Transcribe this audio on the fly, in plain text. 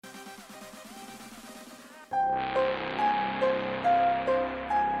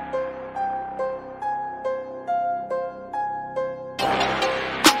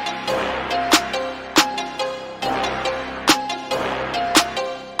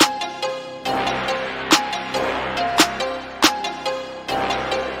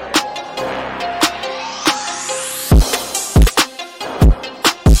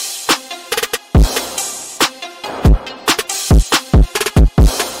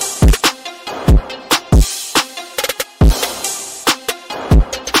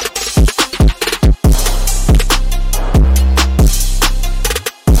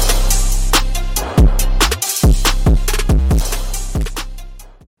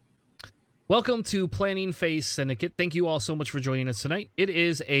Welcome to Planning Phase Syndicate. Thank you all so much for joining us tonight. It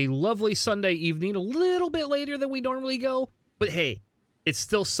is a lovely Sunday evening, a little bit later than we normally go, but hey, it's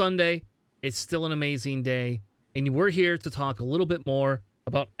still Sunday. It's still an amazing day, and we're here to talk a little bit more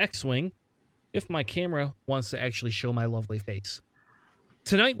about X-Wing, if my camera wants to actually show my lovely face.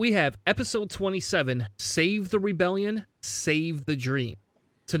 Tonight we have episode 27, Save the Rebellion, Save the Dream.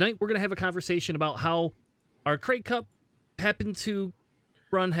 Tonight we're going to have a conversation about how our Crate Cup happened to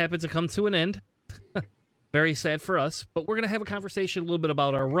come to an end. Very sad for us, but we're going to have a conversation a little bit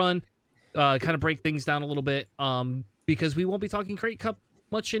about our run, kind of break things down a little bit, because we won't be talking Crate Cup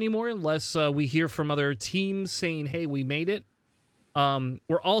much anymore unless we hear from other teams saying, hey, we made it.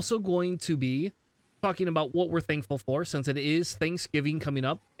 We're also going to be talking about what we're thankful for since it is Thanksgiving coming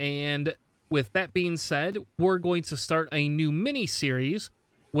up. And with that being said, we're going to start a new mini series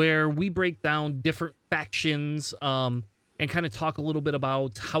where we break down different factions, and kind of talk a little bit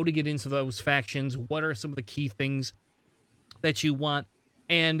about how to get into those factions, what are some of the key things that you want,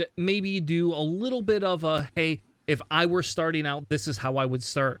 and maybe do a little bit of a, hey, if I were starting out, this is how I would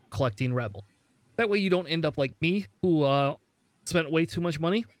start collecting Rebel. That way you don't end up like me, who spent way too much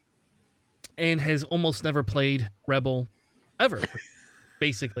money and has almost never played Rebel ever,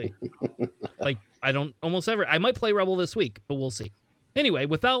 basically. Like, I don't almost ever. I might play Rebel this week, but we'll see. Anyway,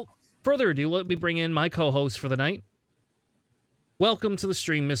 without further ado, let me bring in my co-host for the night. Welcome to the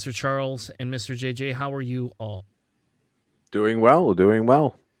stream, Mr. Charles and Mr. JJ. How are you all? Doing well, doing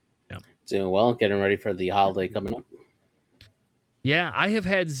well. Yeah. Doing well, getting ready for the holiday coming up. Yeah, I have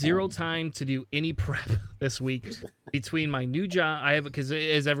had zero time to do any prep this week between my new job. Because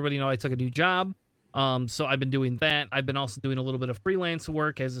as everybody knows, I took a new job. So I've been doing that. I've been also doing a little bit of freelance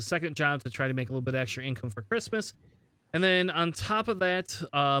work as a second job to try to make a little bit extra income for Christmas. And then on top of that,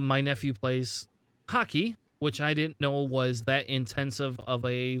 my nephew plays hockey, which I didn't know was that intensive of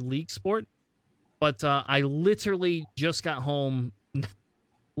a league sport. But I literally just got home,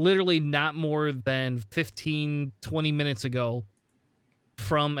 literally not more than 15, 20 minutes ago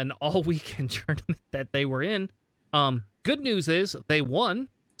from an all-weekend tournament that they were in. Good news is they won,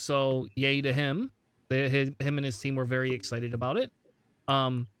 so yay to him. Him and his team were very excited about it.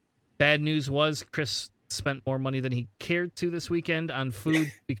 Bad news was Chris spent more money than he cared to this weekend on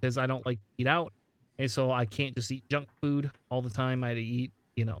food because I don't like to eat out. And so I can't just eat junk food all the time. I had to eat,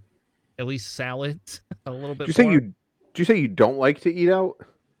 at least salads a little bit more. Did you say you don't like to eat out?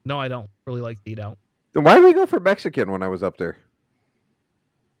 No, I don't really like to eat out. Then why did we go for Mexican when I was up there?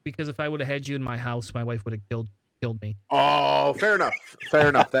 Because if I would have had you in my house, my wife would have killed me. Oh, fair enough. Fair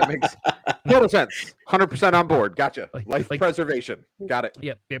enough. That makes total sense. 100% on board. Gotcha. Life preservation. Got it.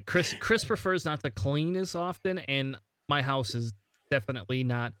 Yep. Chris prefers not to clean as often, and my house is definitely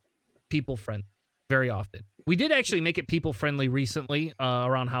not people friendly very often. We did actually make it people friendly recently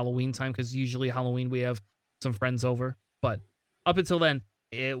around Halloween time, because usually Halloween we have some friends over, but up until then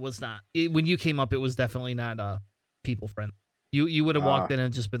it was not. When you came up, it was definitely not people friendly. You would have walked in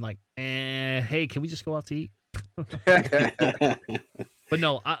and just been like, hey, can we just go out to eat? But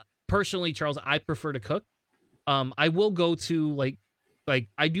no, personally, Charles, I prefer to cook. I will go to like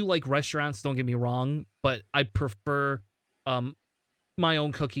I do like restaurants, don't get me wrong, but I prefer my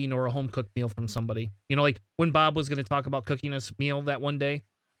own cooking or a home cooked meal from somebody. Like when Bob was going to talk about cooking us meal that one day,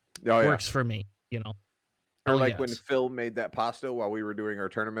 works for me, Or like when Phil made that pasta while we were doing our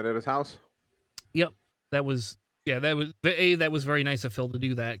tournament at his house. Yep. That was very nice of Phil to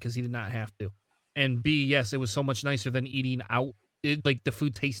do that because he did not have to. And B, yes, it was so much nicer than eating out. Like the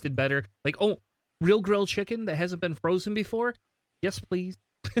food tasted better. Like, oh, real grilled chicken that hasn't been frozen before? Yes, please.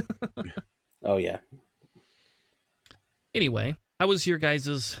 Oh, yeah. Anyway, how was your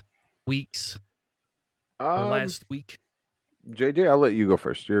guys' weeks? Last week? JJ, I'll let you go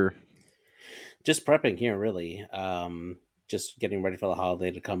first. You're just prepping here, really. Just getting ready for the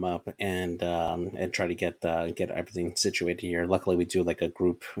holiday to come up and try to get everything situated here. Luckily, we do like a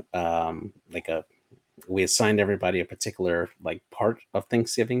group, we assigned everybody a particular part of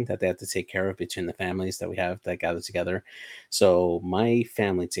Thanksgiving that they have to take care of between the families that we have that gather together. So my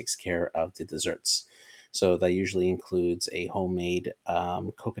family takes care of the desserts. So that usually includes a homemade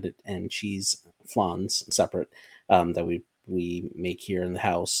coconut and cheese flans separate that we make here in the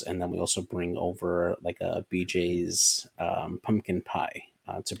house, and then we also bring over like a BJ's pumpkin pie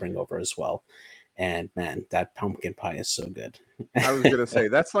to bring over as well. And man, that pumpkin pie is so good. I was gonna say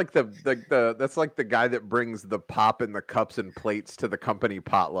that's like that's like the guy that brings the pop and the cups and plates to the company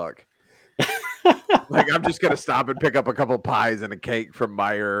potluck. Like, I'm just gonna stop and pick up a couple pies and a cake from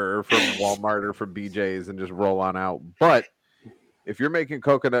Meijer or from Walmart or from BJ's and just roll on out. But if you're making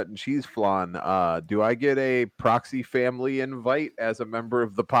coconut and cheese flan, do I get a proxy family invite as a member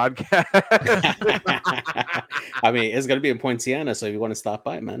of the podcast? I mean, it's gonna be in Poinciana, so if you want to stop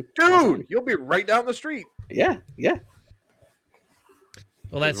by, man, Dude, you'll be right down the street. yeah.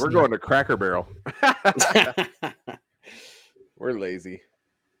 Well, that's We're neat. going to Cracker Barrel. We're lazy,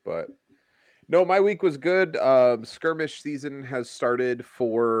 but no, my week was good. Skirmish season has started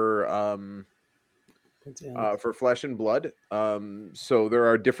for Flesh and Blood. So there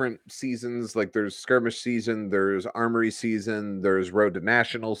are different seasons. Like there's skirmish season, there's armory season, there's road to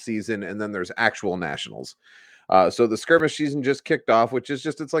national season, and then there's actual nationals. So the skirmish season just kicked off, which is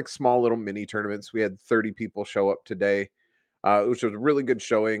it's like small little mini tournaments. We had 30 people show up today, which was a really good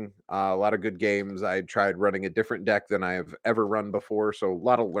showing. A lot of good games. I tried running a different deck than I have ever run before, so a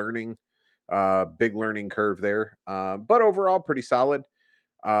lot of learning. Big learning curve there, but overall pretty solid.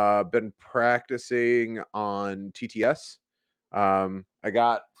 Been practicing on TTS. I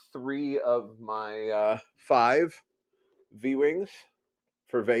got 3 of my 5 V-Wings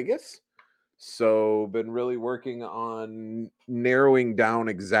for Vegas. So been really working on narrowing down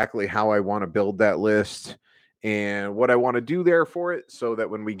exactly how I want to build that list and what I want to do there for it so that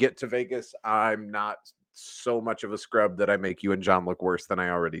when we get to Vegas, I'm not so much of a scrub that I make you and John look worse than I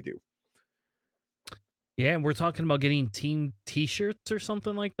already do. Yeah, and we're talking about getting team T-shirts or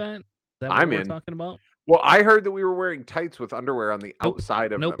something like that. Is that what I'm we're in. talking about? Well, I heard that we were wearing tights with underwear on the Nope.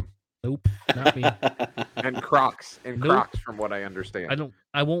 outside of Nope. them. Nope, not me. And Crocs. And Nope. Crocs, from what I understand.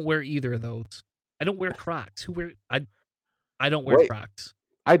 I won't wear either of those. I don't wear Crocs. Who wear? I don't wear Wait. Crocs.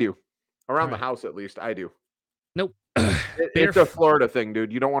 I do. Around All the right. house, at least, I do. Nope. It's a Florida thing,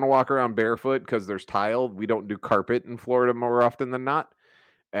 dude. You don't want to walk around barefoot because there's tile. We don't do carpet in Florida more often than not.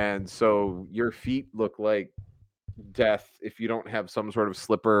 And so your feet look like death if you don't have some sort of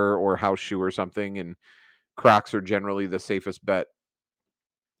slipper or house shoe or something. And Crocs are generally the safest bet.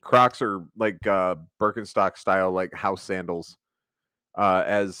 Crocs are like Birkenstock style, like house sandals.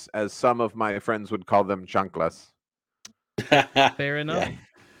 As some of my friends would call them, chanclas. Fair enough. Yeah.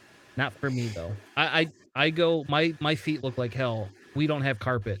 Not for me though. I go. My feet look like hell. We don't have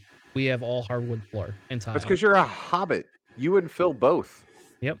carpet. We have all hardwood floor and tile. That's because you're a hobbit. You and Phil both.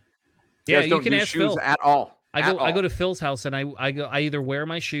 Yep. You Yeah, guys you don't can do ask shoes Phil. at all. I go to Phil's house and I either wear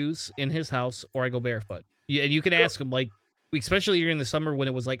my shoes in his house or I go barefoot. Yeah, and you can ask him, like, especially during the summer when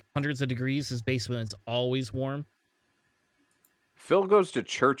it was like hundreds of degrees. His basement is always warm. Phil goes to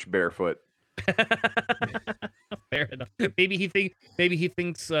church barefoot. Fair enough. Maybe he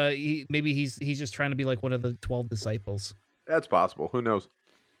thinks maybe he's just trying to be like one of the 12 disciples. That's possible. Who knows?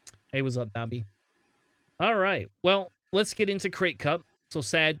 Hey, what's up, Dobby? All right. Well, let's get into Crate Cup. So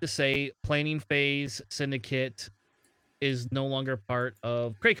sad to say, Planning Phase Syndicate is no longer part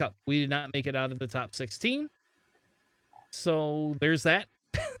of Crate Cup. We did not make it out of the top 16. So there's that.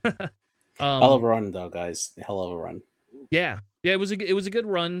 Hell of a run, though, guys. Hell of a run. Yeah, it was a good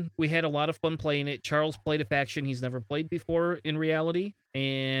run. We had a lot of fun playing it. Charles played a faction he's never played before in reality,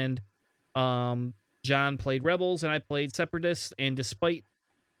 and John played Rebels, and I played Separatists. And despite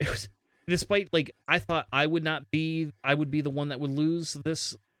like I thought I would be the one that would lose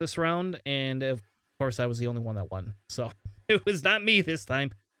this round, and of course I was the only one that won. So it was not me this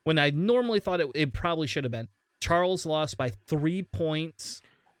time. When I normally thought it probably should have been. Charles lost by 3 points.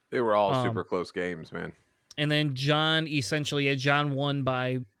 They were all super close games, man. And then John won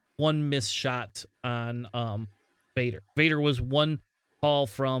by 1 missed shot on Vader. Vader was 1 haul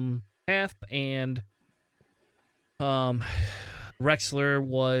from half, and Rexler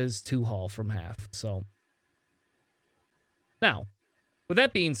was 2 haul from half. So now, with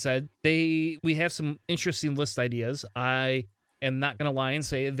that being said, we have some interesting list ideas. I am not gonna lie and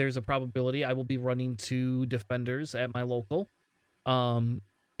say there's a probability I will be running 2 defenders at my local.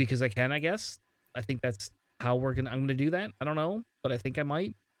 Because I can, I guess. I think that's how I'm gonna do that. I don't know, but I think I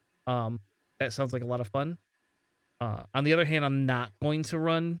might. That sounds like a lot of fun. On the other hand, I'm not going to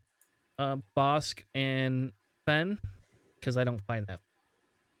run Bosk and Fen because I don't find that.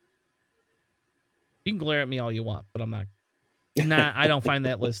 You can glare at me all you want, but I'm not. I don't find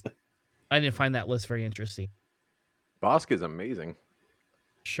that list. I didn't find that list very interesting. Bosk is amazing.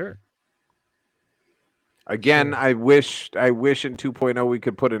 Sure. Again, I wish in 2.0 we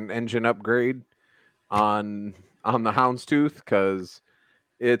could put an engine upgrade on the Houndstooth because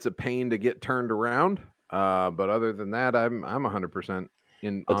it's a pain to get turned around. But other than that, I'm 100%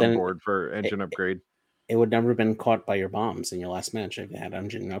 on board for engine upgrade. It would never have been caught by your bombs in your last match if you had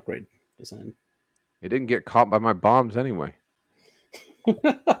engine upgrade design. It didn't get caught by my bombs anyway.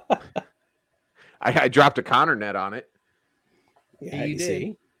 I dropped a Connor net on it. Yeah, you you did.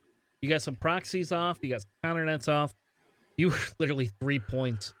 see? You got some proxies off. You got some counter nets off. You were literally 3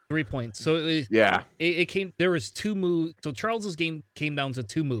 points. 3 points. So Yeah. it came. There was 2 moves. So Charles's game came down to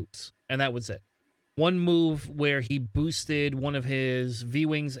 2 moves, and that was it. One move where he boosted one of his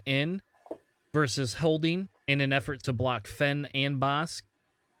V-Wings in versus holding in an effort to block Fen and Bosk.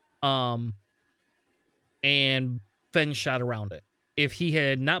 And Fen shot around it. If he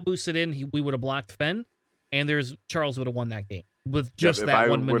had not boosted in, we would have blocked Fen, and Charles would have won that game with just that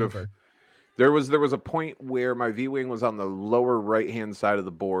one maneuver. There was a point where my V-Wing was on the lower right-hand side of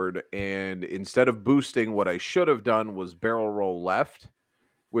the board, and instead of boosting, what I should have done was barrel roll left,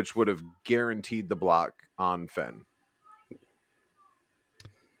 which would have guaranteed the block on Fen.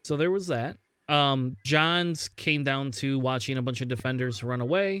 So there was that. John's came down to watching a bunch of defenders run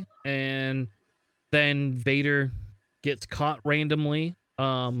away, and then Vader gets caught randomly.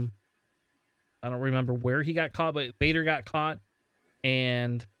 I don't remember where he got caught, but Vader got caught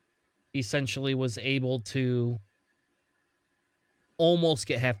and essentially was able to almost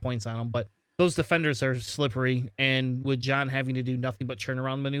get half points on him. But those defenders are slippery, and with John having to do nothing but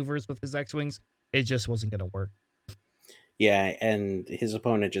turnaround maneuvers with his X-Wings, it just wasn't going to work. Yeah, and his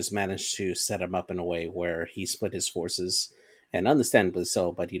opponent just managed to set him up in a way where he split his forces, and understandably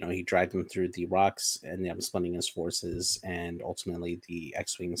so, but he dragged him through the rocks and splitting his forces, and ultimately the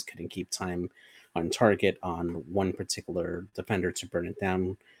X-Wings couldn't keep time on target on one particular defender to burn it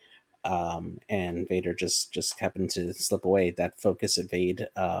down. And Vader just happened to slip away. That focus evade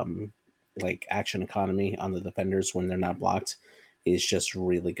like action economy on the defenders when they're not blocked is just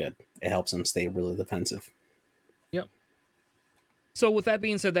really good. It helps them stay really defensive. Yep. So with that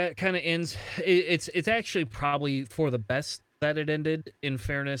being said, that kind of ends. It's actually probably for the best that it ended, in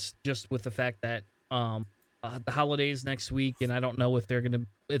fairness, just with the fact that the holidays next week, and I don't know if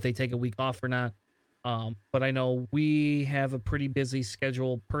they take a week off or not. But I know we have a pretty busy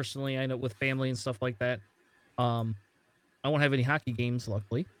schedule personally. I know with family and stuff like that. I won't have any hockey games,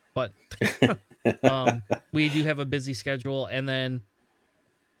 luckily, but we do have a busy schedule. And then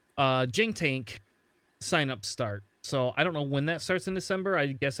Jink Tank sign-up start. So I don't know when that starts in December. I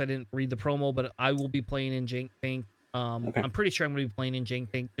guess I didn't read the promo, but I will be playing in Jink Tank. Okay. I'm pretty sure I'm going to be playing in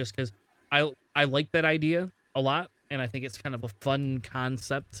Jink Tank just because I like that idea a lot, and I think it's kind of a fun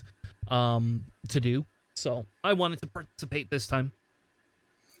concept to do. So I wanted to participate this time.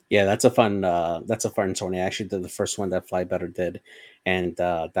 Yeah, that's a fun tourney. I actually did the first one that Fly Better did, and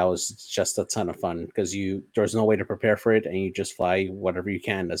that was just a ton of fun because there's no way to prepare for it, and you just fly whatever you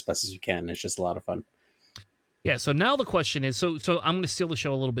can as best as you can. It's just a lot of fun. Yeah, so now the question is, so I'm going to steal the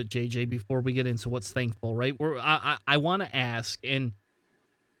show a little bit, JJ, before we get into what's thankful, right? I want to ask, and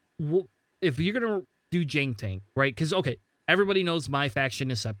if you're going to do Jink Tank, right? Because, okay, everybody knows my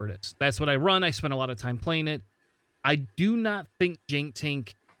faction is Separatist. That's what I run. I spend a lot of time playing it. I do not think Jink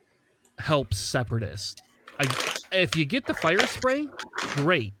Tank helps Separatist. If you get the fire spray,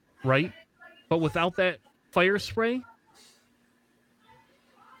 great, right? But without that fire spray...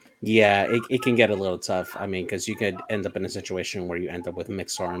 Yeah, it can get a little tough. I mean, because you could end up in a situation where you end up with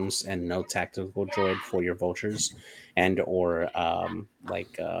mixed arms and no tactical droid for your vultures, or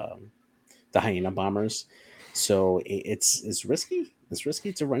the hyena bombers. So it's risky. It's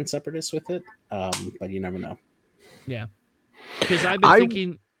risky to run Separatists with it, but you never know. Yeah, because I've been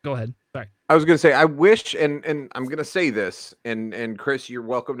thinking. Go ahead. Sorry. I was going to say, I wish, and I'm going to say this, and Chris, you're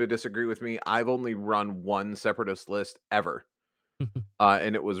welcome to disagree with me. I've only run one Separatist list ever.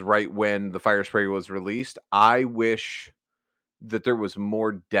 And it was right when the fire spray was released. I wish that there was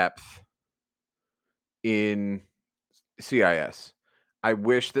more depth in CIS. I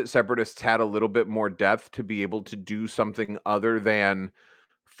wish that Separatists had a little bit more depth to be able to do something other than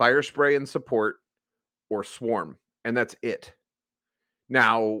fire spray and support or swarm. And that's it.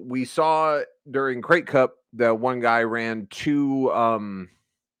 Now, we saw during Crate Cup that one guy ran two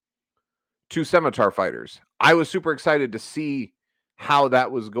Scimitar fighters. I was super excited to see how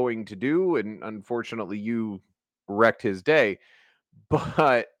that was going to do, and unfortunately you wrecked his day.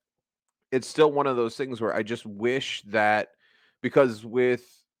 But it's still one of those things where I just wish that, because with,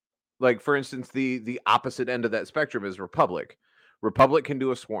 like, for instance, the opposite end of that spectrum is Republic. Republic can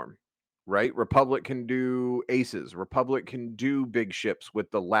do a swarm, right? Republic can do aces. Republic can do big ships with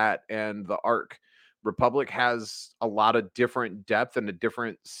the LAT and the ARC. Republic has a lot of different depth and a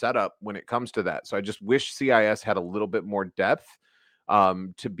different setup when it comes to that. So I just wish CIS had a little bit more depth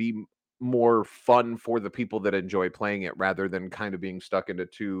to be more fun for the people that enjoy playing it, rather than kind of being stuck into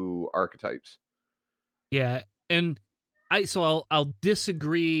two archetypes. Yeah, and I'll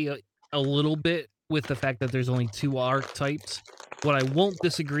disagree a little bit with the fact that there's only two archetypes. What I won't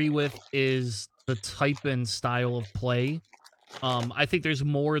disagree with is the type and style of play. I think there's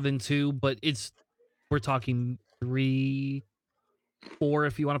more than two, but we're talking 3, 4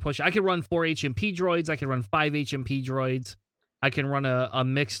 if you want to push. I can run 4 HMP droids. I can run 5 HMP droids. I can run a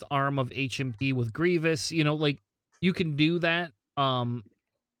mixed arm of HMP with Grievous. You know, like you can do that. And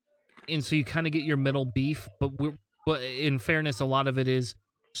so you kind of get your middle beef, but in fairness, a lot of it is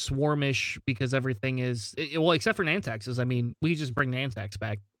swarmish because everything is well, except for Nantaxes. I mean, we just bring Nantax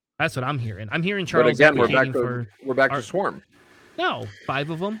back. That's what I'm hearing. I'm hearing But Charles again, advocating we're back our- to Swarm. no 5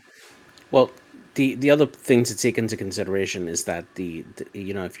 of them. Well, the other thing to take into consideration is that the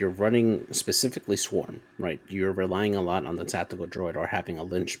if you're running specifically Swarm, right, you're relying a lot on the tactical droid or having a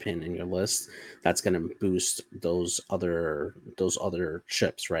linchpin in your list that's going to boost those other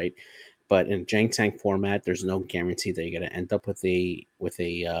ships, right? But in Jank Tank format, there's no guarantee that you're going to end up with a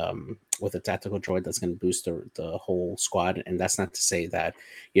tactical droid that's going to boost the whole squad. And that's not to say that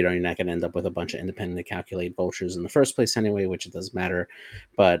you're not going to end up with a bunch of independently calculated vultures in the first place anyway, which it doesn't matter.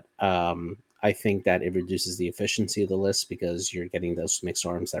 But I think that it reduces the efficiency of the list because you're getting those mixed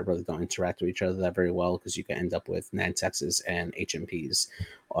arms that really don't interact with each other that very well, because you can end up with Nantexes and HMPs,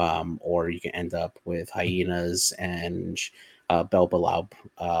 or you can end up with hyenas and Belbalaub,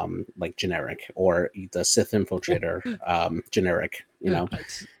 like generic, or the Sith Infiltrator, generic,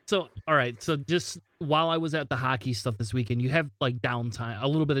 So, all right. So just while I was at the hockey stuff this weekend, you have like downtime, a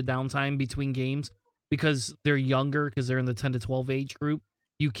little bit of downtime between games because they're younger, because they're in the 10 to 12 age group.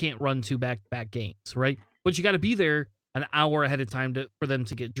 You can't run 2 back-to-back games, right? But you got to be there an hour ahead of time for them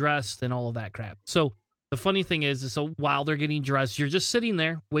to get dressed and all of that crap. So the funny thing is so while they're getting dressed, you're just sitting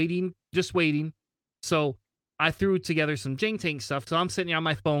there waiting. So I threw together some Jank Tank stuff. So I'm sitting on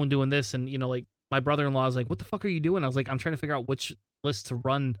my phone doing this, and like my brother-in-law is like, "What the fuck are you doing?" I was like, "I'm trying to figure out which list to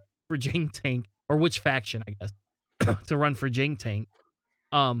run for Jank Tank, or which faction, I guess, to run for Jank Tank,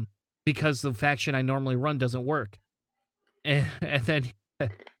 because the faction I normally run doesn't work." And then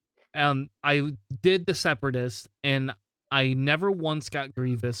I did the Separatist, and I never once got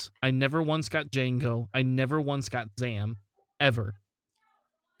Grievous. I never once got Jango. I never once got Zam, ever.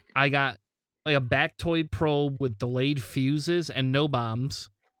 I got like a Bactoid probe with delayed fuses and no bombs,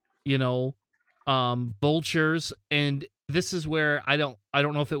 vultures, and this is where I don't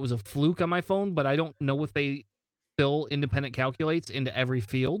know if it was a fluke on my phone, but I don't know if they fill independent calculates into every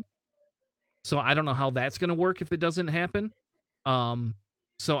field. So I don't know how that's going to work if it doesn't happen.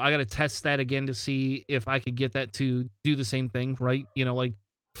 So I got to test that again to see if I could get that to do the same thing, right? Like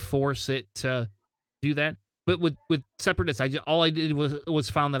force it to do that. But with Separatists, all I did was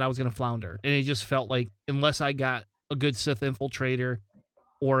found that I was going to flounder, and it just felt like unless I got a good Sith Infiltrator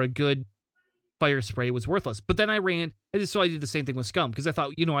or a good Fire Spray, it was worthless. But then I did the same thing with Scum, because I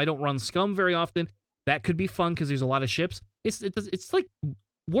thought, I don't run Scum very often. That could be fun because there's a lot of ships. It's like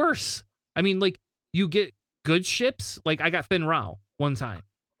worse. I mean, like you get good ships. Like I got Finn Rao one time,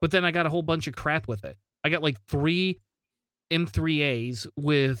 but then I got a whole bunch of crap with it. I got like 3 M3As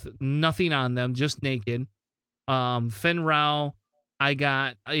with nothing on them, just naked. Finn Rao, I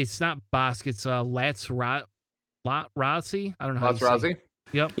got, it's not Bosk, it's Lats Razi. I don't know how Lats Razi?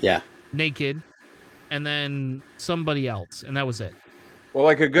 Yep. Yeah. Naked. And then somebody else, and that was it. Well,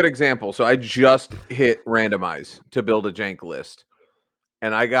 like a good example. So I just hit randomize to build a jank list.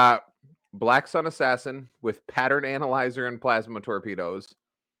 And I got Black Sun Assassin with pattern analyzer and plasma torpedoes.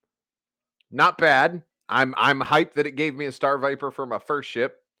 Not bad. I'm hyped that it gave me a Star Viper for my first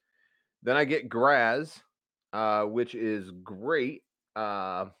ship. Then I get Graz, which is great.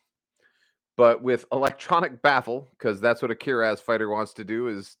 But with electronic baffle, because that's what a Kiraz fighter wants to do,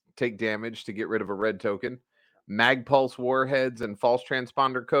 is take damage to get rid of a red token. Mag Pulse warheads and false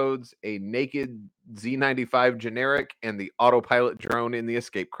transponder codes, a naked Z95 generic, and the autopilot drone in the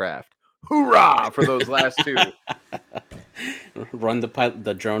escape craft. Hoorah for those last 2. Run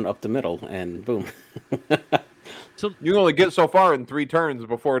the drone up the middle, and boom. So you only get so far in 3 turns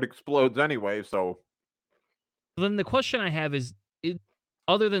before it explodes anyway. So then the question I have is,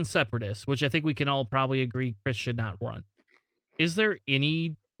 other than Separatists, which I think we can all probably agree Chris should not run, is there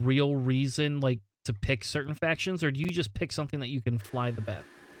any real reason to pick certain factions, or do you just pick something that you can fly the best?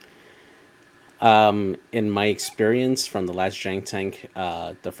 In my experience from the last Jank Tank,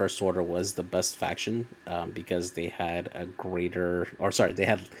 the First Order was the best faction because they had they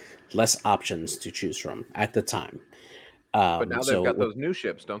had less options to choose from at the time. But now they've got those new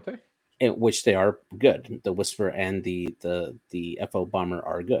ships, don't they? In which they are good. The Whisper and the FO Bomber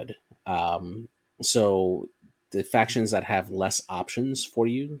are good. So the factions that have less options for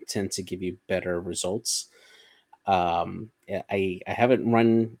you tend to give you better results. I haven't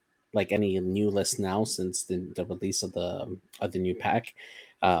run any new list now since the release of the new pack,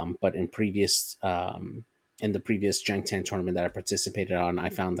 but in previous in the previous Jank Tank tournament that I participated on, I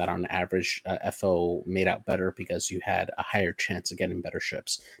found that on average, FO made out better because you had a higher chance of getting better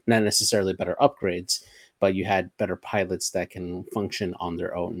ships. Not necessarily better upgrades, but you had better pilots that can function on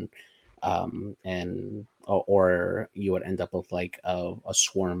their own. Or you would end up with like a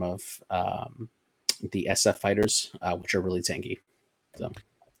swarm of the SF fighters, which are really tanky.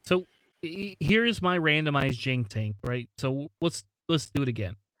 So here's my randomized Jank Tank, right? So let's do it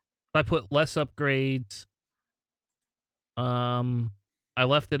again. I put less upgrades. I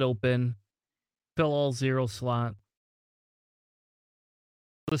left it open. Fill all 0 slot.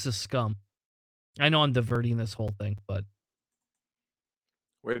 This is scum. I know I'm diverting this whole thing, but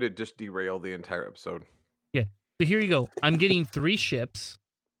way to just derail the entire episode. yeah. So here you go. I'm getting 3 ships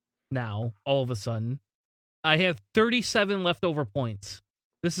now. All of a sudden, I have 37 leftover points.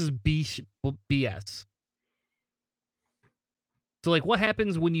 This is BS. So like, what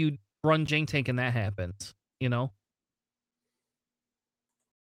happens when you run Jank Tank and that happens? You know?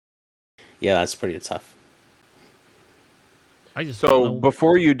 Yeah, that's pretty tough. I just So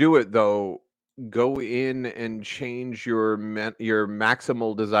before you do it, though, go in and change your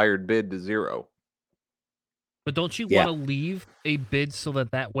maximal desired bid to 0. But don't you want to leave a bid so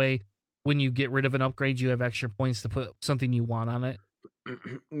that way, when you get rid of an upgrade, you have extra points to put something you want on it?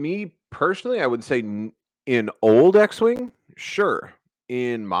 Me personally, I would say in old X-Wing, sure.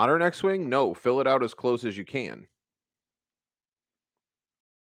 In modern X-Wing, no. Fill it out as close as you can.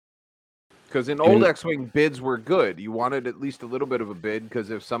 Because in old X-Wing, bids were good. You wanted at least a little bit of a bid,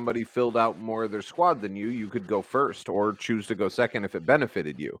 because if somebody filled out more of their squad than you, you could go first or choose to go second if it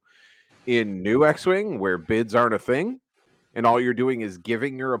benefited you. In new X-Wing, where bids aren't a thing, and all you're doing is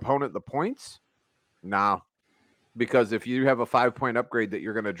giving your opponent the points, nah. Because if you have a 5-point upgrade that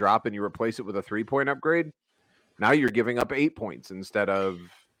you're going to drop and you replace it with a 3-point upgrade, now you're giving up 8 points instead of...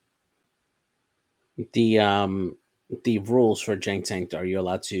 The rules for Jank Tank, are you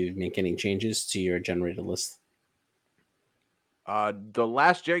allowed to make any changes to your generated list? The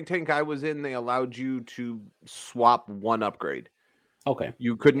last Jank Tank I was in, they allowed you to swap 1 upgrade. Okay.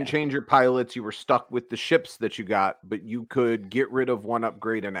 You couldn't change your pilots. You were stuck with the ships that you got, but you could get rid of 1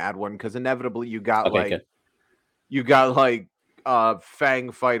 upgrade and add 1, because inevitably you got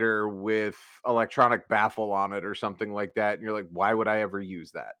Fang Fighter with electronic baffle on it or something like that, and you're like, why would I ever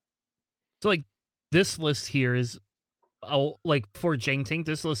use that? So like, this list here is, like, for Jank Tank,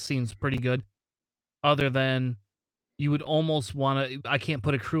 this list seems pretty good. Other than, you would almost want to... I can't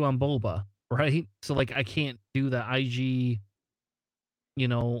put a crew on Boba, right? So like, I can't do the IG,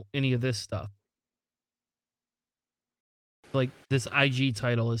 any of this stuff. Like, this IG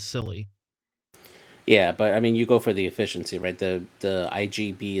title is silly. Yeah, but I mean, you go for the efficiency, right? The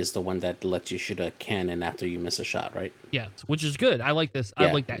IGB is the one that lets you shoot a cannon after you miss a shot, right? Yeah, which is good. I like this.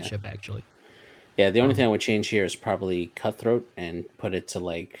 I like that ship, actually. Yeah, the only thing I would change here is probably Cutthroat and put it to,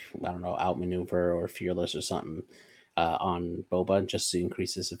 like, I don't know, Outmaneuver or Fearless or something on Boba, just to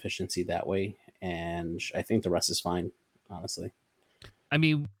increase his efficiency that way. And I think the rest is fine, honestly. I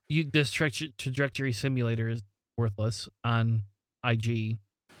mean, this trajectory simulator is worthless on IG.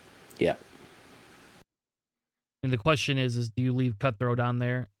 Yeah. And the question is do you leave Cutthroat on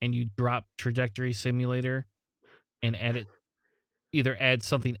there and you drop trajectory simulator and either add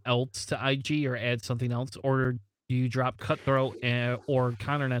something else to IG or add something else, or do you drop Cutthroat or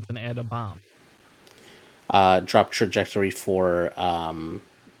Counternets and add a bomb? Drop trajectory for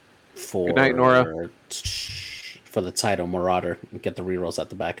Good night, Nora. For the title Marauder and get the rerolls at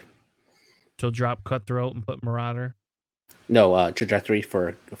the back. So drop Cutthroat and put Marauder. No, trajectory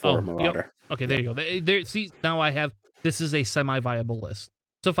for Marauder. Yep. Okay, there you go. There, see, now I have... This is a semi-viable list.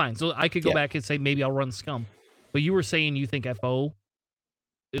 So fine. So I could go back and say maybe I'll run Scum. But you were saying you think FO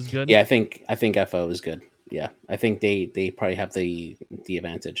is good? Yeah, I think FO is good. Yeah, I think they probably have the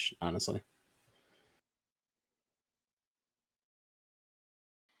advantage, honestly.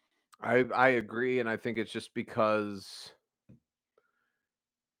 I agree, and I think it's just because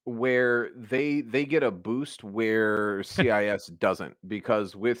where they get a boost where CIS doesn't,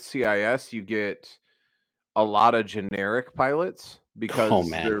 because with CIS you get a lot of generic pilots because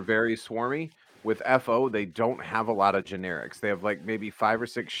they're very swarmy. With FO, they don't have a lot of generics. They have like maybe 5 or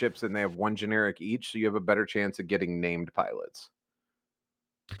 6 ships and they have 1 generic each, so you have a better chance of getting named pilots.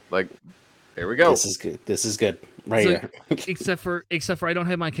 Like, there we go. This is good. Right here. except for I don't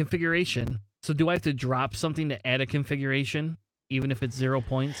have my configuration. So do I have to drop something to add a configuration, even if it's 0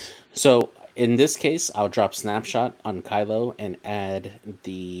 points? So in this case, I'll drop Snapshot on Kylo and add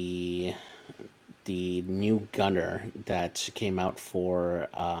the new gunner that came out for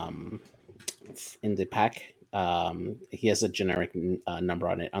in the pack. He has a generic number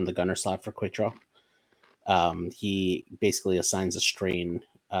on it on the gunner slot for quick draw. he basically assigns a strain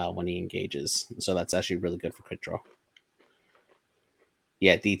when he engages. So that's actually really good for crit draw.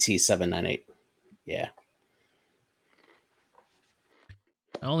 Yeah, DT798. Yeah.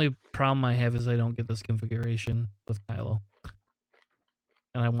 The only problem I have is I don't get this configuration with Kylo.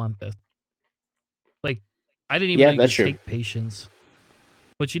 And I want this. Like, I didn't even know you that's could true. take patience.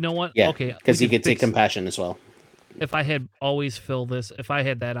 But you know what? Yeah, okay, because he could take compassion as well. If I had always filled this, if I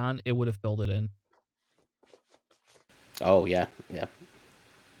had that on, it would have filled it in. Oh, yeah, yeah.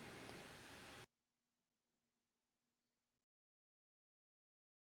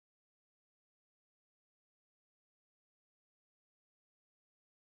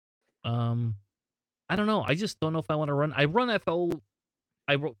 I don't know. I just don't know if I want to run. I run FO.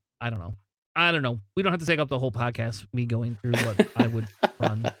 I don't know. I don't know. We don't have to take up the whole podcast, me going through what I would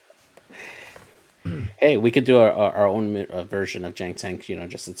run. Hey, we could do our own version of Jank Tank,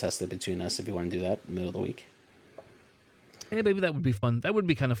 just to test it between us if you want to do that middle of the week. Hey, maybe that would be fun. That would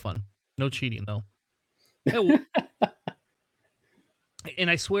be kind of fun. No cheating, though. And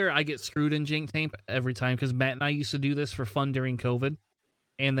I swear I get screwed in Jank Tank every time because Matt and I used to do this for fun during COVID.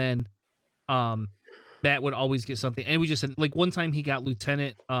 And then Matt would always get something. And we just said, like, one time he got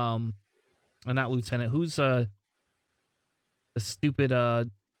Lieutenant, not Lieutenant, who's the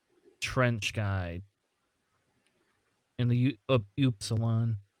stupid trench guy in the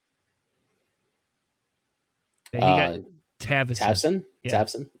Upsilon. Yeah, he got Tavison? Yeah.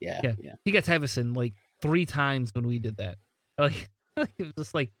 Tavison? Yeah. He got Tavison like 3 times when we did that. Like, it was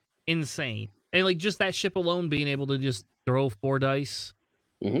just like insane. And like just that ship alone being able to just throw 4 dice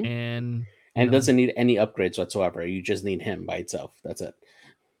and it doesn't need any upgrades whatsoever. You just need him by itself. That's it.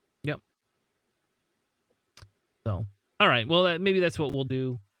 Yep. So, all right. Well, maybe that's what we'll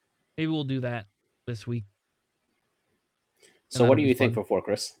do. Maybe we'll do that this week. So what are you thankful for,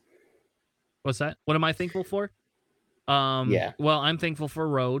 Chris? What's that? What am I thankful for? Yeah. Well, I'm thankful for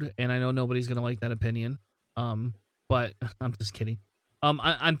Road, and I know nobody's gonna like that opinion. But I'm just kidding.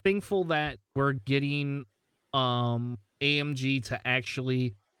 I'm thankful that we're getting AMG to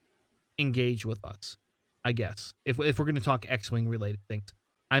actually engage with us. I guess if we're going to talk X-Wing related things,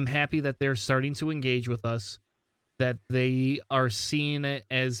 I'm happy that they're starting to engage with us. That they are seeing it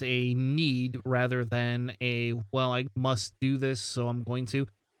as a need rather than a, well, I must do this, so I'm going to.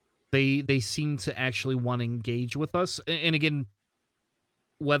 They seem to actually want to engage with us. And again,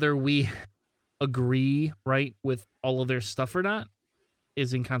 whether we agree, right, with all of their stuff or not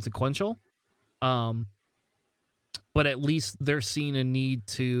is inconsequential. But at least they're seeing a need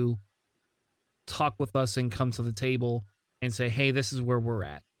to talk with us and come to the table and say, hey, this is where we're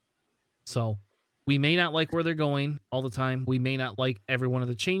at. So we may not like where they're going all the time. We may not like every one of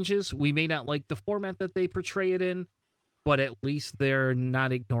the changes. We may not like the format that they portray it in, but at least they're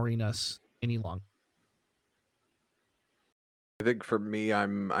not ignoring us any longer. I think for me,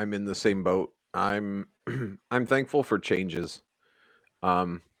 I'm in the same boat. I'm thankful for changes.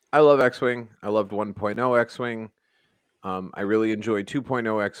 I love X-Wing. I loved 1.0 X-Wing. I really enjoy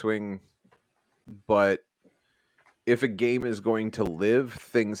 2.0 X-Wing, but if a game is going to live,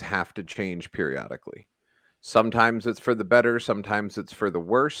 things have to change periodically. Sometimes it's for the better, sometimes it's for the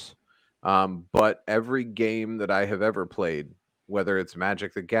worse. But every game that I have ever played, whether it's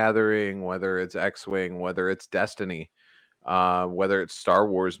Magic the Gathering, whether it's X-Wing, whether it's Destiny, whether it's Star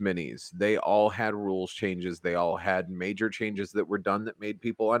Wars minis, they all had rules changes. They all had major changes that were done that made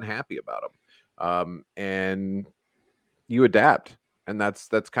people unhappy about them. And you adapt. And that's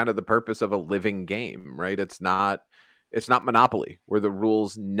kind of the purpose of a living game, right? It's not Monopoly, where the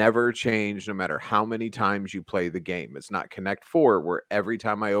rules never change no matter how many times you play the game. It's not Connect 4, where every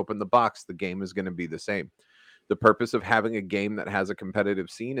time I open the box, the game is going to be the same. The purpose of having a game that has a competitive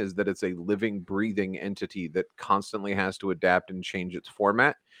scene is that it's a living, breathing entity that constantly has to adapt and change its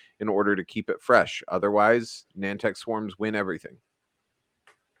format in order to keep it fresh. Otherwise, Nantex Swarms win everything.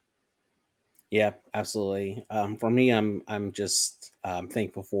 Yeah, absolutely. For me, I'm just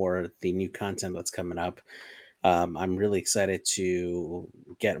thankful for the new content that's coming up. I'm really excited to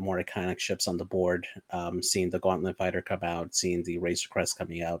get more iconic ships on the board. Seeing the Gauntlet Fighter come out, seeing the Razor Crest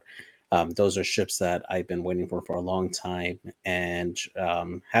coming out. Those are ships that I've been waiting for a long time, and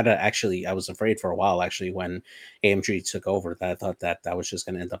I was afraid for a while actually when AMG took over that I thought that was just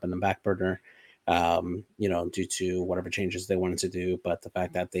going to end up in the back burner. Due to whatever changes they wanted to do, but the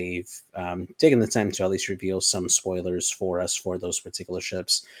fact that they've taken the time to at least reveal some spoilers for us for those particular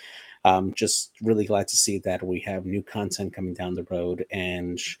ships. Just really glad to see that we have new content coming down the road,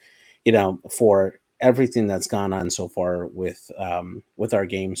 and for everything that's gone on so far with our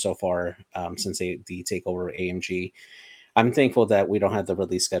game so far since the takeover of AMG, I'm thankful that we don't have the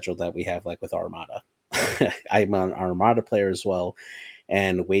release schedule that we have like with Armada. I'm an Armada player as well,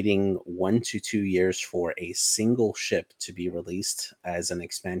 and waiting 1 to 2 years for a single ship to be released as an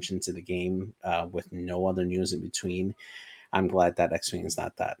expansion to the game with no other news in between. I'm glad that X-Wing is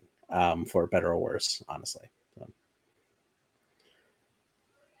not that, for better or worse, honestly. So.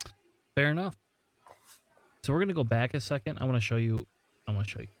 Fair enough. So we're gonna go back a second. I want to show you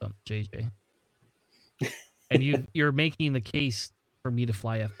something, JJ. And you're making the case for me to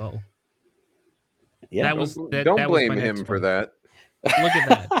fly FO. Yeah, don't blame him for that. Look at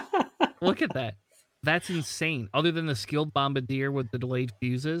that. Look at that. That's insane. Other than the skilled bombardier with the delayed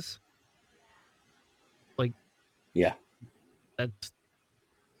fuses, like, yeah, that's.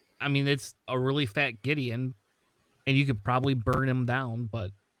 I mean, it's a really fat Gideon, and you could probably burn him down.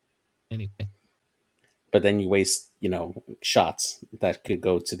 But anyway. But then you waste, shots that could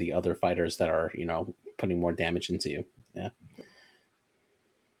go to the other fighters that are, putting more damage into you. Yeah.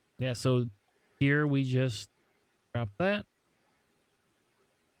 Yeah. So here we just drop that.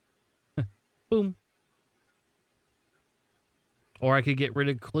 Boom. Or I could get rid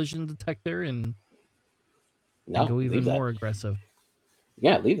of collision detector and go even more aggressive.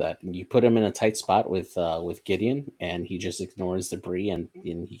 Yeah, leave that. You put him in a tight spot with Gideon, and he just ignores debris, and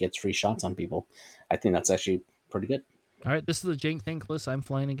he gets free shots on people. I think that's actually pretty good. All right, this is the Jank Thankless. I'm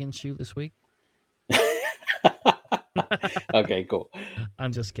flying against you this week. Okay, cool.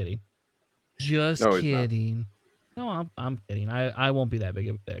 I'm just kidding. Just kidding. No, I'm kidding. I won't be that big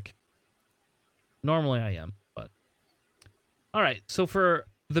of a dick. Normally I am, but all right. So for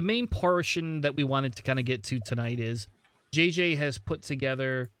the main portion that we wanted to kind of get to tonight is JJ has put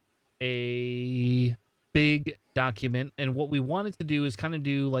together a big document, and what we wanted to do is kind of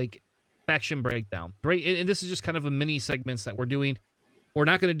do like faction breakdown, right? And this is just kind of a mini segments that we're doing. We're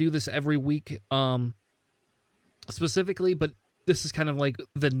not going to do this every week, specifically, but this is kind of like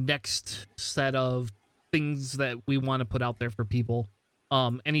the next set of things that we want to put out there for people.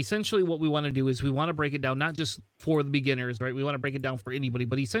 And essentially what we want to do is we want to break it down, not just for the beginners, right? We want to break it down for anybody,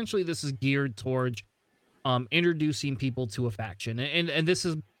 but essentially this is geared towards introducing people to a faction. And this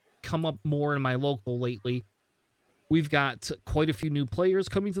has come up more in my local lately. We've got quite a few new players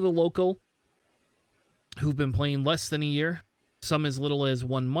coming to the local who've been playing less than a year, some as little as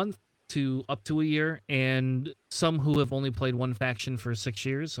 1 month to up to a year, and some who have only played one faction for 6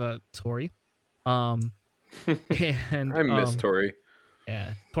 years, Tori. And I miss Tori.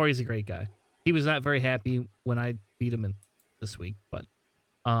 Yeah, Tori's a great guy. He was not very happy when I beat him this week, but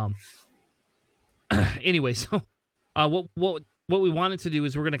anyway, so what we wanted to do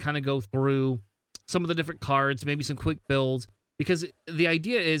is we're going to kind of go through some of the different cards, maybe some quick builds, because the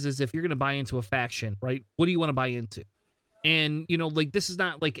idea is if you're going to buy into a faction, right? What do you want to buy into? And like this is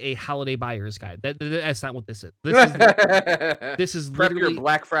not like a holiday buyer's guide. That's not what this is. This is prep your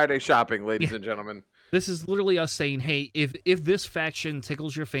Black Friday shopping, ladies and gentlemen. This is literally us saying, hey, if this faction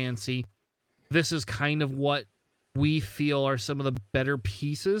tickles your fancy, this is kind of what we feel are some of the better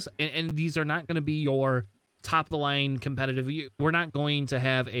pieces. And these are not going to be your top of the line competitive. We're not going to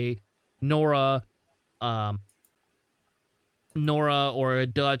have a Nora or a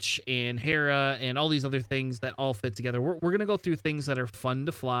Dutch and Hera and all these other things that all fit together. We're going to go through things that are fun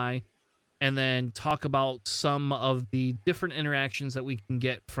to fly and then talk about some of the different interactions that we can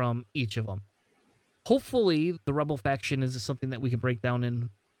get from each of them. Hopefully, the Rebel faction is something that we can break down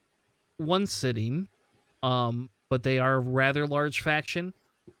in one sitting, but they are a rather large faction.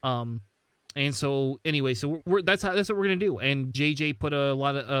 And so, anyway, so that's what we're going to do. And JJ put a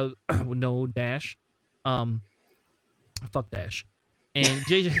lot of, no, Dash. Fuck Dash. And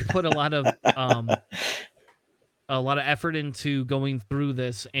JJ put a lot of effort into going through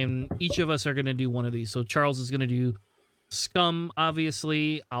this, and each of us are going to do one of these. So Charles is going to do Scum,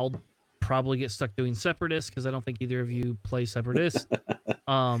 obviously. I'll probably get stuck doing Separatist because I don't think either of you play Separatist.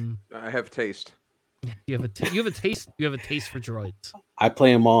 I have taste. You have a taste. You have a taste for droids. I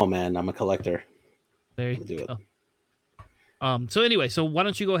play them all, man. I'm a collector. There you go. So anyway, so why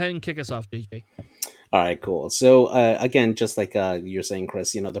don't you go ahead and kick us off, JJ? All right, cool. So again, just like you're saying,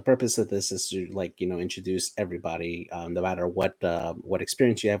 Chris, the purpose of this is to introduce everybody, no matter what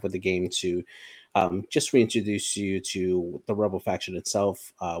experience you have with the game, to just reintroduce you to the Rebel faction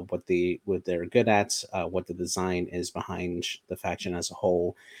itself, what they're good at, what the design is behind the faction as a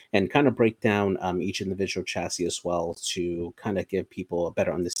whole, and kind of break down each individual chassis as well to kind of give people a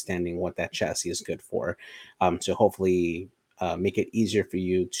better understanding what that chassis is good for, to hopefully make it easier for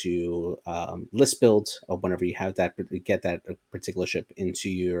you to list build whenever you have get that particular ship into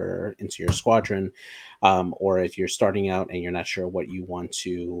your squadron, or if you're starting out and you're not sure what you want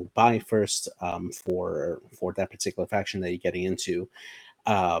to buy first for that particular faction that you're getting into.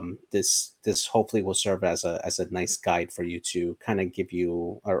 This hopefully will serve as a nice guide for you to kind of give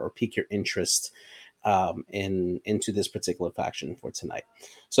you or pique your interest into this particular faction for tonight.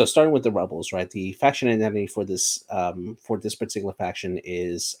 So starting with the rebels, right? The faction identity for this particular faction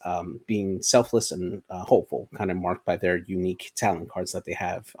is being selfless and hopeful, kind of marked by their unique talent cards that they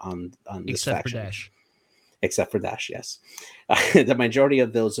have on this Except for faction. Dash. Except for Dash, yes. The majority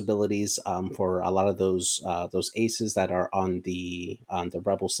of those abilities for a lot of those aces that are on the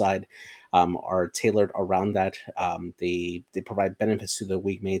rebel side are tailored around that. They provide benefits to the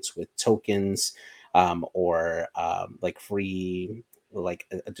weak mates with tokens or like free like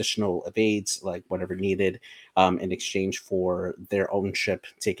additional evades, like whatever needed, in exchange for their own ship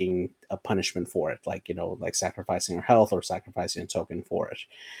taking a punishment for it, like like sacrificing her health or sacrificing a token for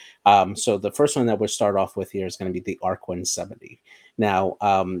it. So the first one that we'll start off with here is going to be the ARC 170. Now,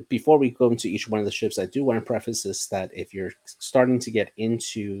 before we go into each one of the ships, I do want to preface this that if you're starting to get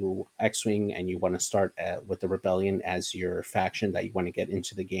into X-Wing and you want to start with the Rebellion as your faction that you want to get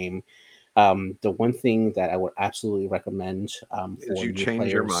into the game, the one thing that I would absolutely recommend for you new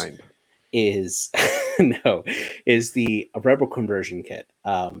change your players mind. is is the Rebel conversion kit,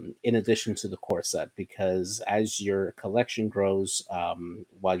 in addition to the core set, because as your collection grows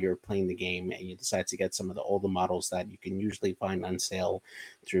while you're playing the game and you decide to get some of the older models that you can usually find on sale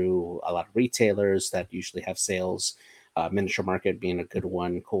through a lot of retailers that usually have sales, Miniature Market being a good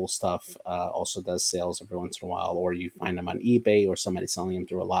one. Cool Stuff also does sales every once in a while, or you find them on eBay or somebody selling them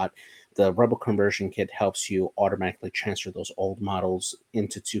through a lot. The Rebel conversion kit helps you automatically transfer those old models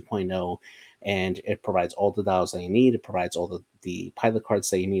into 2.0, and it provides all the dials that you need. It provides all the pilot cards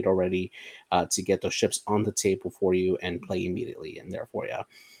that you need already to get those ships on the table for you and play immediately in there for you.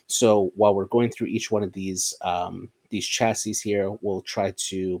 So while we're going through each one of these chassis here, we'll try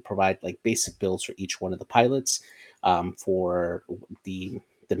to provide like basic builds for each one of the pilots for the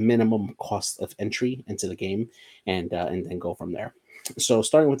minimum cost of entry into the game, and then go from there. So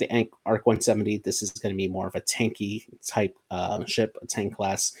starting with the ARC 170, this is going to be more of a tanky type ship, a tank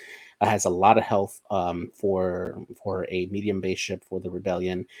class. It has a lot of health for a medium base ship for the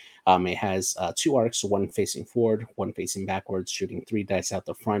Rebellion. It has 2 arcs, one facing forward, one facing backwards, shooting 3 dice out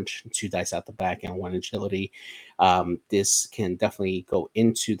the front, 2 dice out the back, and 1 agility. This can definitely go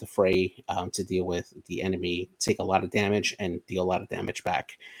into the fray to deal with the enemy, take a lot of damage, and deal a lot of damage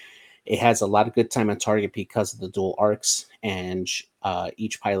back. It has a lot of good time on target because of the dual arcs, and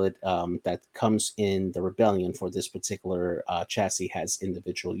each pilot that comes in the Rebellion for this particular chassis has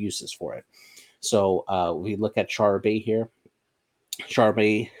individual uses for it. So we look at Char Bay here. Char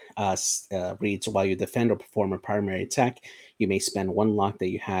Bay reads, while you defend or perform a primary attack, you may spend 1 lock that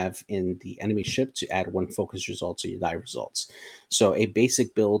you have in the enemy ship to add 1 focus result to your die results. So a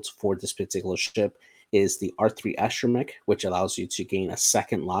basic build for this particular ship is the R3 Astromech, which allows you to gain a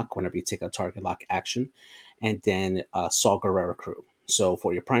 2nd lock whenever you take a target lock action, and then Saw Gerrera crew. So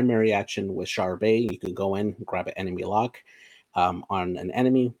for your primary action with Char Bay, you can go in, grab an enemy lock on an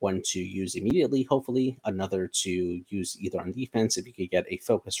enemy, 1 to use immediately, hopefully, another to use either on defense if you could get a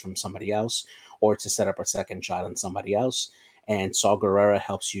focus from somebody else, or to set up a 2nd shot on somebody else. And Saw Gerrera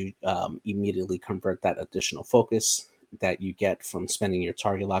helps you immediately convert that additional focus that you get from spending your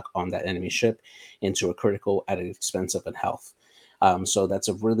target lock on that enemy ship into a critical at an expense of health. So that's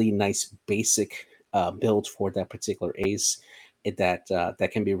a really nice basic build for that particular ace that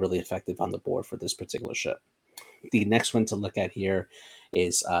can be really effective on the board for this particular ship. The next one to look at here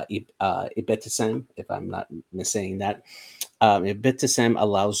is Ibtisam, if I'm not missaying that. Ibtisam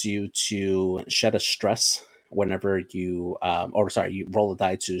allows you to shed a stress whenever you, you roll a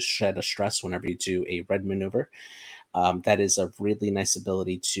die to shed a stress whenever you do a red maneuver. That is a really nice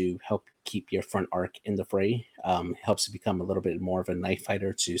ability to help keep your front arc in the fray. Helps you become a little bit more of a knife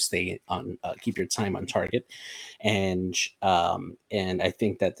fighter to stay on, keep your time on target, and I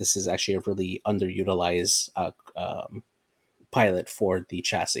think that this is actually a really underutilized pilot for the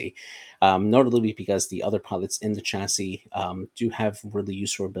chassis, notably because the other pilots in the chassis do have really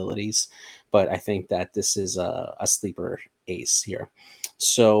useful abilities, but I think that this is a sleeper ace here.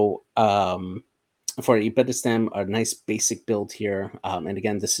 So for Ibtisam, a nice basic build here, and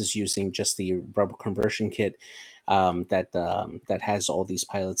again, this is using just the Rebel conversion kit that has all these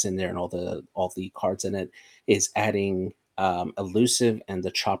pilots in there and all the cards in it, is adding Elusive and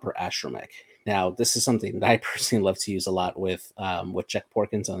the Chopper Astromech. Now, this is something that I personally love to use a lot with Jack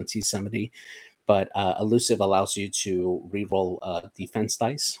Porkins on T70, But elusive allows you to reroll defense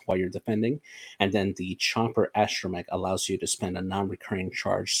dice while you're defending, and then the chopper astromech allows you to spend a non-recurring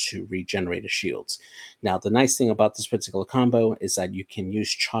charge to regenerate a shield. Now, the nice thing about this particular combo is that you can use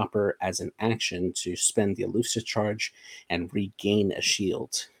chopper as an action to spend the elusive charge and regain a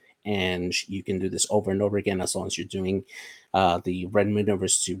shield. And you can do this over and over again as long as you're doing the red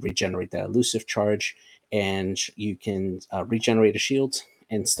maneuvers to regenerate that elusive charge. And you can regenerate a shield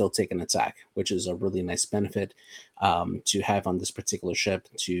and still take an attack, which is a really nice benefit to have on this particular ship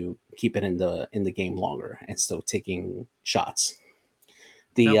to keep it in the game longer and still taking shots.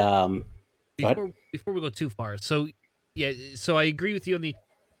 The before we go too far, so I agree with you on the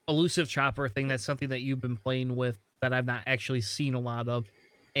elusive chopper thing. That's something that you've been playing with that I've not actually seen a lot of,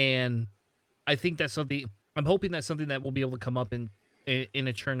 and I think that's something I'm hoping that's something that will be able to come up in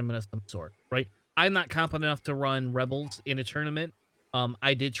a tournament of some sort, right? I'm not competent enough to run Rebels in a tournament.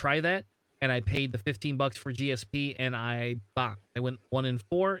 I did try that, and I paid the $15 for GSP, and I bombed. I went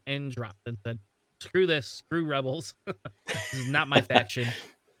 1-4 and dropped and said, "Screw this, screw Rebels. This is not my faction."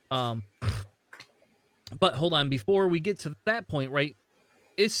 But hold on, before we get to that point, right?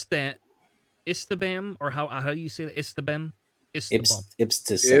 Istabam, or how do you say that? Istabam?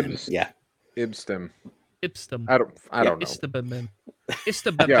 Ibstam. Yeah. Ibstam. Ibstam. I don't know. Istabam.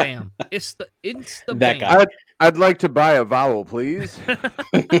 Istabam. Istabam. That guy. I'd like to buy a vowel, please.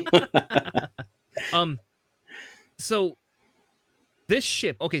 So this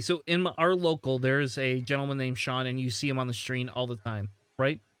ship, okay, so in our local, there's a gentleman named Sean, and you see him on the stream all the time,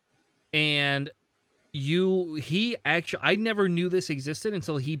 right? And he actually, I never knew this existed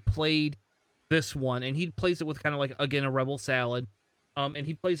until he played this one, and he plays it with kind of like, again, a Rebel Salad, and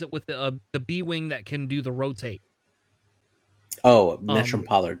he plays it with the B-Wing that can do the rotate. Oh, Netrum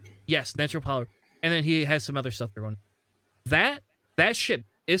Pollard. Yes, Netrum Pollard. And then he has some other stuff they're going. That ship,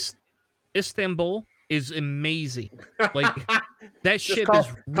 Istanbul, is amazing. Like, that ship is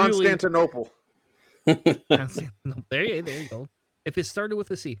really... Constantinople. There you go. If it started with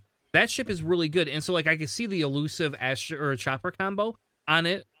a C. That ship is really good. And so, like, I can see the elusive or chopper combo on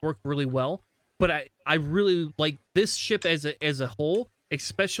it work really well. But I really like this ship as a whole,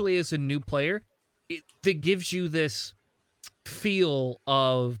 especially as a new player. It gives you this feel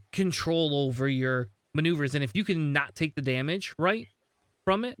of control over your maneuvers, and if you can not take the damage right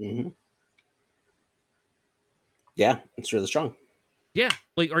from it, yeah, it's really strong. Yeah,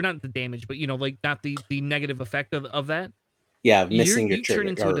 like, or not the damage, but like not the negative effect of that. Yeah, missing you turn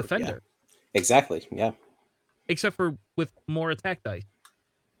into a defender. Yeah. Exactly. Yeah. Except for with more attack dice.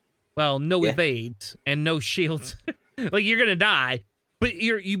 Well, no evades and no shields. Like, you're gonna die, but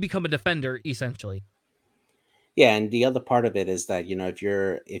you become a defender essentially. Yeah, and the other part of it is that, if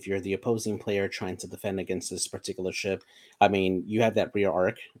you're the opposing player trying to defend against this particular ship, I mean, you have that rear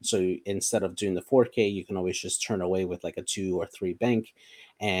arc. So instead of doing the 4K, you can always just turn away with like a 2 or 3 bank,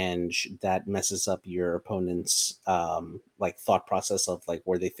 and that messes up your opponent's like thought process of like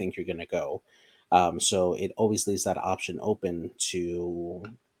where they think you're gonna go. So it always leaves that option open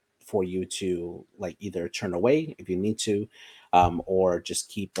for you to like either turn away if you need to, or just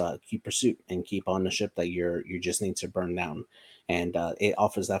keep pursuit and keep on the ship that you just need to burn down, and it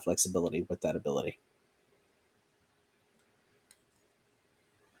offers that flexibility with that ability.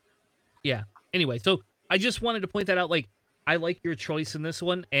 Yeah. Anyway, so I just wanted to point that out. Like, I like your choice in this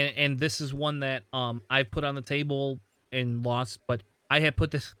one, and this is one that I put on the table and lost, but I had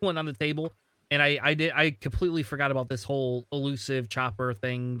put this one on the table. And I completely forgot about this whole elusive chopper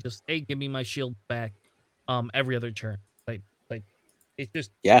thing. Just, hey, give me my shield back every other turn. Like it's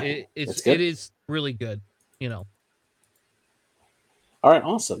just it is really good, All right,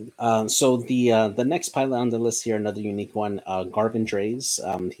 awesome. So the next pilot on the list here, another unique one, Garvin Drays.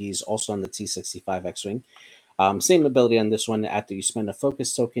 He's also on the T-65 X-Wing. Same ability on this one. After you spend a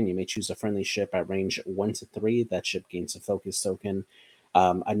focus token, you may choose a friendly ship at range 1 to 3. That ship gains a focus token.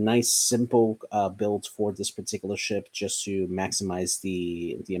 A nice simple build for this particular ship, just to maximize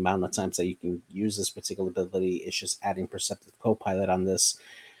the amount of times that you can use this particular ability. It's just adding Perceptive Co-Pilot on this.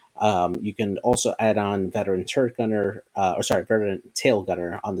 You can also add on Veteran Turret Gunner, Veteran Tail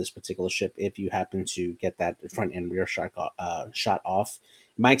Gunner on this particular ship if you happen to get that front and rear shot off.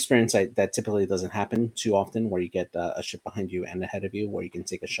 In my experience, that typically doesn't happen too often, where you get a ship behind you and ahead of you where you can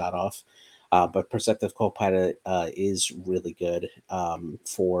take a shot off. But Perceptive Co-Pilot is really good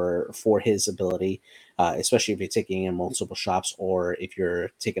for his ability, especially if you're taking in multiple shots, or if you're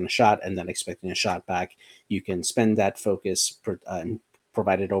taking a shot and then expecting a shot back. You can spend that focus and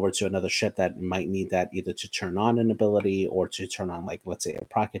provide it over to another ship that might need that, either to turn on an ability or to turn on, like, let's say, a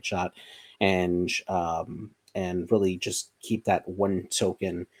rocket shot, and really just keep that one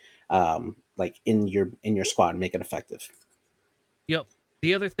token like in your squad, make it effective. Yep.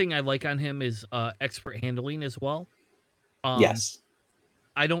 The other thing I like on him is expert handling as well. Yes.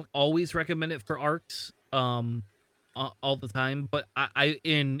 I don't always recommend it for arcs all the time, but I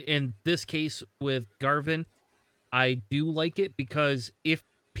in this case with Garvin, I do like it because if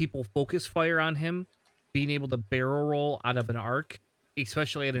people focus fire on him, being able to barrel roll out of an arc,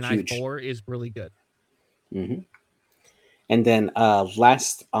 especially at an Huge. I4, is really good. hmm And then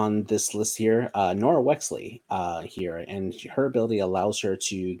last on this list here, Nora Wexley here, and her ability allows her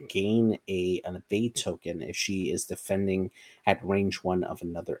to gain an evade token if she is defending at range 1 of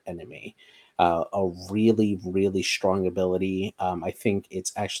another enemy. A really, really strong ability. I think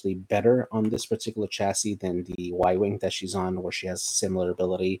it's actually better on this particular chassis than the Y-Wing that she's on, where she has a similar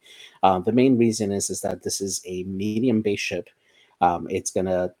ability. The main reason is that this is a medium base ship. It's going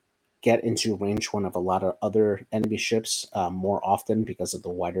to get into range 1 of a lot of other enemy ships more often because of the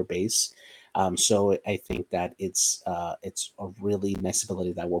wider base. So I think that it's a really nice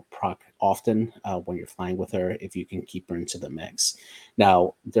ability that will proc often when you're flying with her if you can keep her into the mix.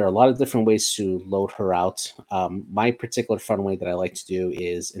 Now, there are a lot of different ways to load her out. My particular fun way that I like to do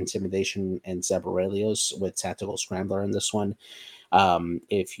is Intimidation and Zabarelios with Tactical Scrambler in this one.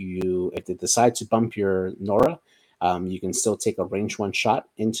 If they decide to bump your Nora, you can still take a range 1 shot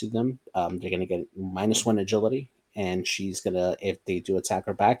into them. They're going to get -1 agility, and she's going to, if they do attack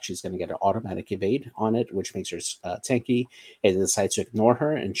her back, she's going to get an automatic evade on it, which makes her tanky. If they decide to ignore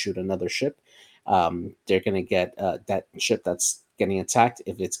her and shoot another ship, they're going to get that ship that's getting attacked.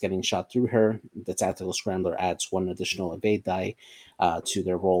 If it's getting shot through her, the Tactical Scrambler adds 1 additional evade die to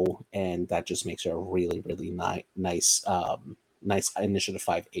their roll, and that just makes her a really, really nice Initiative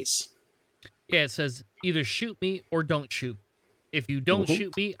 5 ace. Yeah, it says either shoot me or don't shoot. If you don't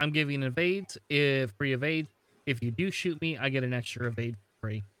shoot me, I'm giving evades, free evade. If you do shoot me, I get an extra evade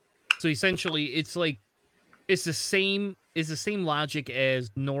free. So essentially, it's the same logic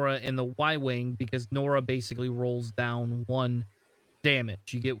as Nora and the Y-Wing, because Nora basically rolls down 1 damage.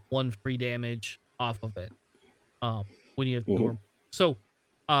 You get 1 free damage off of it. When you have Nora. So,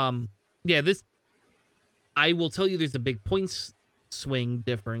 yeah, this, I will tell you, there's a big points swing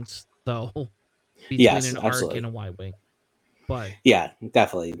difference though between an arc and a Y-Wing. But yeah,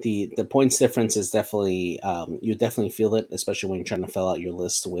 definitely the points difference is definitely you definitely feel it, especially when you're trying to fill out your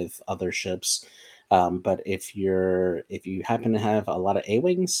list with other ships. But if you happen to have a lot of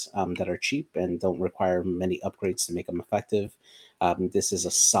A-Wings that are cheap and don't require many upgrades to make them effective, this is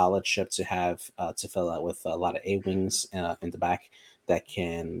a solid ship to have to fill out with a lot of A-Wings in the back that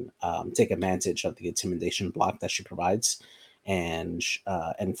can take advantage of the intimidation block that she provides and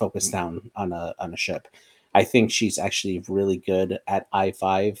focus down on a ship. I think she's actually really good at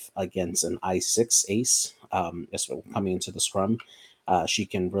I5 against an I6 ace. Coming into the scrum, she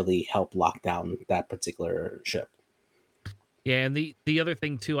can really help lock down that particular ship. Yeah, and the other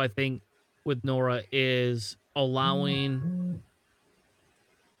thing too, I think, with Nora is allowing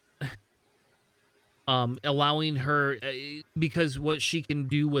her, because what she can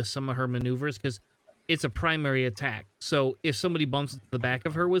do with some of her maneuvers, because it's a primary attack. So if somebody bumps into the back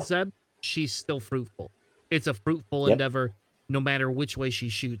of her with Zeb, she's still fruitful. It's a fruitful endeavor no matter which way she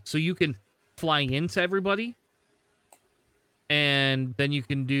shoots. So you can fly into everybody, and then you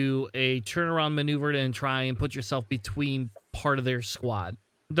can do a turnaround maneuver and try and put yourself between part of their squad.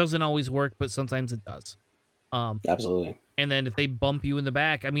 It doesn't always work, but sometimes it does. Absolutely. And then if they bump you in the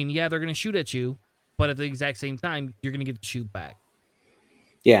back, I mean, yeah, they're going to shoot at you, but at the exact same time, you're going to get to shoot back.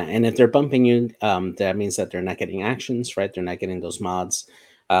 Yeah, and if they're bumping you, that means that they're not getting actions, right? They're not getting those mods,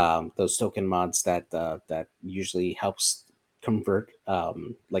 those token mods that usually helps convert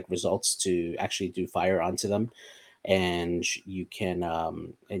like results to actually do fire onto them, and you can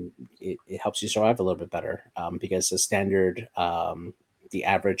and it helps you survive a little bit better because the standard the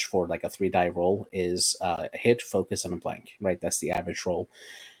average for like a 3-die roll is a hit, focus, and a blank, right? That's the average roll,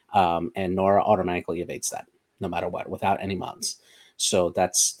 and Nora automatically evades that no matter what without any mods. So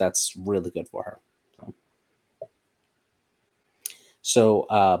that's really good for her. So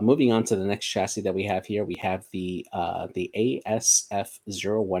moving on to the next chassis that we have here, we have the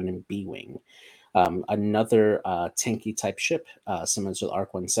ASF-01 B-Wing. Another tanky type ship, similar to the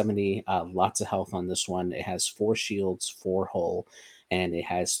ARC 170. Lots of health on this one. It has 4 shields, 4 hull, and it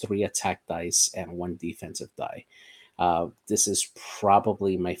has 3 attack dice and 1 defensive die. This is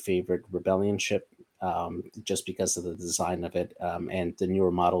probably my favorite Rebellion ship, just because of the design of it, and the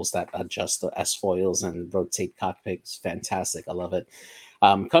newer models that adjust the S foils and rotate cockpits. Fantastic. I love it.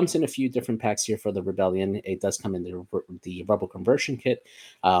 Comes in a few different packs here for the Rebellion. It does come in the Rebel Conversion Kit,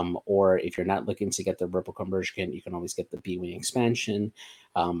 or if you're not looking to get the Rebel Conversion Kit, you can always get the B-Wing expansion.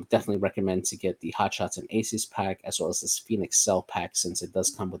 Definitely recommend to get the Hotshots and Aces pack, as well as this Phoenix Cell pack, since it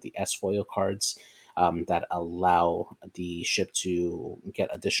does come with the S-Foil cards that allow the ship to get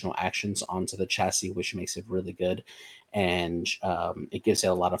additional actions onto the chassis, which makes it really good, and it gives it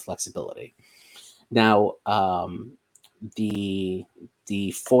a lot of flexibility. Now, the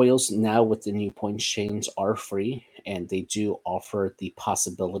foils now with the new points chains are free, and they do offer the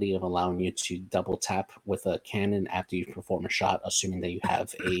possibility of allowing you to double tap with a cannon after you perform a shot, assuming that you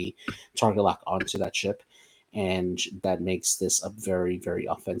have a target lock onto that ship. And that makes this a very, very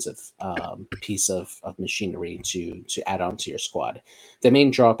offensive piece of machinery to add on to your squad. The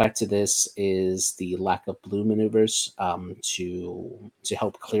main drawback to this is the lack of blue maneuvers to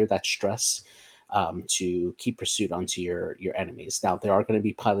help clear that stress, to keep pursuit onto your enemies. Now, there are going to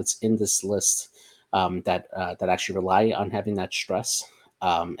be pilots in this list that actually rely on having that stress,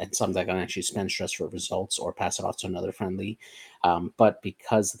 and some that can actually spend stress for results or pass it off to another friendly. But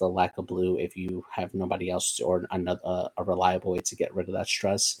because of the lack of blue, if you have nobody else or a reliable way to get rid of that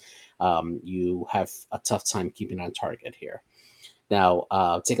stress, you have a tough time keeping on target here.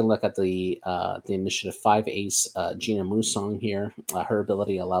 Now, taking a look at the Initiative 5 ace, Gina Musong here. Her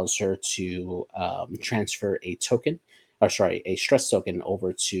ability allows her to transfer a stress token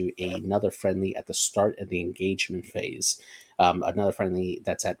over to another friendly at the start of the engagement phase. Another friendly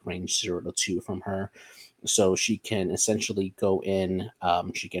that's at range 0 to 2 from her. So she can essentially go in,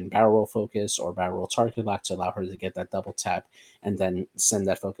 she can barrel roll focus or barrel roll target lock to allow her to get that double tap, and then send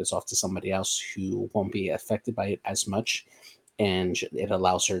that focus off to somebody else who won't be affected by it as much. And it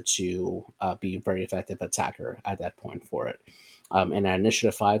allows her to be a very effective attacker at that point for it. And at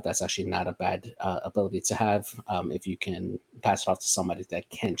Initiative 5, that's actually not a bad ability to have if you can pass it off to somebody that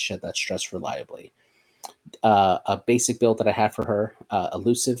can shed that stress reliably. A basic build that I have for her,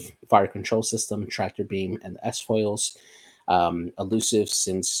 Elusive, Fire Control System, Tractor Beam, and S-Foils. Elusive,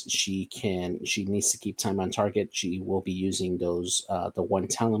 since she needs to keep time on target, she will be using those the 1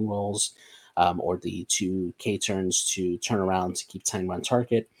 Talon rolls, or the 2 K turns to turn around to keep time on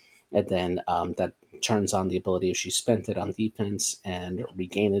target, and then that turns on the ability if she spent it on defense and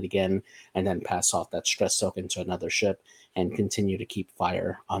regain it again, and then pass off that stress token to another ship and continue to keep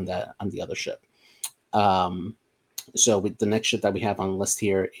fire on the other ship. So the next ship that we have on the list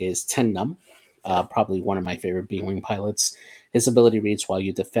here is Ten Numb, probably one of my favorite B-Wing pilots. His ability reads: while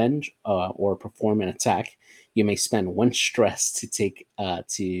you defend or perform an attack, you may spend 1 stress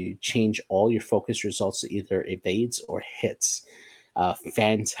to change all your focus results to either evades or hits.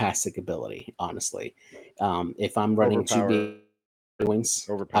 Fantastic ability, honestly. If I'm running 2 B-Wings,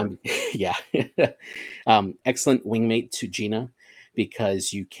 yeah, excellent wingmate to Gina,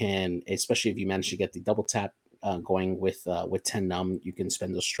 because you can, especially if you manage to get the double tap going with Ten Numb, you can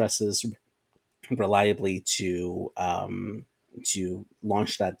spend those stresses reliably to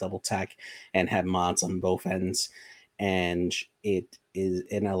launch that double tack and have mods on both ends, and it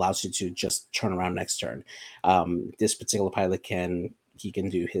allows you to just turn around next turn. This particular pilot can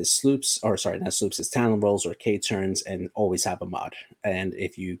do his his Talon rolls or K turns, and always have a mod. And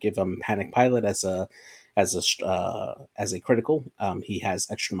if you give him Panic Pilot as a critical, he has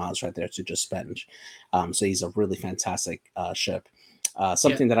extra mods right there to just spend. So he's a really fantastic ship.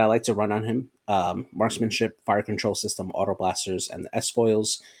 Something that I like to run on him: marksmanship, fire control system, auto blasters, and the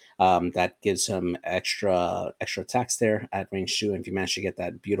S-Foils. That gives him extra attacks there at range 2. And if you manage to get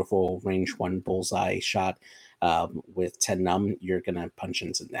that beautiful range 1 bullseye shot with Ten Numb, you're gonna punch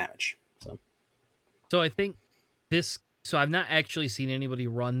in some damage. So I think this. So I've not actually seen anybody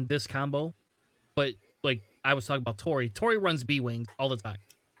run this combo, but like I was talking about Tori. Tori runs B-Wings all the time.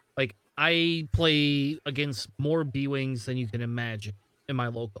 Like, I play against more B-Wings than you can imagine in my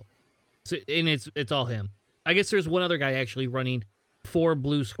local. So, and it's all him. I guess there's one other guy actually running 4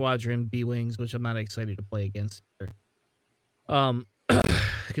 Blue Squadron B-Wings, which I'm not excited to play against either.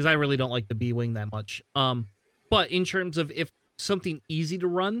 Because I really don't like the B-Wing that much. But in terms of if something easy to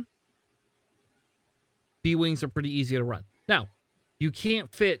run, B-Wings are pretty easy to run. Now, you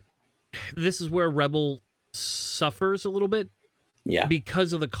can't fit. This is where Rebel suffers a little bit. Yeah.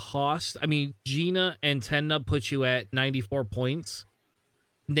 Because of the cost. I mean, Gina and Ten Numb put you at 94 points.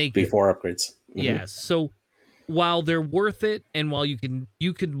 Naked. Before upgrades. Mm-hmm. Yes. So while they're worth it, and while you can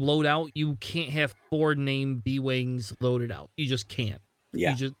load out, you can't have 4 named B-Wings loaded out. You just can't.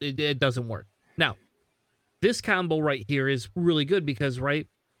 Yeah. It doesn't work. Now, this combo right here is really good because, right,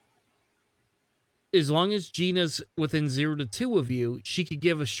 as long as Gina's within 0 to 2 of you, she could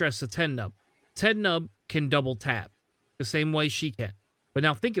give a stress to Ten Numb. Ten Numb can double tap the same way she can. But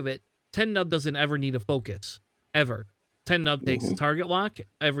now think of it, 10 Nub doesn't ever need a focus, ever. 10 Nub takes a target lock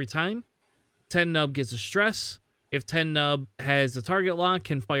every time. 10 Nub gets a stress. If 10 Nub has a target lock,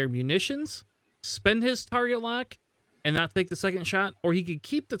 can fire munitions, spend his target lock, and not take the second shot, or he could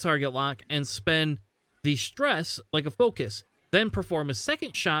keep the target lock and spend the stress like a focus, then perform a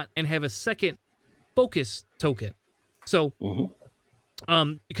second shot and have a second focus token. So,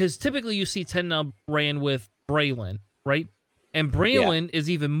 because typically you see 10 Nub ran with Braylon, right? And Braylon is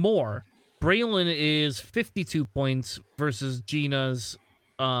even more. Braylon is 52 points versus Gina's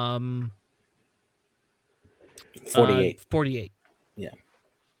 48. 48. Yeah.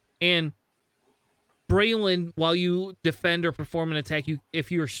 And Braylon, while you defend or perform an attack,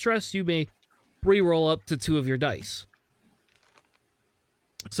 if you're stressed, you may re-roll up to 2 of your dice.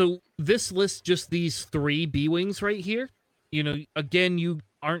 So this lists just these 3 B-Wings right here. You know, again, you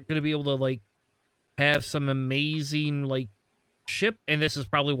aren't going to be able to, like, have some amazing, like, ship, and this is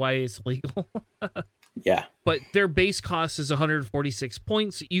probably why it's legal. Yeah. But their base cost is 146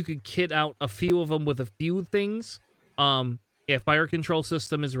 points. You could kit out a few of them with a few things. Fire control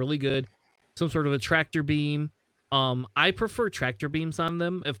system is really good. Some sort of a tractor beam. I prefer tractor beams on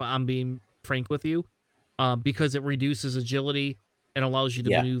them, if I'm being frank with you, because it reduces agility and allows you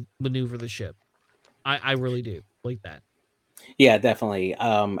to maneuver the ship. I really do like that. Yeah, definitely.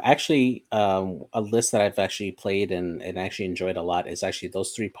 Actually, a list that I've actually played and actually enjoyed a lot is actually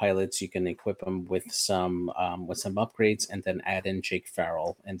those 3 pilots. You can equip them with some upgrades, and then add in Jake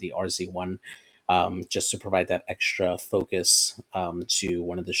Farrell and the RZ-1, just to provide that extra focus to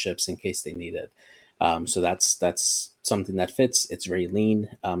one of the ships in case they need it. So that's something that fits. It's very lean.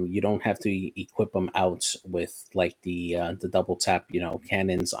 You don't have to equip them out with like the double tap,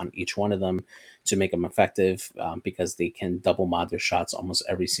 cannons on each one of them to make them effective, because they can double mod their shots almost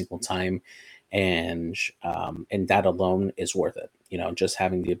every single time, and that alone is worth it. Just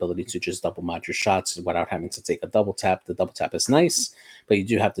having the ability to just double mod your shots without having to take a double tap. The double tap is nice, but you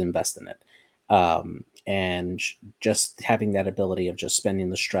do have to invest in it. And just having that ability of just spending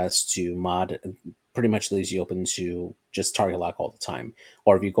the stress to mod pretty much leaves you open to just target lock all the time.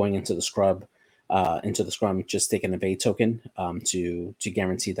 Or if you're going into the scrum, just take an evade token to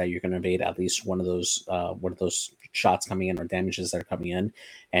guarantee that you're going to evade at least one of those shots coming in or damages that are coming in,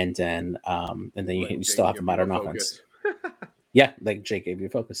 and then you still have a modern offense. Yeah, like Jake gave you a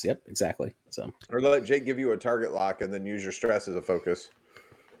focus. Yep, exactly. So, or let Jake give you a target lock and then use your stress as a focus.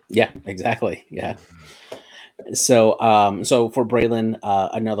 Yeah, exactly. Yeah. So for Braylon,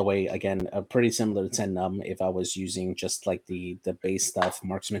 another way, again, pretty similar to 10 Num. If I was using just like the base stuff,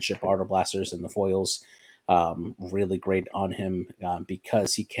 marksmanship, auto blasters, and the foils, really great on him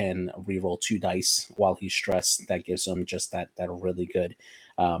because he can reroll 2 dice while he's stressed. That gives him just that really good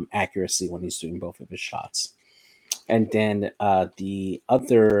accuracy when he's doing both of his shots. And then the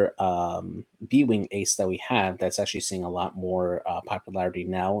other B-Wing ace that we have that's actually seeing a lot more popularity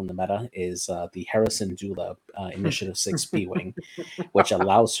now in the meta is the Harrison Dula Initiative 6 B-Wing, which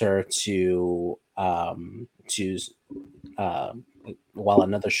allows her to while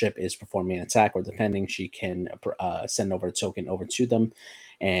another ship is performing an attack or defending, she can send over a token over to them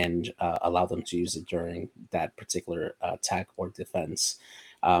and allow them to use it during that particular attack or defense.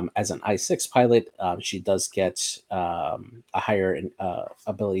 As an I6 pilot, she does get a higher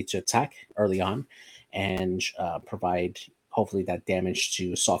ability to attack early on and provide hopefully that damage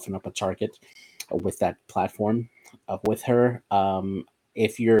to soften up a target with that platform. With her,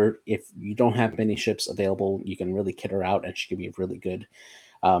 if you don't have many ships available, you can really kit her out and she can be really good.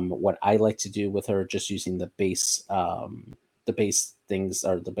 What I like to do with her, just using the base things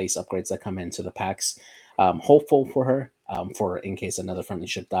or the base upgrades that come into the packs, hopeful for her. For in case another friendly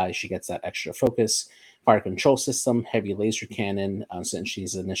ship dies, she gets that extra focus. Fire control system, heavy laser cannon. Since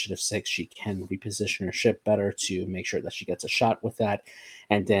she's initiative 6, she can reposition her ship better to make sure that she gets a shot with that.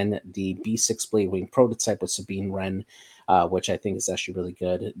 And then the B6 Blade Wing prototype with Sabine Wren, which I think is actually really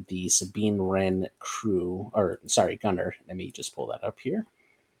good. The Sabine Wren gunner. Let me just pull that up here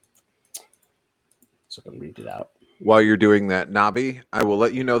so I can read it out. While you're doing that, Nabi, I will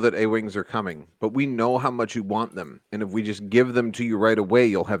let you know that A-Wings are coming, but we know how much you want them. And if we just give them to you right away,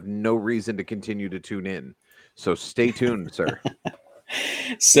 you'll have no reason to continue to tune in. So stay tuned, sir.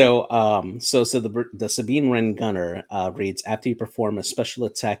 So the Sabine Wren gunner reads, after you perform a special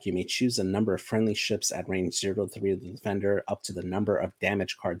attack, you may choose a number of friendly ships at range 0 to 3 of the defender, up to the number of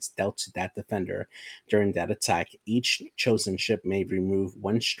damage cards dealt to that defender during that attack. Each chosen ship may remove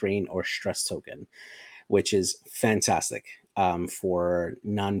 1 strain or stress token, which is fantastic. for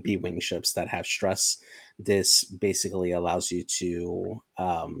non-B-wing ships that have stress. This basically allows you to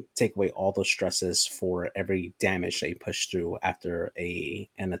take away all those stresses for every damage that you push through after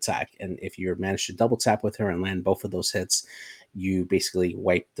an attack. And if you manage to double tap with her and land both of those hits, you basically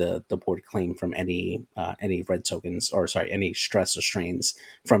wipe the board clean from any red tokens, or sorry, any stress or strains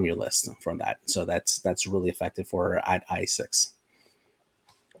from your list from that. So that's really effective for her at I6.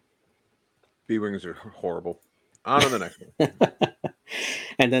 B-wings are horrible. On to the next one.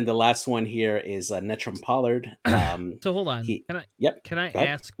 And then the last one here is Netram Pollard. So hold on. Can I Go ahead.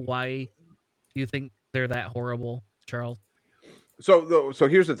 ask why you think they're that horrible, Charles? So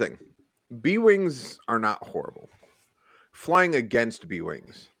here's the thing. B-wings are not horrible. Flying against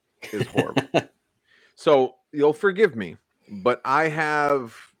B-wings is horrible. So you'll forgive me, but I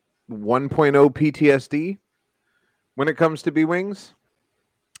have 1.0 PTSD when it comes to B-wings,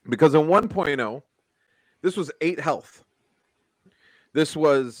 because in 1.0, this was 8 health. This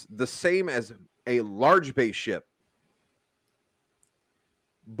was the same as a large base ship,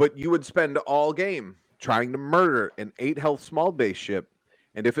 but you would spend all game trying to murder an 8 health small base ship,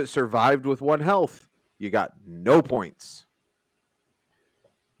 and if it survived with 1 health, you got no points.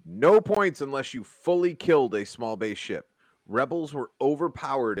 No points unless you fully killed a small base ship. Rebels were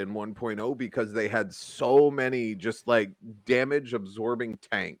overpowered in 1.0 because they had so many just like damage absorbing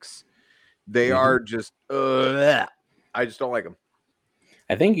tanks. They are just, I just don't like them.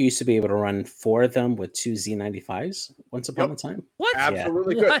 I think you used to be able to run 4 of them with 2 Z95s once upon a time. What?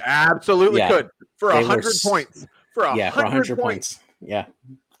 Absolutely Yeah. could. Absolutely could. For They 100 were points. For 100 points. Yeah,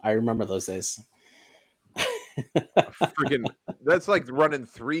 I remember those days. Freaking, that's like running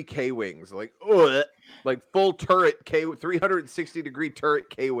 3 K-wings. Like full turret 360-degree turret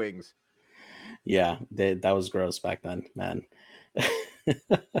K-wings. Yeah, that was gross back then, man.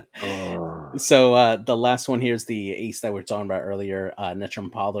 So the last one here is the ace that we were talking about earlier, Netram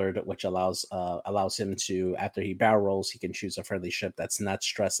Pollard, which allows him to, after he barrel rolls, he can choose a friendly ship that's not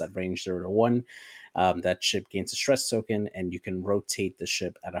stressed at range 0 to 1. That ship gains a stress token, and you can rotate the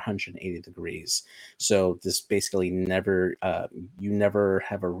ship at 180 degrees. So this basically you never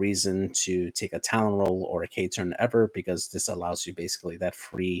have a reason to take a Talon roll or a K turn ever, because this allows you basically that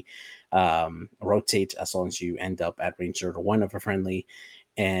free rotate as long as you end up at range 0 to 1 of a friendly,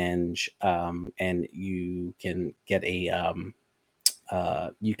 and you can get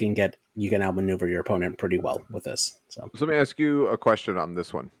you can outmaneuver your opponent pretty well with this. So let me ask you a question on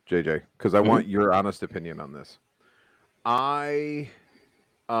this one, JJ, because I want your honest opinion on this. I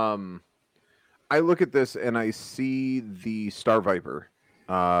look at this and I see the Star Viper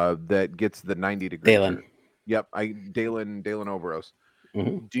that gets the 90-degree Dalen. turn. Yep, Dalen Oberos.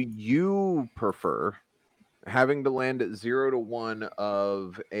 Do you prefer having to land at 0 to 1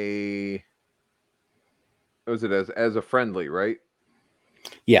 of a, was it as a friendly, right?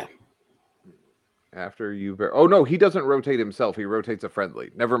 Yeah. After you oh no, he doesn't rotate himself, he rotates a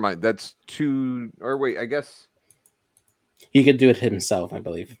friendly. Never mind. That's 2, or wait, I guess he could do it himself, I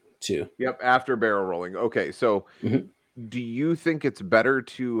believe, too. Yep, after barrel rolling. Okay, so do you think it's better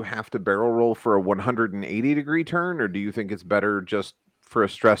to have to barrel roll for a 180-degree turn, or do you think it's better just for a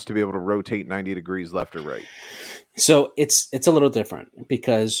stress to be able to rotate 90 degrees left or right? So it's a little different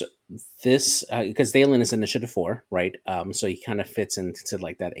because because Dalen is initiative 4, right? So he kind of fits into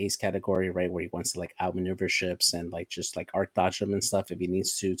like that ace category, right, where he wants to like outmaneuver ships and like just like arc dodge them and stuff if he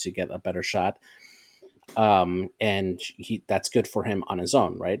needs to get a better shot. And that's good for him on his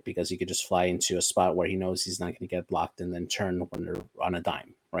own, right? Because he could just fly into a spot where he knows he's not going to get blocked and then turn when they're on a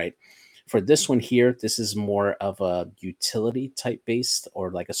dime, right? For this one here, this is more of a utility type based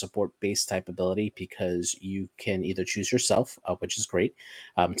or like a support based type ability, because you can either choose yourself, which is great,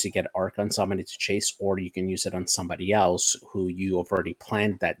 to get arc on somebody to chase, or you can use it on somebody else who you have already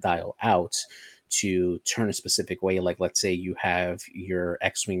planned that dial out to turn a specific way. Like let's say you have your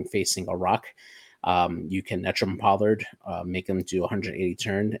X-Wing facing a rock. You can Netram Pollard, make them do 180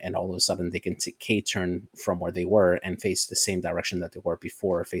 turn, and all of a sudden they can take K turn from where they were and face the same direction that they were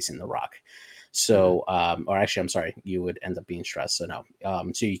before facing the rock. So, or actually, I'm sorry, you would end up being stressed. So no,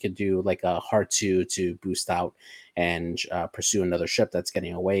 so you could do like a hard to boost out and pursue another ship that's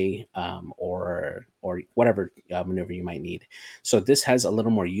getting away, or whatever maneuver you might need. So this has a little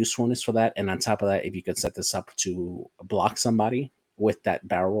more usefulness for that. And on top of that, if you could set this up to block somebody with that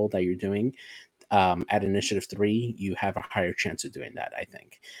barrel roll that you're doing, at initiative 3, you have a higher chance of doing that, I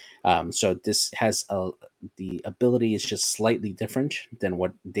think. So this has the ability is just slightly different than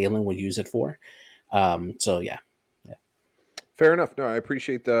what Dalen would use it for. So yeah. Fair enough. No, I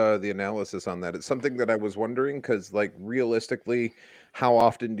appreciate the analysis on that. It's something that I was wondering because, like, realistically, how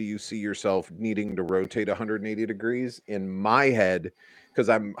often do you see yourself needing to rotate 180 degrees? In my head, because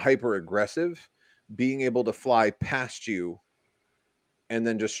I'm hyper aggressive, being able to fly past you and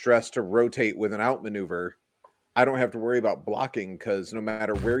then just stress to rotate with an outmaneuver, I don't have to worry about blocking because no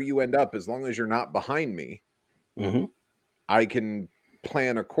matter where you end up, as long as you're not behind me, Hmm. I can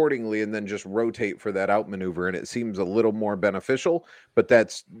plan accordingly and then just rotate for that outmaneuver. And it seems a little more beneficial, but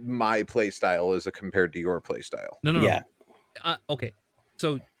that's my play style as compared to your play style. No, no, Yeah. no. Okay.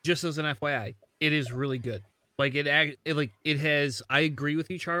 So just as an FYI, it is really good. Like it has. I agree with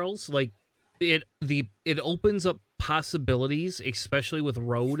you, Charles. Like it opens up possibilities, especially with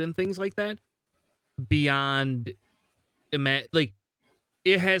road and things like that. Beyond like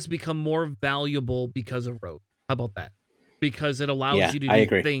it has become more valuable because of road. How about that? Because it allows Yeah, you to I do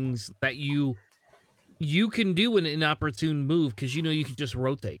agree. things that you can do an inopportune move because you can just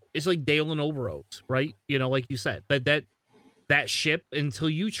rotate. It's like Dale and Overoats, right? Like you said, that ship, until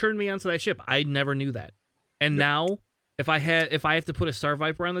you turned me onto that ship, I never knew that. And Yep. now if I have to put a Star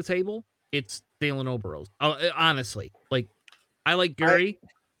Viper on the table, it's Dale and Oberos. Honestly, like I like Guri, I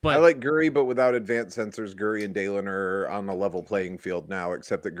but like Guri, but without advanced sensors, Guri and Dalen are on a level playing field now,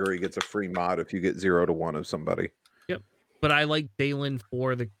 except that Guri gets a free mod if you get 0 to 1 of somebody. yep. But I like Dalen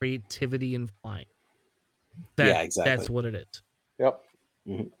for the creativity and flying. Yeah, That's exactly. what it is. Yep.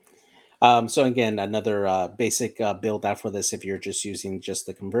 So again, another basic build out for this, if you're just using just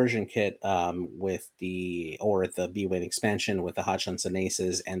the conversion kit with the B-Wing expansion with the Hot Shunts and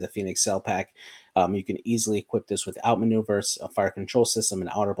Aces and the Phoenix Cell Pack, you can easily equip this with outmaneuvers, a fire control system, and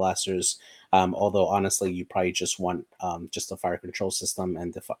outer blasters. Although honestly, you probably just want just a fire control system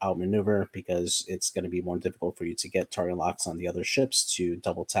and the outmaneuver because it's going to be more difficult for you to get target locks on the other ships to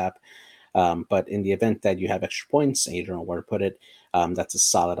double tap. But in the event that you have extra points and you don't know where to put it, that's a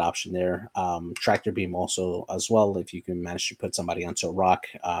solid option there. Tractor beam also as well, if you can manage to put somebody onto a rock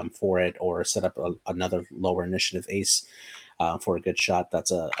for it or set up another lower initiative ace for a good shot,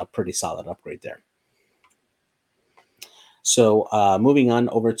 that's a pretty solid upgrade there. So moving on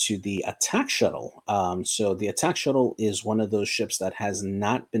over to the attack shuttle. So the attack shuttle is one of those ships that has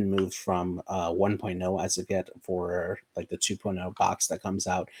not been moved from 1.0 as of yet for like the 2.0 box that comes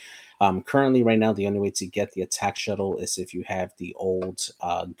out. Currently, right now, the only way to get the attack shuttle is if you have the old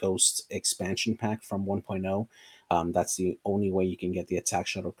Ghost expansion pack from 1.0. That's the only way you can get the attack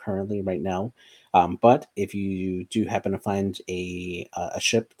shuttle currently right now. But if you do happen to find a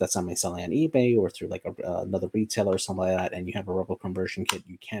ship that's somebody selling on eBay or through like another retailer or something like that, and you have a Rebel conversion kit,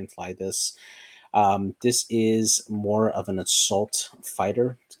 you can fly this. This is more of an assault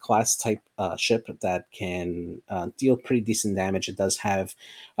fighter class type ship that can deal pretty decent damage. It does have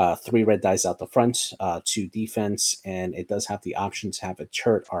 3 red dice out the front, 2 defense, and it does have the option to have a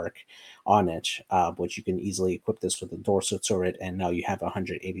turret arc on it, which you can easily equip this with a dorsal turret, and now you have a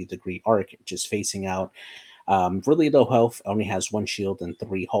 180-degree arc just facing out. Really low health, only has 1 shield and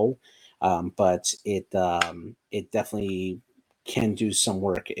 3 hull, but it definitely can do some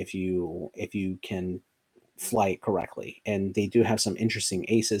work if you can fly it correctly. And they do have some interesting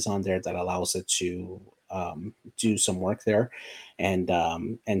aces on there that allows it to do some work there and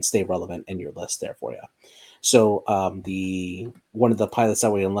stay relevant in your list there for you. So the one of the pilots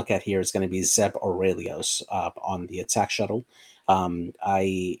that we're going to look at here is going to be Zeb Aurelios on the attack shuttle.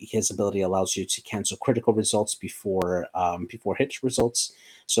 His ability allows you to cancel critical results before hit results,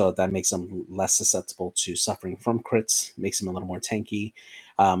 so that makes him less susceptible to suffering from crits, makes him a little more tanky.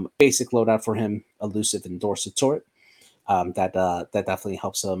 Basic loadout for him: elusive and dorsal turret. That definitely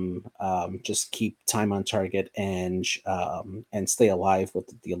helps him just keep time on target and stay alive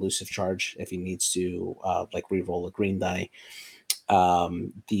with the elusive charge if he needs to like re-roll a green die.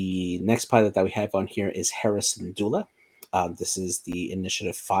 The next pilot that we have on here is Harrison Dula. This is the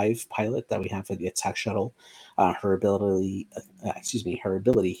Initiative 5 pilot that we have for the attack shuttle. Her ability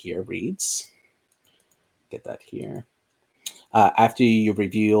here reads, get that here. After you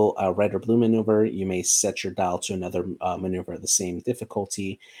reveal a red or blue maneuver, you may set your dial to another maneuver of the same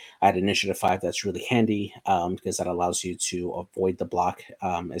difficulty. At Initiative 5, that's really handy because that allows you to avoid the block.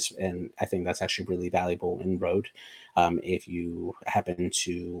 And I think that's actually really valuable in Road. If you happen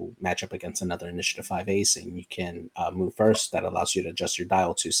to match up against another Initiative 5 ace and you can move first, that allows you to adjust your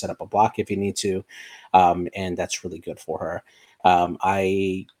dial to set up a block if you need to. And that's really good for her.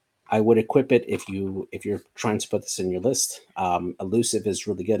 I would equip it if you're trying to put this in your list. Elusive is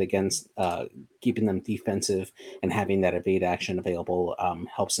really good against keeping them defensive, and having that evade action available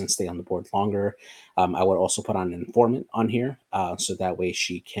helps them stay on the board longer. I would also put on an informant on here, so that way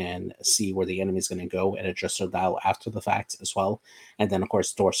she can see where the enemy is going to go and adjust her dial after the fact as well. And then of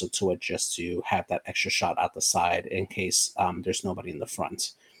course dorsal to it, just to have that extra shot out the side in case there's nobody in the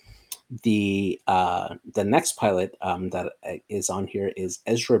front. The next pilot that is on here is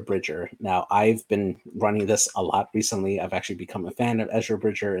Ezra Bridger. Now, I've been running this a lot recently. I've actually become a fan of Ezra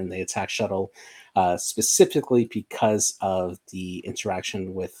Bridger in the attack shuttle, specifically because of the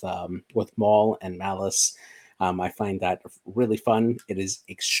interaction with Maul and Malice. I find that really fun. It is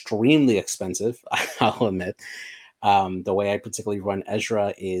extremely expensive, I'll admit. The way I particularly run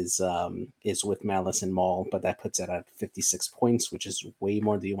Ezra is with Malice and Maul, but that puts it at 56 points, which is way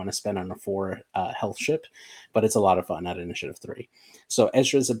more than you want to spend on a 4 health ship, but it's a lot of fun at Initiative 3. So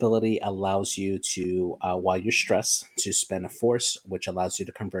Ezra's ability allows you to, while you're stressed, to spend a force, which allows you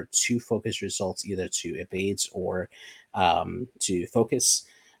to convert 2 focus results either to evades or to focus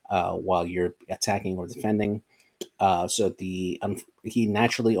while you're attacking or defending. So he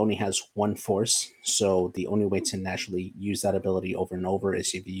naturally only has 1 force, so the only way to naturally use that ability over and over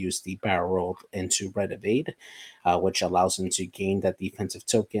is if you use the barrel roll into red evade, which allows him to gain that defensive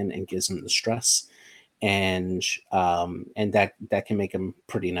token and gives him the stress, and that can make him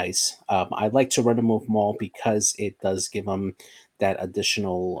pretty nice. I like to run him with Maul because it does give him that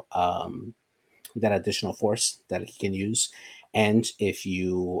additional force that he can use. And if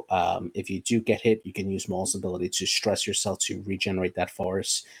you do get hit, you can use Maul's ability to stress yourself to regenerate that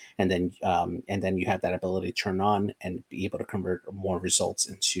force, and then you have that ability to turn on and be able to convert more results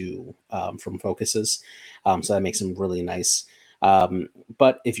into from focuses. So that makes him really nice.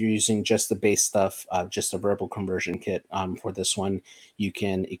 But if you're using just the base stuff, just a verbal conversion kit for this one, you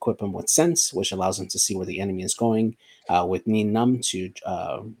can equip him with Sense, which allows him to see where the enemy is going, with Knee Numb to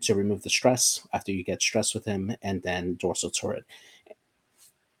remove the stress after you get stressed with him, and then Dorsal Turret.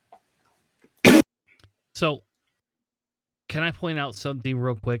 So, can I point out something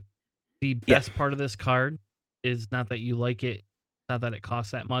real quick? The best part of this card is not that you like it, not that it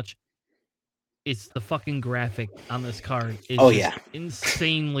costs that much. It's the fucking graphic on this card. It's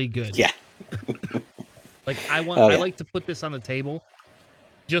insanely good. Yeah. Like I like to put this on the table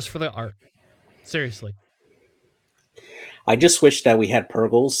just for the art. Seriously. I just wish that we had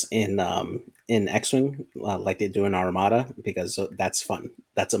Purgles in X-Wing like they do in Armada, because that's fun.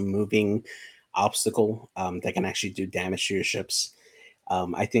 That's a moving obstacle that can actually do damage to your ships.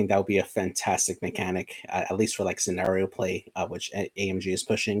 I think that would be a fantastic mechanic, at least for like scenario play, which AMG is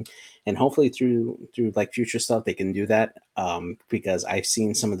pushing, and hopefully through like future stuff they can do that. Because I've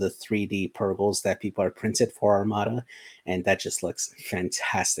seen some of the 3D Purgles that people are printed for Armada, and that just looks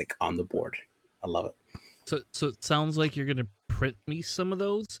fantastic on the board. I love it. So it sounds like you're gonna print me some of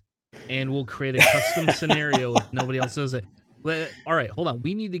those, and we'll create a custom scenario if nobody else does it. But, all right, hold on.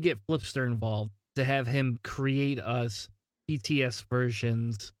 We need to get Flipster involved to have him create us PTS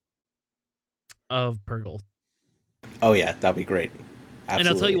versions of Purgle. Oh yeah, that'd be great. Absolutely. And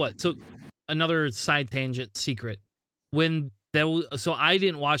I'll tell you what. So another side tangent secret. So I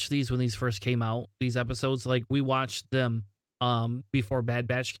didn't watch these when these first came out. These episodes, like we watched them before Bad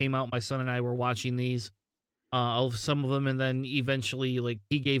Batch came out. My son and I were watching these, some of them, and then eventually, like,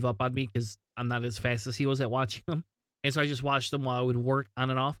 he gave up on me because I'm not as fast as he was at watching them, and so I just watched them while I would work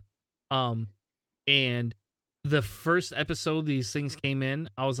on and off. And the first episode these things came in,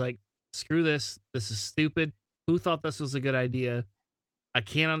 I was like, screw this. This is stupid. Who thought this was a good idea? I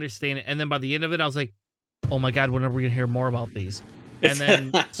can't understand it. And then by the end of it, I was like, oh my God, when are we going to hear more about these? And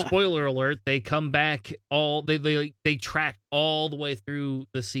then, spoiler alert, they come back they track all the way through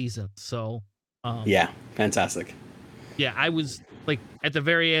the season. So, yeah, fantastic. Yeah, I was like, at the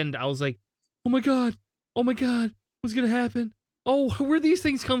very end, I was like, oh my God, what's going to happen? Oh, where'd these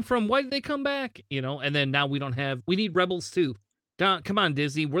things come from? Why did they come back? You know, and then now we need Rebels 2. Come on,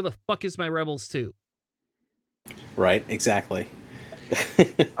 Disney. Where the fuck is my Rebels 2? Right, exactly.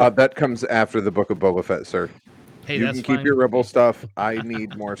 That comes after the Book of Boba Fett, sir. Hey, you that's can keep fine. your Rebel stuff. I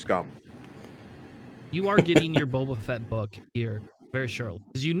need more scum. You are getting your Boba Fett book here very shortly,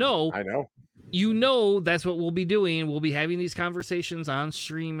 because I know. You know that's what we'll be doing. We'll be having these conversations on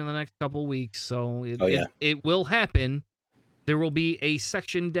stream in the next couple of weeks. So it will happen. There will be a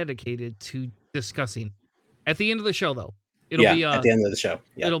section dedicated to discussing. At the end of the show, though, it'll be at the end of the show.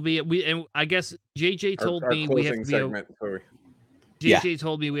 Yeah. It'll be and I guess JJ told me we have to be segment, JJ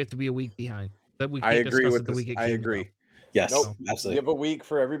told me we have to be a week behind. That we can't I agree discuss with this. I agree. Yes, nope. absolutely. Give a week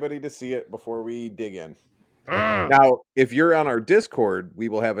for everybody to see it before we dig in. Now, if you're on our Discord, we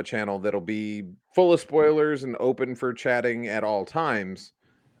will have a channel that'll be full of spoilers and open for chatting at all times,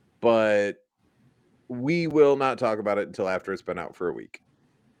 but we will not talk about it until after it's been out for a week.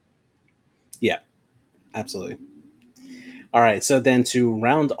 Yeah, absolutely. All right, so then to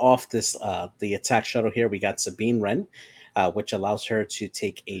round off this, the attack shuttle here, we got Sabine Wren, which allows her to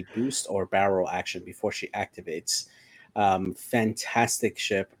take a boost or barrel action before she activates. Fantastic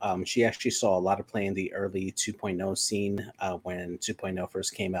ship. She actually saw a lot of play in the early 2.0 scene when 2.0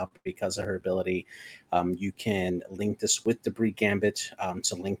 first came out because of her ability. You can link this with Debris Gambit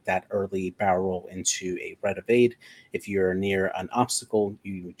to link that early barrel into a red evade. If you're near an obstacle,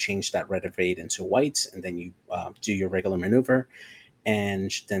 you change that red evade into white, and then you do your regular maneuver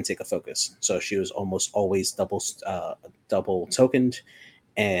and then take a focus. So she was almost always double tokened,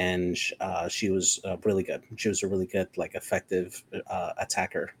 and she was really good. She was a really good, like, effective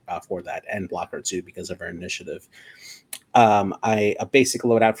attacker for that, and blocker too because of her initiative. A basic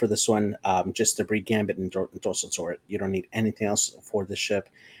loadout for this one, just Debris Gambit and Dorsal Turret. You don't need anything else for this ship.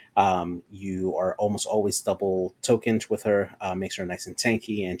 You are almost always double tokened with her. Makes her nice and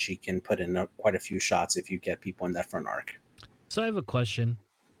tanky, and she can put in quite a few shots if you get people in that front arc. So I have a question.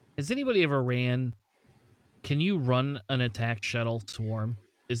 Has anybody ever ran? Can you run an attack shuttle swarm?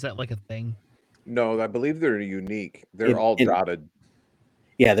 Is that like a thing? No, I believe they're unique. They're all dotted.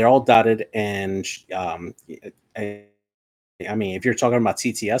 Yeah, they're all dotted, and I mean, if you're talking about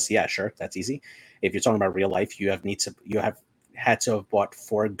TTS, yeah, sure, that's easy. If you're talking about real life, you have had to have bought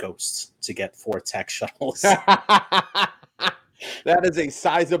 4 ghosts to get 4 attack shuttles. That is a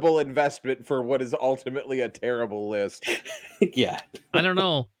sizable investment for what is ultimately a terrible list. Yeah. I don't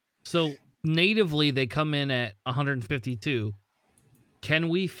know. So natively they come in at 152. Can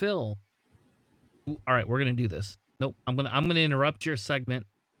we fill? All right, we're gonna do this. Nope, I'm gonna interrupt your segment.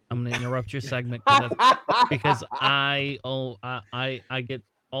 I'm gonna interrupt your segment because I get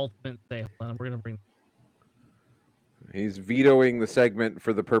ultimate say. Hold on, we're gonna bring. He's vetoing the segment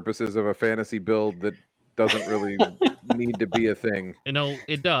for the purposes of a fantasy build that doesn't really need to be a thing. You know,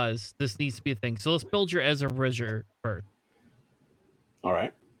 it does. This needs to be a thing. So let's build your Ezra Bridger first. All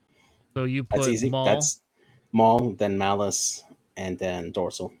right. So you put That's easy. Maul. That's Maul, then Malice, and then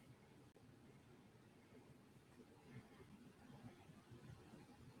Dorsal.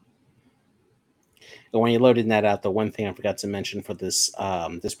 And when you're loading that out, the one thing I forgot to mention for this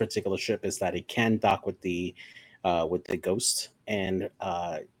this particular ship is that it can dock with the Ghost, and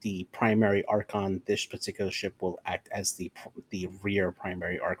the primary arc on this particular ship will act as the rear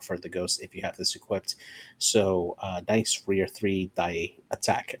primary arc for the Ghost if you have this equipped. So nice rear 3 die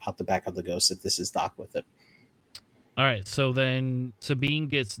attack out the back of the Ghost if this is docked with it. All right, so then Sabine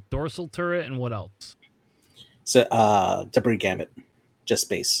gets Dorsal Turret, and what else? So Debris Gambit, just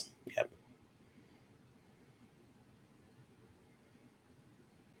base. Yep.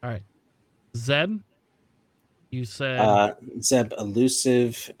 All right, Zeb. You said Zeb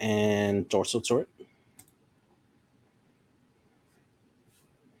Elusive and Dorsal Turret.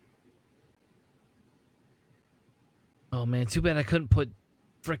 Oh man, too bad I couldn't put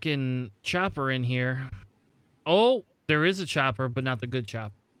frickin' Chopper in here. Oh, there is a Chopper, but not the good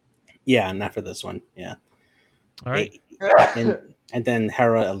Chopper. Yeah, not for this one. Yeah. All right. And then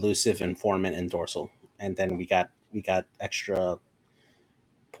Hera, Elusive, Informant, and Dorsal. And then we got extra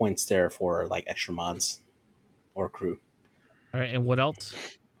points there for like extra mods or crew. All right, and what else?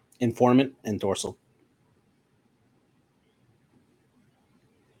 Informant and Dorsal.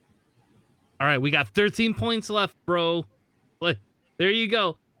 All right, we got 13 points left, bro. There you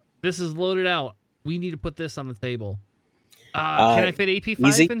go. This is loaded out. We need to put this on the table. Can I fit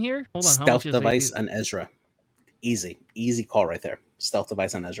AP5 in here? Hold on. Stealth device on Ezra. Easy call right there. Stealth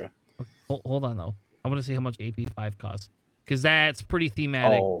device on Ezra. Hold on though. I want to see how much AP5 costs because that's pretty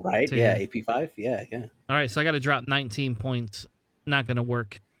thematic. Oh right, yeah, AP5, yeah. All right, so I got to drop 19 points. Not gonna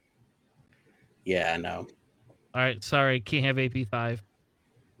work. Yeah, I know. All right, sorry, can't have AP5.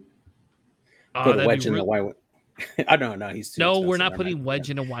 Put a Wedge in the Y-wing. Oh no, he's too expensive. We're not putting Wedge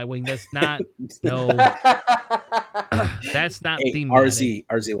in a Y-wing. That's not. No, that's not thematic.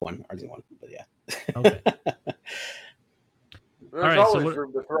 RZ1, but yeah. Okay. There's always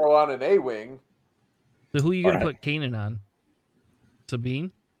room to throw on an A-wing. So who are you gonna put Kanan on?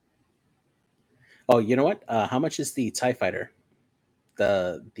 Sabine? Oh, you know what? How much is the TIE fighter?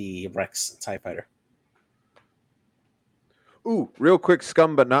 The Rex TIE fighter. Ooh, real quick,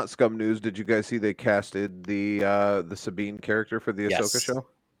 scum but not scum news. Did you guys see they casted the Sabine character for the Ahsoka show?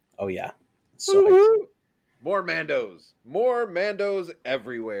 Oh yeah. So more Mandos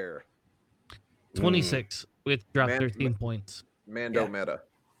everywhere. 26 with drop 13 points. Mando meta.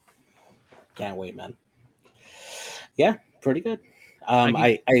 Can't wait, man. Yeah, pretty good.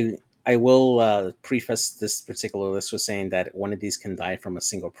 I can- I will preface this particular list with saying that one of these can die from a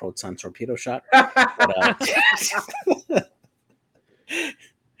single proton torpedo shot, but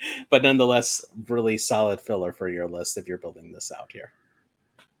but nonetheless, really solid filler for your list if you're building this out here.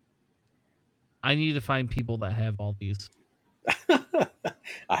 I need to find people that have all these.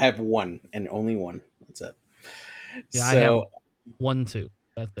 I have one and only one. That's it. Yeah, I have So 1, 2.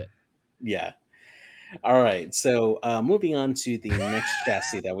 That's it. yeah. All right. So moving on to the next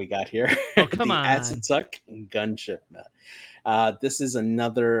chassis that we got here, Oh, come the on. Atsutuk gunship. This is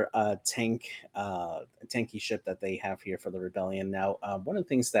another tanky ship that they have here for the Rebellion. Now, one of the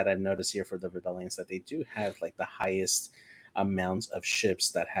things that I've noticed here for the Rebellion is that they do have like the highest amounts of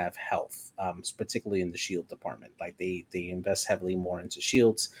ships that have health, particularly in the shield department. Like they invest heavily more into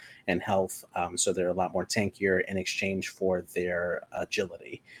shields and health, so they're a lot more tankier in exchange for their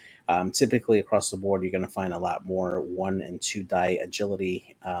agility. Typically across the board, you're going to find a lot more 1 and 2 die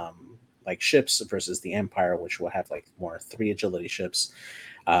agility like ships versus the Empire, which will have like more 3 agility ships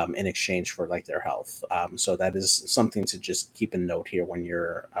in exchange for like their health. So that is something to just keep in note here when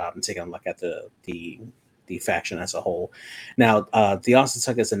you're taking a look at the faction as a whole. Now, the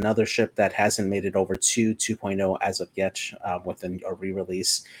Osatuk is another ship that hasn't made it over to 2.0 as of yet with a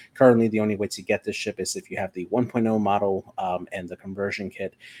re-release. Currently, the only way to get this ship is if you have the 1.0 model and the conversion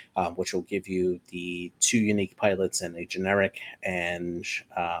kit, which will give you the 2 unique pilots and a generic, and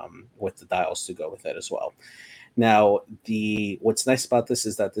with the dials to go with it as well. Now, what's nice about this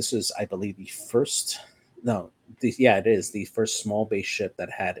is that this is, I believe, it is the first small base ship that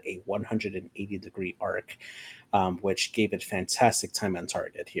had a 180-degree arc, which gave it fantastic time on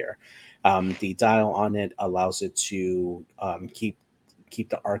target here. The dial on it allows it to keep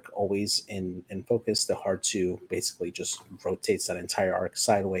the arc always in focus. The hard to basically just rotates that entire arc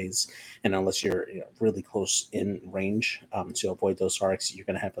sideways, and unless you're really close in range to avoid those arcs, you're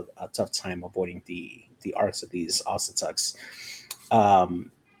going to have a tough time avoiding the arcs of these Ossatucks.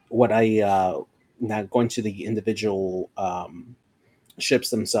 Now going to the individual ships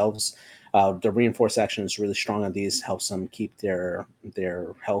themselves, the reinforced action is really strong on these, helps them keep their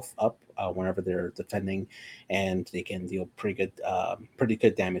health up whenever they're defending, and they can deal pretty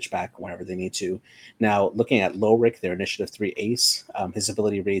good damage back whenever they need to. Now, looking at Lorik, their Initiative 3 ace, his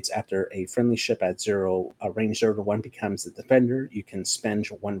ability reads: after a friendly ship at range 0 to 1 becomes the defender, you can spend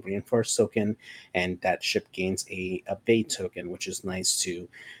 1 reinforced token, and that ship gains a bait token, which is nice to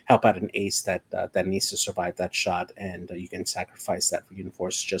help out an ace that needs to survive that shot, and you can sacrifice that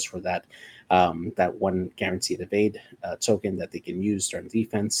reinforce just for that 1 guaranteed evade token that they can use during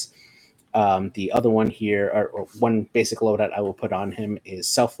defense. The other one here, or one basic loadout I will put on him, is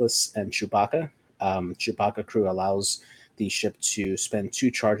Selfless and Chewbacca. Chewbacca crew allows the ship to spend 2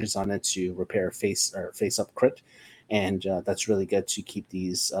 charges on it to repair face up crit, and that's really good to keep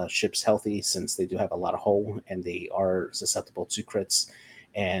these ships healthy, since they do have a lot of hull and they are susceptible to crits,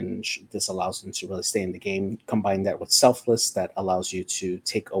 and this allows them to really stay in the game. Combine that with Selfless, that allows you to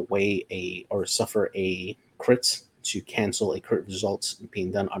take away or suffer a crit to cancel a crit result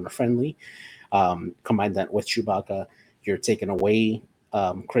being done on a friendly. Combine that with Chewbacca, you're taking away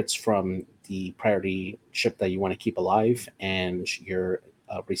crits from the priority ship that you want to keep alive, and you're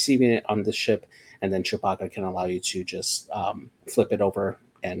receiving it on the ship, and then Chewbacca can allow you to just flip it over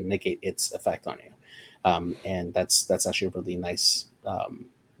and negate its effect on you. And that's actually a really nice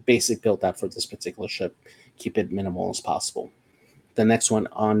basic build up for this particular ship. Keep it minimal as possible. The next one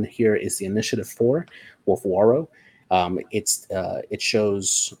on here is the Initiative 4, Wolfwaro. It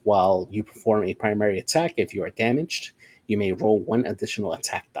shows while you perform a primary attack, if you are damaged, you may roll 1 additional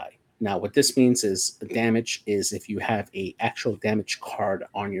attack die. Now, what this means is damage is if you have a actual damage card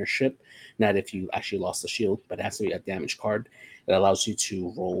on your ship, not if you actually lost the shield, but it has to be a damage card. It allows you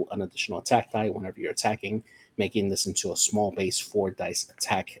to roll an additional attack die whenever you're attacking, making this into a small base 4 dice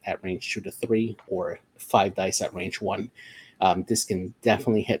attack at range 2 to 3 or 5 dice at range 1. This can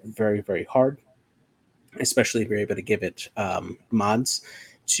definitely hit very, very hard, especially if you're able to give it mods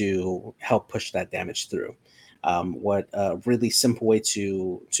to help push that damage through. What a really simple way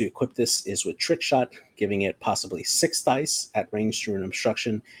to equip this is with Trick Shot, giving it possibly 6 dice at range through an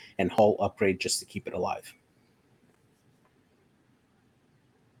obstruction, and hull upgrade just to keep it alive.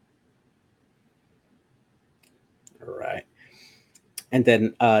 All right. And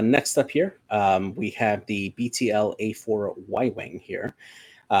then next up here, we have the BTL A4 Y-Wing here.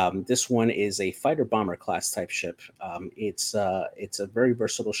 This one is a fighter bomber class type ship. It's a very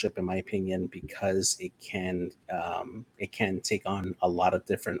versatile ship in my opinion because it can take on a lot of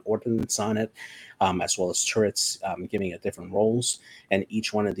different ordnance on it, as well as turrets, giving it different roles. And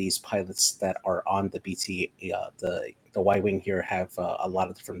each one of these pilots that are on the BT, the Y wing here, have a lot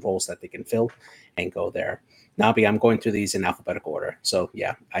of different roles that they can fill and go there. Nabi, I'm going through these in alphabetical order, so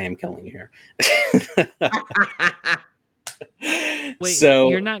yeah, I am killing you here. Wait, so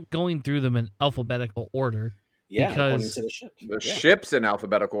you're not going through them in alphabetical order. yeah, according because to the ship. The Yeah. ships in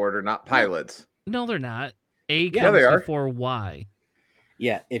alphabetical order, not pilots. no, they're not. A Yeah, comes they are. before Y.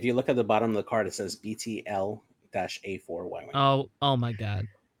 Yeah, if you look at the bottom of the card, it says BTL-A4Y. Oh my God.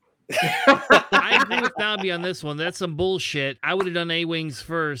 I agree with Nabi on this one. That's some bullshit. I would have done A wings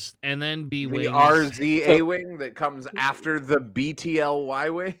first and then B The wings. RZA wing that comes after the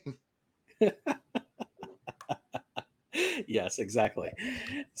BTLY wing. Yes, exactly.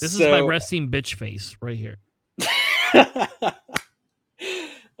 This is my resting bitch face right here.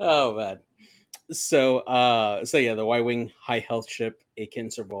 Oh man. So yeah, the Y-wing high health ship. It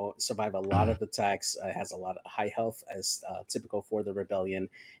can survive a lot of attacks. It has a lot of high health, as typical for the rebellion,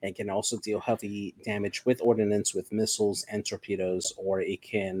 and can also deal heavy damage with ordnance, with missiles and torpedoes, or it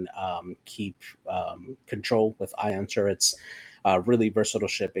can keep control with ion turrets. Really versatile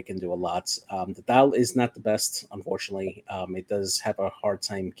ship. It can do a lot. The dial is not the best, unfortunately. It does have a hard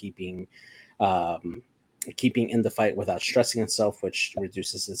time keeping in the fight without stressing itself, which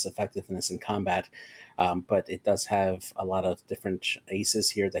reduces its effectiveness in combat. But it does have a lot of different aces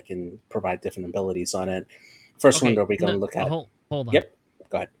here that can provide different abilities on it. First one that we're going to look at. Hold on. Yep,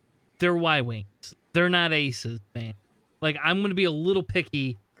 go ahead. They're Y wings. They're not aces, man. Like, I'm going to be a little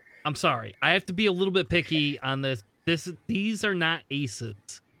picky. I'm sorry. I have to be a little bit picky on this. These are not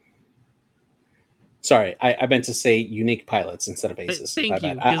aces. Sorry, I meant to say unique pilots instead of aces. Thank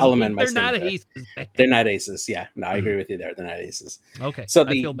you. I'll amend my They're not statement aces. Man. They're not aces. Yeah, no, I agree with you there. They're not aces. Okay. So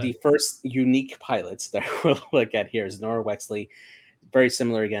the first unique pilots that we'll look at here is Nora Wexley. Very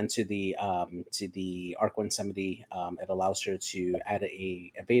similar again to the ARC 170. It allows her to add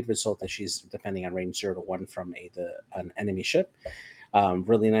a evade result that she's depending on range 0 to 1 from an enemy ship.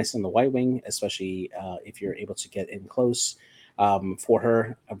 Really nice on the Y-wing, especially if you're able to get in close. For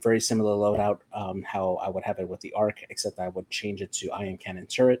her, a very similar loadout, how I would have it with the ARC, except I would change it to ion cannon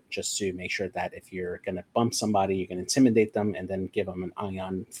turret, just to make sure that if you're going to bump somebody, you can intimidate them and then give them an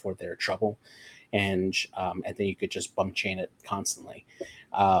ion for their trouble. And then you could just bump chain it constantly.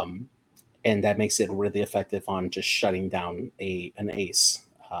 And that makes it really effective on just shutting down an ace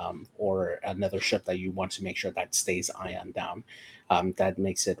or another ship that you want to make sure that stays ion down. That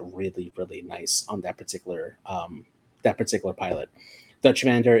makes it really, really nice on that particular pilot. Dutch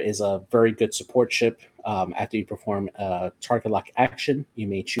Vander is a very good support ship. After you perform a target lock action, you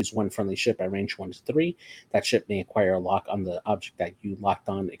may choose one friendly ship at range 1 to 3. That ship may acquire a lock on the object that you locked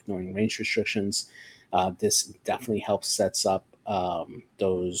on, ignoring range restrictions. This definitely helps sets up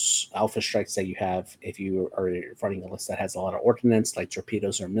those alpha strikes that you have if you are running a list that has a lot of ordnance, like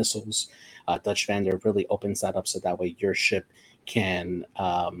torpedoes or missiles. Dutch Vander really opens that up so that way your ship can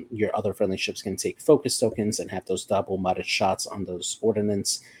your other friendly ships can take focus tokens and have those double mudded shots on those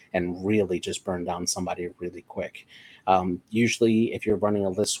ordnance and really just burn down somebody really quick. Usually if you're running a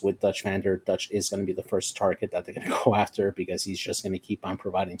list with Dutch Vander, Dutch is going to be the first target that they're going to go after because he's just going to keep on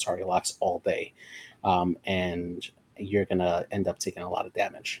providing target locks all day, and you're going to end up taking a lot of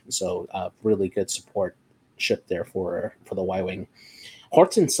damage. So really good support ship there for the Y-wing.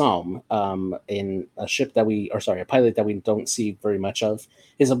 Horton Salm, in a pilot that we don't see very much of.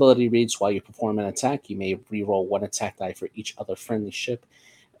 His ability reads, while you perform an attack, you may reroll one attack die for each other friendly ship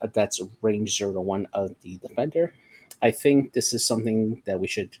that's range 0 to 1 of the defender. I think this is something that we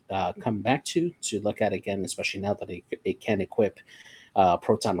should come back to look at again, especially now that it can equip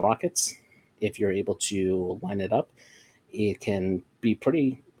proton rockets. If you're able to line it up, it can be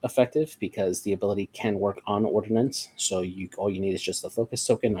pretty effective because the ability can work on ordnance. So all you need is just a focus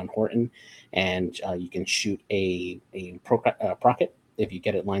token on Horton, and you can shoot a procket if you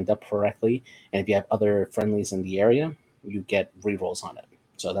get it lined up correctly. And if you have other friendlies in the area, you get rerolls on it.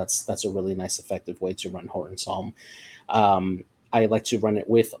 So that's a really nice, effective way to run Horton Salm. I like to run it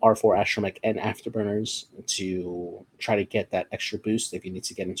with R4 Astromech and Afterburners to try to get that extra boost if you need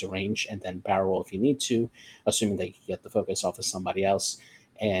to get into range, and then barrel roll if you need to, assuming that you can get the focus off of somebody else.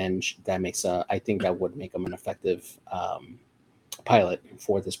 And that makes I think that would make him an effective pilot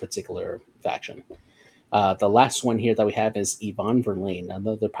for this particular faction. The last one here that we have is Yvonne Verlaine,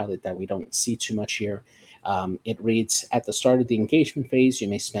 another pilot that we don't see too much here. It reads, at the start of the engagement phase, you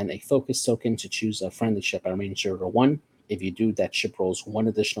may spend a focus token to choose a friendly ship at range 0 to 1. If you do, that ship rolls 1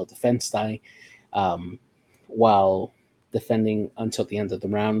 additional defense die while defending until the end of the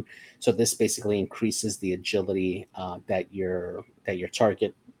round. So this basically increases the agility that your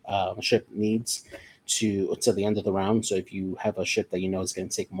target ship needs to the end of the round. So if you have a ship that you know is going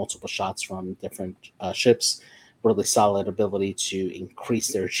to take multiple shots from different ships, really solid ability to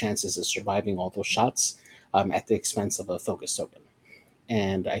increase their chances of surviving all those shots at the expense of a focus token.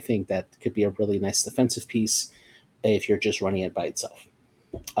 And I think that could be a really nice defensive piece if you're just running it by itself.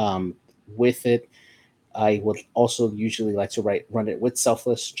 With it, I would also usually like to run it with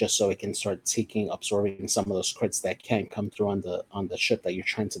Selfless, just so it can start absorbing some of those crits that can come through on the ship that you're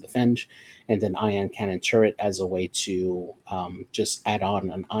trying to defend, and then Ion Cannon Turret as a way to just add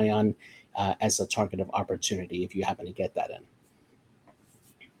on an Ion as a target of opportunity if you happen to get that in.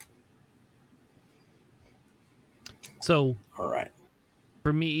 So, all right,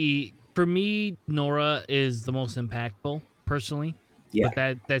 for me, Nora is the most impactful personally. Yeah,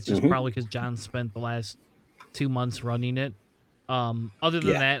 but that's just probably because John spent the last 2 months running it. Other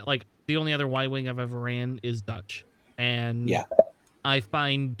than that, like the only other Y-wing I've ever ran is Dutch, and I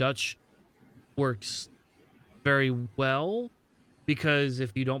find Dutch works very well because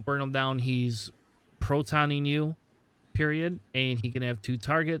if you don't burn him down, he's protoning you, period, and he can have 2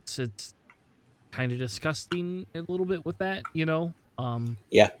 targets. It's kind of disgusting a little bit with that, you know.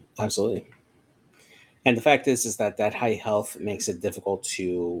 Yeah, absolutely. And the fact is that high health makes it difficult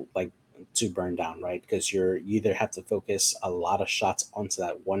to burn down, right? Because you either have to focus a lot of shots onto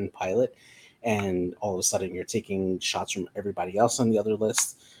that one pilot, and all of a sudden you're taking shots from everybody else on the other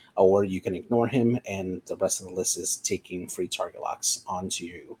list, or you can ignore him and the rest of the list is taking free target locks onto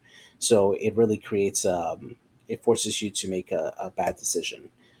you. So it really creates it forces you to make a bad decision,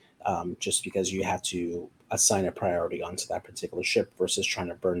 just because you have to assign a priority onto that particular ship versus trying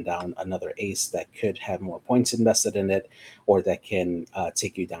to burn down another ace that could have more points invested in it, or that can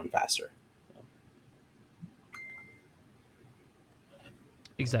take you down faster.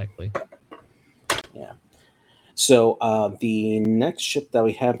 Exactly. Yeah. So the next ship that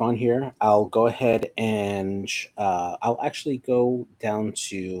we have on here, I'll go ahead and I'll actually go down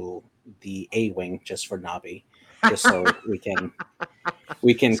to the A-wing just for Navi, just so we can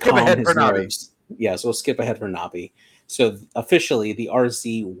Skip calm ahead his for Navi. nerves. Yeah, so we'll skip ahead for Navi. So officially, the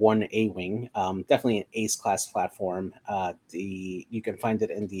RZ-1 A-Wing, definitely an Ace class platform. You can find it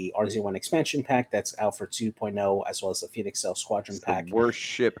in the RZ-1 expansion pack that's out for 2.0, as well as the Phoenix Cell Squadron It's pack. the worst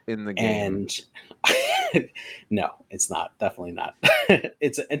ship in the game. And no, it's not. Definitely not.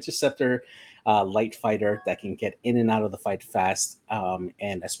 It's an interceptor light fighter that can get in and out of the fight fast,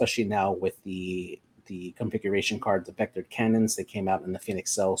 and especially now with the configuration card, the vectored cannons that came out in the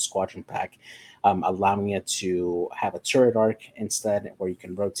Phoenix Cell Squadron pack, allowing it to have a turret arc instead, where you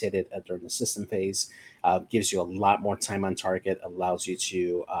can rotate it during the system phase. Gives you a lot more time on target, allows you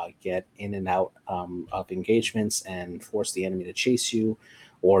to get in and out of engagements and force the enemy to chase you,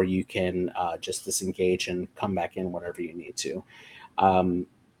 or you can just disengage and come back in whenever you need to.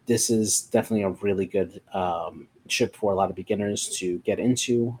 This is definitely a really good ship for a lot of beginners to get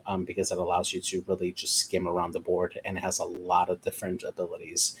into, because it allows you to really just skim around the board, and it has a lot of different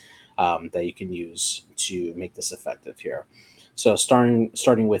abilities that you can use to make this effective here. So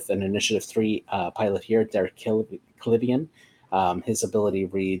starting with an Initiative 3 pilot here, Derek Clivian. His ability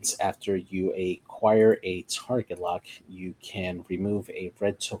reads: after you acquire a target lock, you can remove a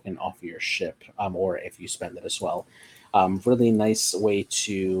red token off of your ship, or if you spend it as well. Really nice way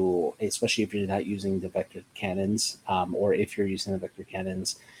to, especially if you're not using the vector cannons, or if you're using the vector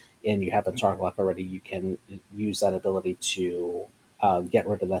cannons and you have a target lock already, you can use that ability to get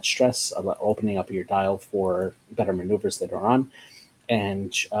rid of that stress, opening up your dial for better maneuvers later on,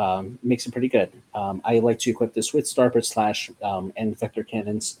 and makes it pretty good. I like to equip this with Starboard Slash and vector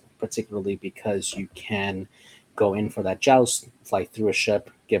cannons, particularly because you can go in for that joust, fly through a ship,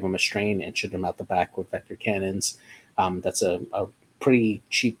 give them a strain, and shoot them out the back with vector cannons. That's a pretty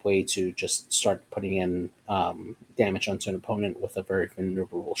cheap way to just start putting in damage onto an opponent with a very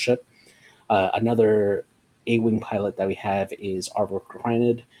maneuverable ship. Another A-Wing pilot that we have is Arbor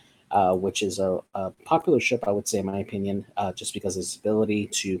Crynid, which is a popular ship, I would say, in my opinion, just because of its ability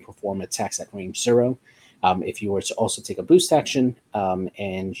to perform attacks at range 0. If you were to also take a boost action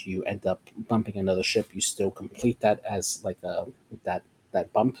and you end up bumping another ship, you still complete that as like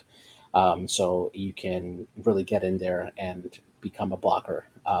that bump. So you can really get in there and become a blocker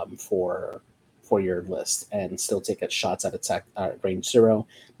for your list, and still take shots at attack range 0,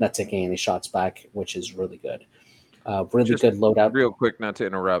 not taking any shots back, which is really good. Really Just good loadout. Real quick, not to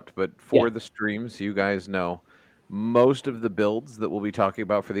interrupt, but for the streams, you guys know Most of the builds that we'll be talking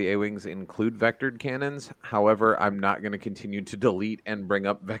about for the A-Wings include vectored cannons. However, I'm not going to continue to delete and bring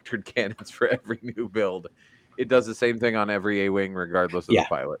up vectored cannons for every new build. It does the same thing on every A-Wing, regardless of the Yeah.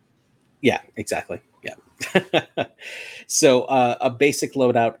 pilot. Yeah, exactly. Yeah. So a basic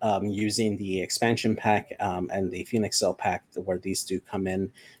loadout using the expansion pack and the Phoenix Cell pack, where these do come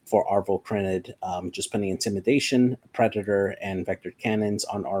in for Arvel Crenid, just putting Intimidation, Predator, and Vectored Cannons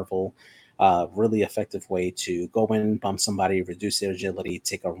on Arvel. Really effective way to go in, bump somebody, reduce their agility,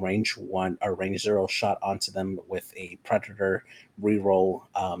 take a range 1 or range 0 shot onto them with a Predator reroll.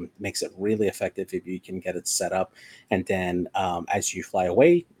 Makes it really effective if you can get it set up. And then as you fly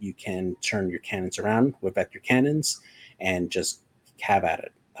away, you can turn your cannons around with vector cannons and just have at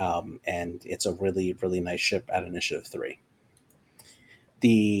it. And it's a really, really nice ship at Initiative 3.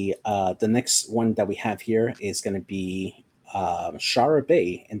 The next one that we have here is going to be Shara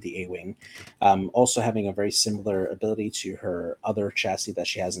Bay in the A-Wing, also having a very similar ability to her other chassis that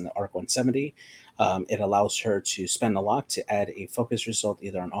she has in the ARC 170. It allows her to spend a lock to add a focus result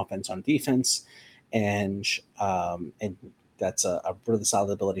either on offense or on defense, and that's a really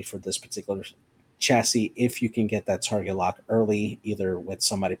solid ability for this particular chassis if you can get that target lock early, either with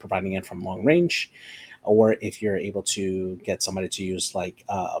somebody providing it from long range, or if you're able to get somebody to use like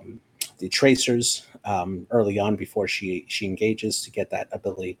the tracers early on before she engages to get that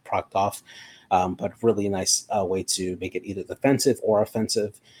ability procced off. But really nice way to make it either defensive or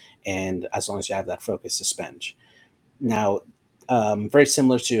offensive, and as long as you have that focus to spend. Now, very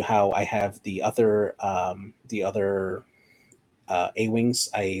similar to how I have the other A-Wings,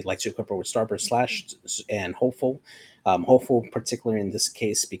 I like to equip her with Starburst Slash and Hopeful. Hopeful, particularly in this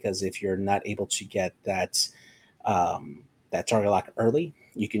case, because if you're not able to get that target lock early,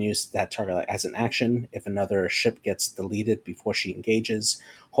 you can use that target lock as an action. If another ship gets deleted before she engages,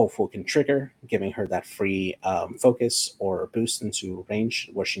 Hopeful can trigger, giving her that free focus or boost into range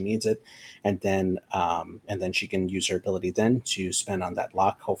where she needs it, and then she can use her ability then to spend on that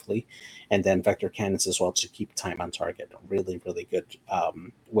lock, hopefully, and then vector cannons as well to keep time on target. Really, really good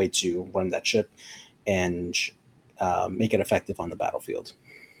way to run that ship and make it effective on the battlefield.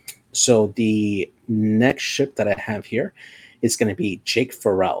 So the next ship that I have here is going to be Jake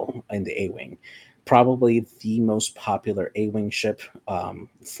Farrell in the A-Wing. Probably the most popular A-Wing ship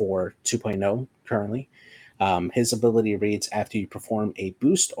for 2.0 currently. His ability reads: after you perform a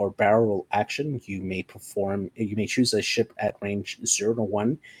boost or barrel roll action, you may choose a ship at range 0 to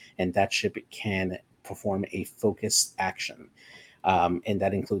 1, and that ship can perform a focused action. And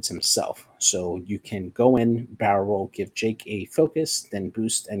that includes himself. So you can go in, barrel roll, give Jake a focus, then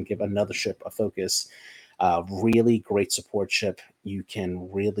boost and give another ship a focus. Really great support ship. You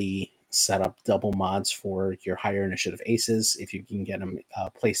can really set up double mods for your higher initiative aces if you can get him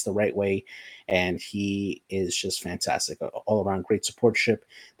placed the right way. And he is just fantastic. All around great support ship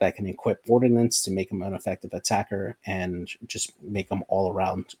that can equip ordnance to make him an effective attacker and just make him all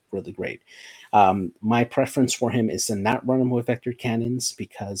around really great. My preference for him is to not run him with vector cannons,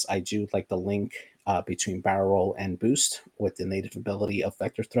 because I do like the link between barrel roll and boost with the native ability of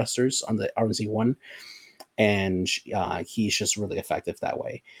vector thrusters on the RZ1. And he's just really effective that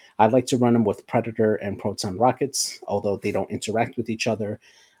way. I like to run him with Predator and Proton Rockets, although they don't interact with each other.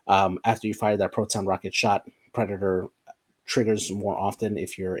 After you fire that Proton Rocket shot, Predator triggers more often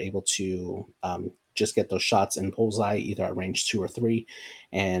if you're able to just get those shots in bullseye, either at range 2 or 3,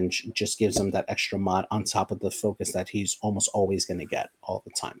 and just gives him that extra mod on top of the focus that he's almost always going to get all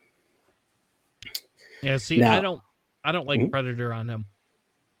the time. Yeah, see, Now, I don't like Predator on him.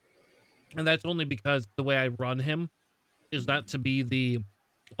 And that's only because the way I run him is not to be the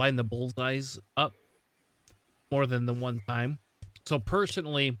line the bullseyes up more than the one time. So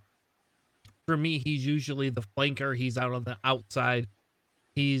personally, for me, he's usually the flanker. He's out on the outside.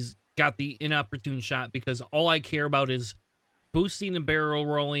 He's got the inopportune shot, because all I care about is boosting and barrel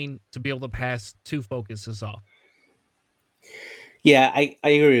rolling to be able to pass 2 focuses off. Yeah, I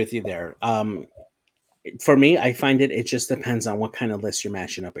agree with you there. For me, I find it just depends on what kind of list you're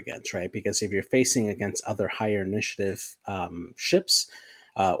matching up against, right? Because if you're facing against other higher initiative ships,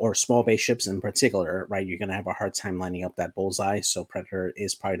 or small base ships in particular, right, you're going to have a hard time lining up that bullseye. So Predator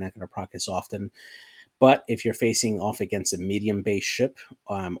is probably not going to proc as often. But if you're facing off against a medium base ship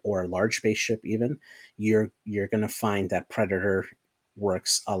or a large base ship, even, you're going to find that Predator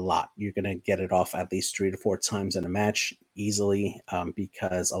works a lot. You're going to get it off at least 3 to 4 times in a match easily,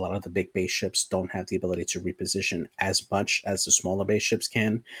 because a lot of the big base ships don't have the ability to reposition as much as the smaller base ships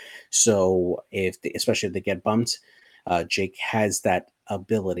can. So especially if they get bumped, Jake has that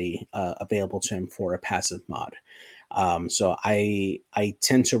ability available to him for a passive mod. So I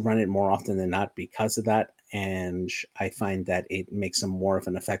tend to run it more often than not because of that. and I find that it makes him more of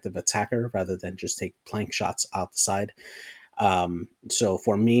an effective attacker rather than just take plank shots out the side. So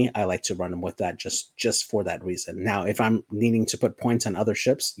for me, I like to run him with that just for that reason. Now, if I'm needing to put points on other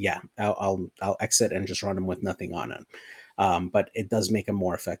ships, yeah, I'll exit and just run him with nothing on it. But it does make him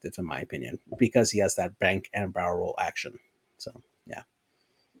more effective, in my opinion, because he has that bank and barrel roll action. So yeah.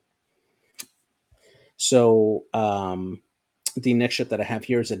 So the next ship that I have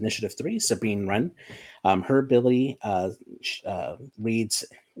here is Initiative 3, Sabine Wren. Her ability reads,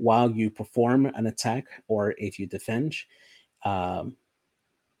 while you perform an attack or if you defend. Oh,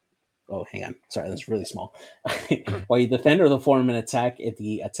 hang on. Sorry, that's really small. While you defend or perform an attack, if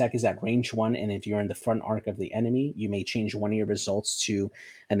the attack is at range 1 and if you're in the front arc of the enemy, you may change one of your results to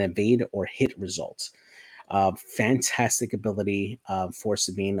an evade or hit result. Fantastic ability for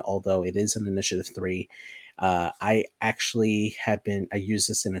Sabine, although it is an Initiative 3. I actually I used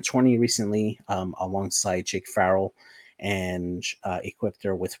this in a 20 recently alongside Jake Farrell and equipped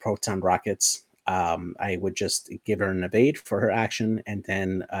her with proton rockets. I would just give her an evade for her action, and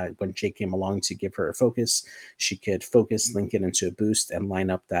then when Jake came along to give her a focus, she could focus, link it into a boost, and line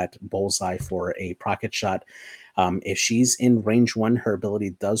up that bullseye for a rocket shot. If she's in range 1, her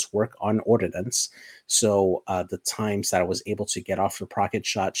ability does work on ordnance. So the times that I was able to get off the rocket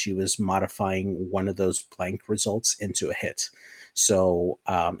shot, she was modifying one of those blank results into a hit. So,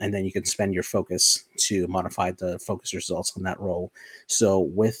 and then you can spend your focus to modify the focus results on that roll. So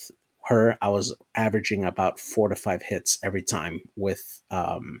with her, I was averaging about 4 to 5 hits every time with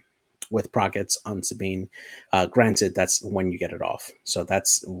Prockets on Sabine. Granted, that's when you get it off. So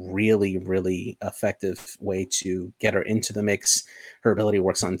that's really, really effective way to get her into the mix. Her ability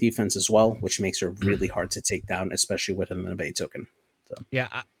works on defense as well, which makes her really hard to take down, especially with an evade token. So.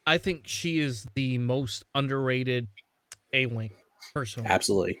 Yeah, I think she is the most underrated A-Wing, personally.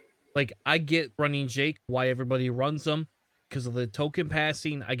 Absolutely. Like, I get running Jake, why everybody runs them, because of the token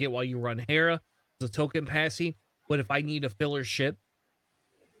passing. I get why you run Hera, the token passing. But if I need a filler ship,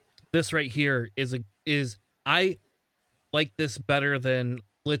 this right here is I like this better than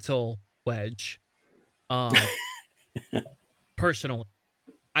Little Wedge. Personally,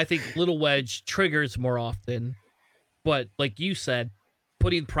 I think Little Wedge triggers more often, but like you said,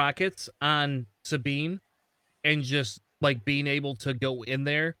 putting Prockets on Sabine and just like being able to go in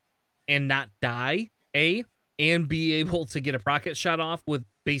there and not die, and be able to get a rocket shot off with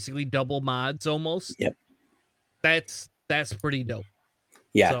basically double mods almost. Yep. That's pretty dope.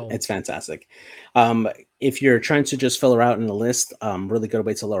 Yeah, So, it's fantastic. If you're trying to just fill her out in the list, really good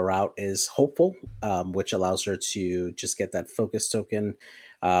way to fill her out is Hopeful, which allows her to just get that focus token.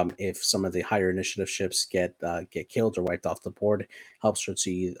 If some of the higher initiative ships get killed or wiped off the board, helps her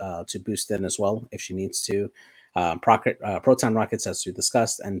to boost in as well if she needs to. Proton rockets, as we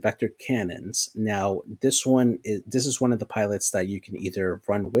discussed, and vector cannons. Now, this is one of the pilots that you can either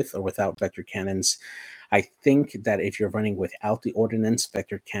run with or without vector cannons. I think that if you're running without the ordnance,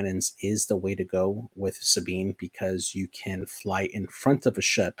 vector cannons is the way to go with Sabine, because you can fly in front of a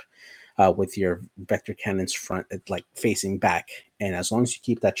ship with your vector cannons like facing back, and as long as you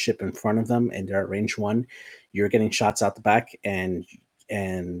keep that ship in front of them and they're at range 1, you're getting shots out the back, and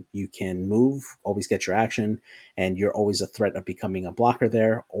you can move, always get your action, and you're always a threat of becoming a blocker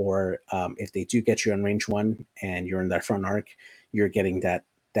there. Or if they do get you in range 1 and you're in their front arc, you're getting that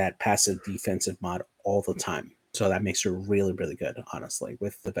passive defensive mod all the time. So that makes her really, really good, honestly,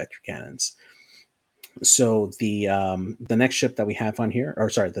 with the vector cannons. So the next ship that we have on here,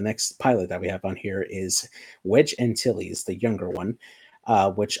 the next pilot that we have on here is Wedge Antilles, the younger one,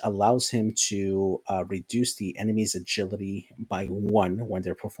 which allows him to reduce the enemy's agility by 1 when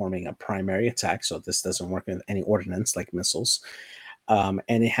they're performing a primary attack. So this doesn't work with any ordnance like missiles. And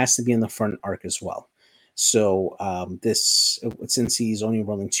it has to be in the front arc as well. So since he's only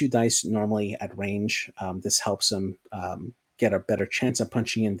rolling 2 dice normally at range, this helps him get a better chance of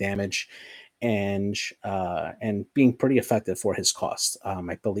punching in damage and being pretty effective for his cost.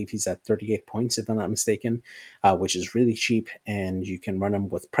 I believe he's at 38 points, if I'm not mistaken, which is really cheap, and you can run him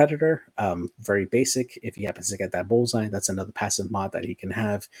with Predator, very basic. If he happens to get that bullseye, that's another passive mod that he can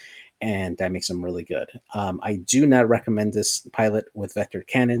have, and that makes him really good. I do not recommend this pilot with vector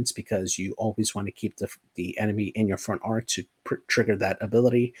cannons, because you always want to keep the enemy in your front arc to trigger that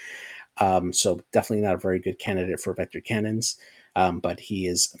ability. So definitely not a very good candidate for vector cannons. But he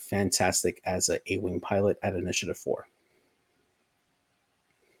is fantastic as an A-Wing pilot at Initiative 4.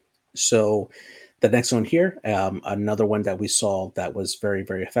 So the next one here, another one that we saw that was very,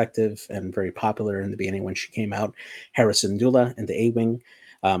 very effective and very popular in the beginning when she came out, Hera Syndulla in the A-Wing.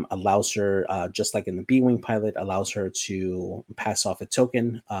 allows her, just like in the B-Wing pilot, allows her to pass off a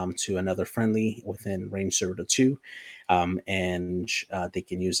token to another friendly within range 0 to 2. And they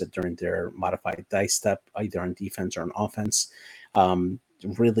can use it during their modified dice step, either on defense or on offense.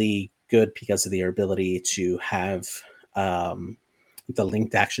 Really good because of their ability to have the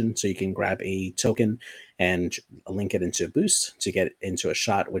linked action, so you can grab a token and link it into a boost to get into a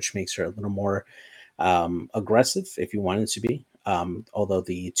shot, which makes her a little more aggressive if you wanted to be. Although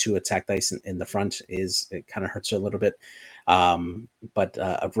the 2 attack dice in the front it kind of hurts her a little bit. But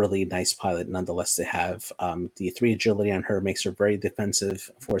a really nice pilot nonetheless to have. The 3 agility on her makes her very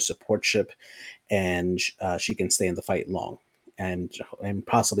defensive for a support ship, and she can stay in the fight long and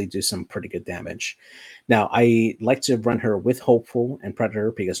possibly do some pretty good damage. Now, I like to run her with Hopeful and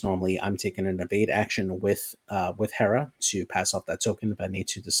Predator because normally I'm taking an evade action with Hera to pass off that token if I need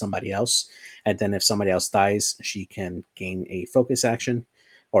to somebody else. And then if somebody else dies, she can gain a focus action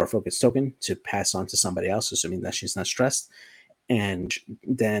or a focus token to pass on to somebody else, assuming that she's not stressed. And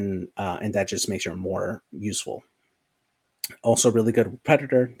then and that just makes her more useful. Also really good with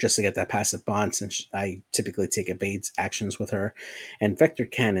Predator, just to get that passive bond, since I typically take evade actions with her. And Vector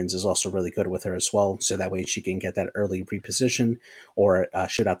Cannons is also really good with her as well, so that way she can get that early reposition or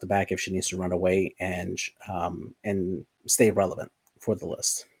shoot out the back if she needs to run away and stay relevant for the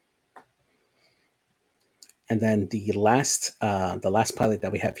list. And then the last pilot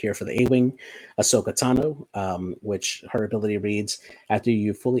that we have here for the A-Wing, Ahsoka Tano, which her ability reads, after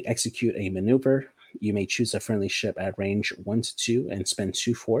you fully execute a maneuver, you may choose a friendly ship at range 1 to 2 and spend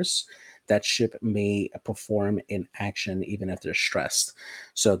 2 force. That ship may perform in action even if they're stressed.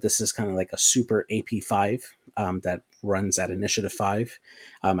 So this is kind of like a super AP5 that runs at initiative 5.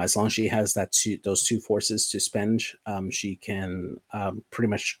 As long as she has those 2 forces to spend, she can pretty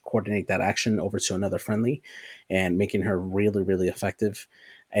much coordinate that action over to another friendly, and making her really, really effective.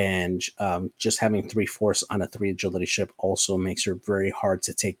 And just having 3 force on a 3 agility ship also makes her very hard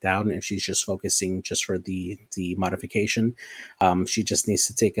to take down if she's just focusing just for the modification. She just needs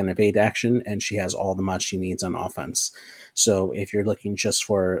to take an evade action, and she has all the mods she needs on offense. So if you're looking just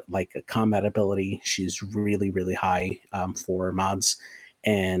for like a combat ability, she's really, really high for mods,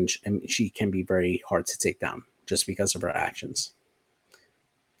 and she can be very hard to take down just because of her actions.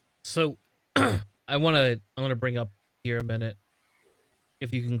 So I want to bring up here a minute.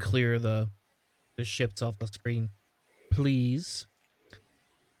 If you can clear the ships off the screen, please.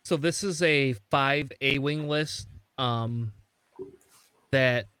 So this is a 5 A-Wing list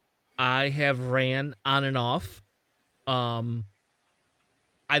that I have ran on and off. I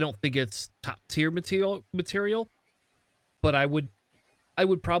don't think it's top tier material, but I would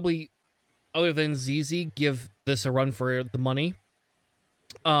probably, other than ZZ, give this a run for the money.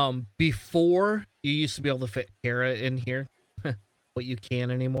 Before you used to be able to fit Hera in here, but you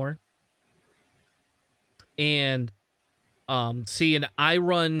can't anymore. And and I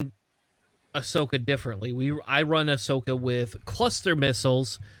run Ahsoka differently. I run Ahsoka with cluster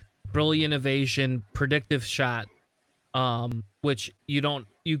missiles, brilliant evasion, predictive shot, which you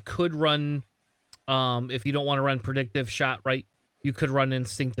could run if you don't want to run predictive shot, right? You could run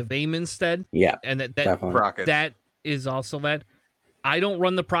instinctive aim instead. Yeah. And Prockets. that is also that. I don't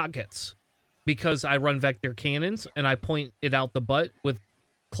run the prockets because I run vector cannons and I point it out the butt with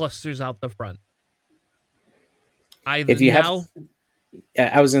clusters out the front. I was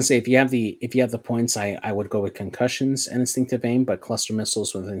gonna say if you have the points, I would go with concussions and instinctive aim, but cluster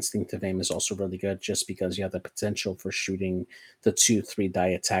missiles with instinctive aim is also really good just because you have the potential for shooting the 2-3 die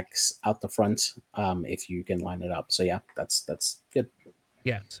attacks out the front if you can line it up. So yeah, that's good.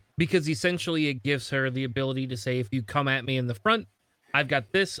 Yes, because essentially it gives her the ability to say, if you come at me in the front, I've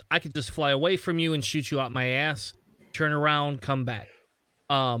got this. I could just fly away from you and shoot you out my ass, turn around, come back.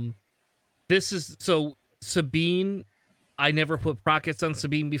 This is so Sabine. I never put prockets on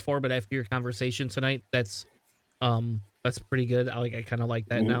Sabine before, but after your conversation tonight, that's pretty good. I kind of like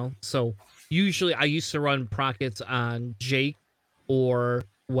that now. So usually I used to run prockets on Jake or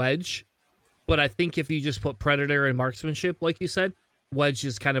Wedge, but I think if you just put Predator and marksmanship, like you said, Wedge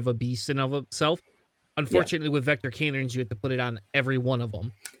is kind of a beast in of itself. Unfortunately, with vector cannons, you have to put it on every one of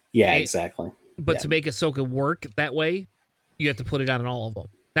them. Yeah, exactly. But to make Ahsoka work that way, you have to put it on all of them.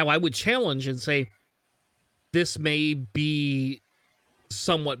 Now, I would challenge and say this may be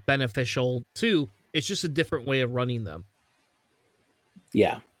somewhat beneficial too. It's just a different way of running them.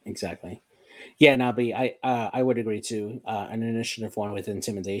 Yeah, exactly. Yeah, Nabi, I would agree too. An initiative 1 with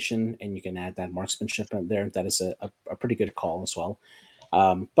intimidation, and you can add that marksmanship in there. That is a pretty good call as well.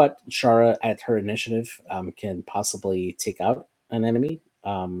 But Shara at her initiative can possibly take out an enemy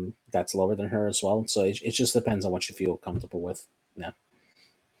that's lower than her as well. So it just depends on what you feel comfortable with. Yeah.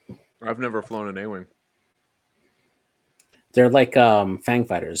 I've never flown an A-wing. They're like Fang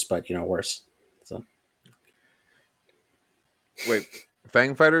fighters, but worse. So Wait,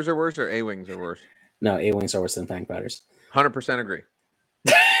 Fang fighters are worse or A-wings are worse? no, A-wings are worse than Fang fighters. 100% agree.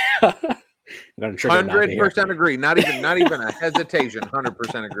 I'm gonna trigger Navi here. 100% agree. Not even a hesitation.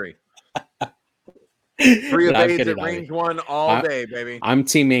 100% agree. 3 No, I'm evades kidding, at Navi. range 1 all day, baby. I'm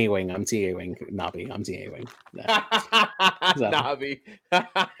Team A-wing. I'm Team A-wing. Navi. I'm Team A-wing. Navi.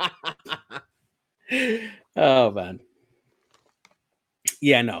 Oh man.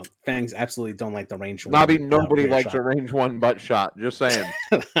 Yeah, no. Fangs absolutely don't like the range one. Navi, nobody rear likes shot. a range 1 butt shot. Just saying.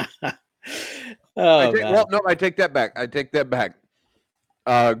 Oh, man. I take that back.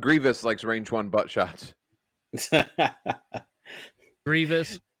 Grievous likes range 1 butt shots.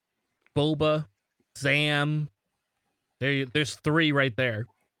 Grievous, Boba, Zam. There's 3 right there.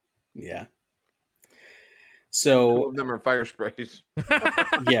 Yeah. 2 So of them are fire sprays.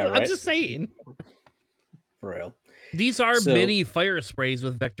 Yeah, right? I'm just saying. For real. These are So- mini fire sprays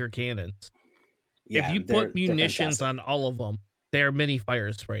with vector cannons. Yeah, if you they're put munitions fantastic. on all of them, they're mini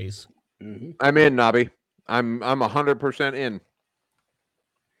fire sprays. Mhm. I'm in, Navi. I'm 100% in.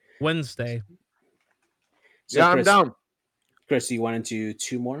 Wednesday. So yeah, Chris, I'm down. Chris, you want to do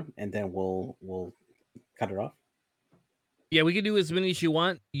 2 more and then we'll cut it off? Yeah, we can do as many as you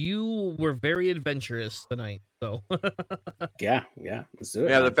want. You were very adventurous tonight, so Yeah, let's do it.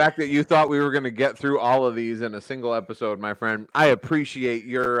 Yeah, man. the fact that you thought we were going to get through all of these in a single episode, my friend, I appreciate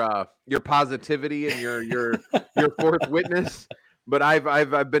your positivity and your fourth witness. But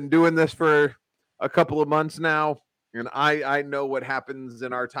I've been doing this for a couple of months now, and I know what happens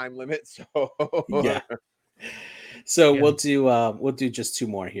in our time limit. So Yeah. So Yeah. we'll do just 2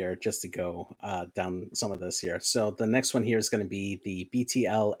 more here just to go down some of this here. So the next one here is going to be the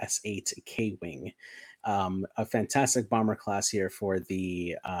BTL S8 K-Wing. A fantastic bomber class here for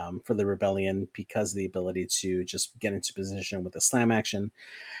the Rebellion because of the ability to just get into position with a slam action,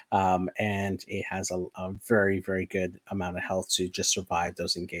 and it has a very, very good amount of health to just survive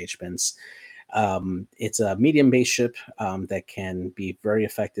those engagements. It's a medium base ship that can be very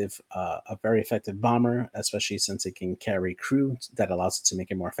effective, a very effective bomber, especially since it can carry crew that allows it to make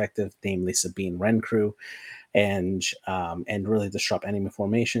it more effective, namely Sabine Wren crew, and really disrupt enemy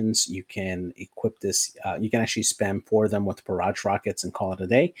formations. You can equip this. You can actually spam 4 of them with barrage rockets and call it a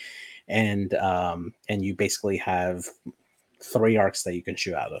day, and you basically have 3 arcs that you can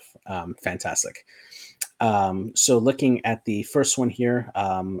shoot out of. Fantastic. So looking at the first one here,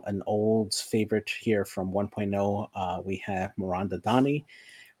 an old favorite here from 1.0, we have Miranda Dani,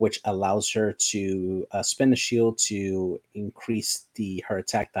 which allows her to spin the shield to increase her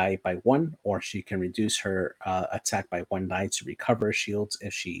attack die by 1, or she can reduce her attack by 1 die to recover shields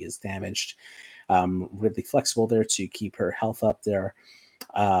if she is damaged. Really flexible there to keep her health up there.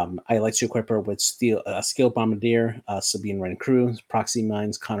 I like to equip her with Skill Bombardier, Sabine Wren crew, proxy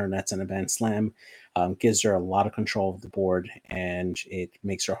mines, counter nets, and advanced slam. Gives her a lot of control of the board, and it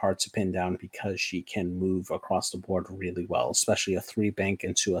makes her hard to pin down because she can move across the board really well, especially a 3 bank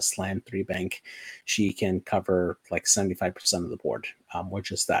into a slam 3 bank. She can cover like 75% of the board,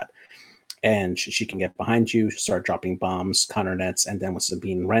 which is that. And she can get behind you, start dropping bombs, counter nets, and then with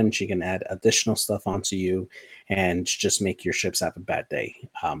Sabine Wren, she can add additional stuff onto you and just make your ships have a bad day.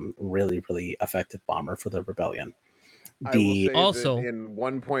 Really, really effective bomber for the Rebellion. I will say Also- that in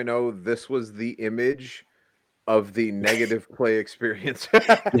 1.0, this was the image of the negative play experience.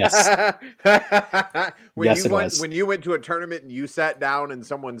 Yes. when Yes, you it went was. when you went to a tournament and you sat down and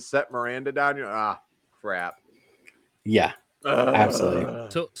someone set Miranda down, you're crap. Yeah,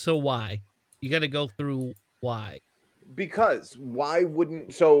 absolutely. so why? You got to go through why. Because why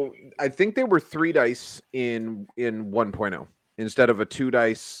wouldn't so I think they were 3 dice in 1.0 instead of a 2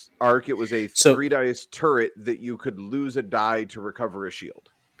 dice arc. It was a 3 dice turret that you could lose a die to recover a shield.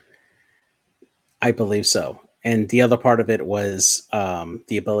 I believe so. And the other part of it was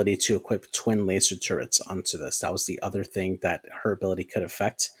the ability to equip twin laser turrets onto this. That was the other thing that her ability could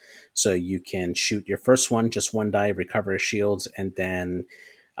affect. So you can shoot your first one, just 1 die, recover a shield, and then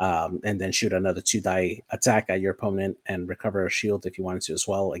shoot another 2 die attack at your opponent and recover a shield if you wanted to as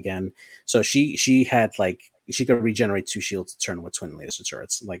well. Again, so she had she could regenerate 2 shields to turn with twin laser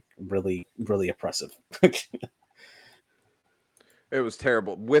turrets. Like really, really oppressive. It was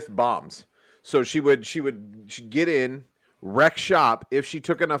terrible with bombs. So she'd get in, wreck shop. If she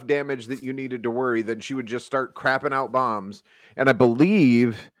took enough damage that you needed to worry, then she would just start crapping out bombs. And I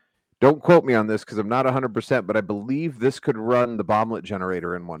believe, don't quote me on this because I'm not 100%, but I believe this could run the bomblet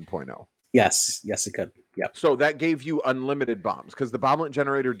generator in 1.0. Yes, it could. Yep. So that gave you unlimited bombs because the bomblet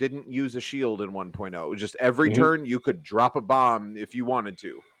generator didn't use a shield in 1.0. It was just every turn you could drop a bomb if you wanted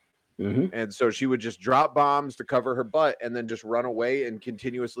to. And so she would just drop bombs to cover her butt and then just run away and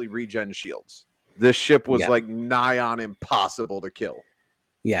continuously regen shields. This ship was like nigh on impossible to kill.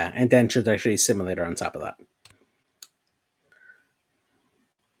 Yeah, and then trajectory simulator on top of that.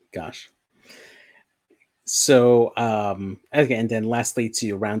 Gosh. So again, then lastly,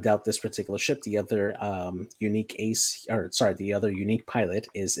 to round out this particular ship, the other unique pilot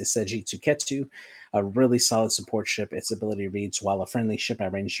is Iseji Tuketu, a really solid support ship. Its ability reads: while a friendly ship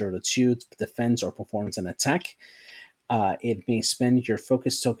at range 0 to 2 defends or performs an attack, it may spend your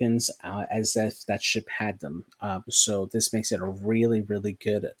focus tokens as if that ship had them. So this makes it a really, really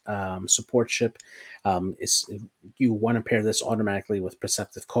good support ship. You want to pair this automatically with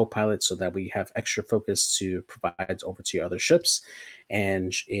Perceptive Copilot so that we have extra focus to provide over to your other ships.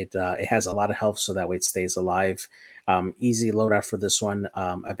 And it has a lot of health, so that way it stays alive. Easy loadout for this one.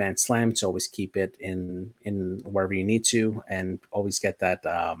 Advanced Slam to always keep it in wherever you need to, and always get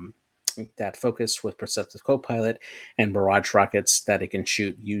that focus with Perceptive Copilot, and barrage rockets that it can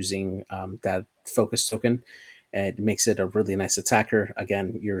shoot using that focus token. It makes it a really nice attacker.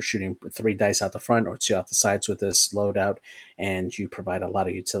 Again, you're shooting 3 dice out the front or 2 out the sides with this loadout, and you provide a lot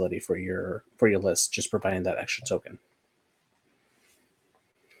of utility for your list, just providing that extra token.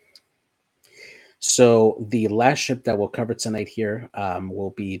 So the last ship that we'll cover tonight here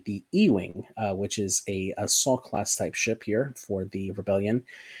will be the E-Wing, which is a assault class type ship here for the Rebellion.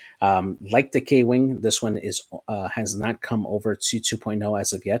 Like the K-Wing, this one has not come over to 2.0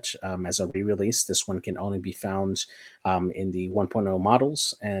 as of yet. As a re-release, this one can only be found in the 1.0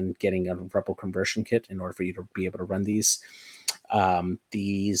 models, and getting a Rebel conversion kit in order for you to be able to run these.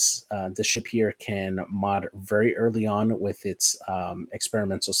 The ship here can mod very early on with its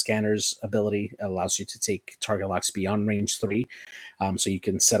experimental scanners ability. It allows you to take target locks beyond range 3. So you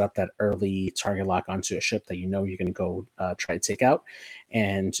can set up that early target lock onto a ship that you know you're going to go try to take out.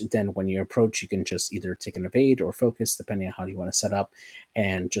 And then when you approach, you can just either take an evade or focus, depending on how you want to set up,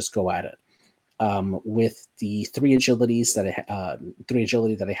 and just go at it. With the 3 agility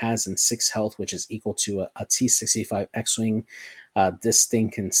that it has and 6 health, which is equal to a T-65 X-Wing, this thing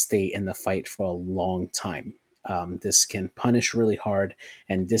can stay in the fight for a long time. This can punish really hard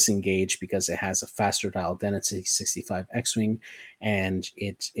and disengage because it has a faster dial than a T-65 X-Wing, and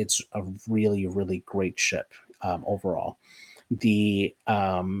it's a really, really great ship overall.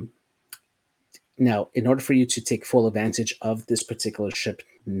 Now, in order for you to take full advantage of this particular ship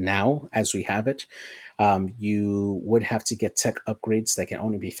now, as we have it, you would have to get tech upgrades that can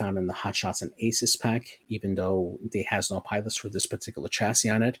only be found in the Hotshots and Aces pack, even though it has no pilots for this particular chassis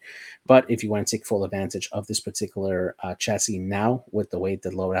on it. But if you want to take full advantage of this particular chassis now, with the way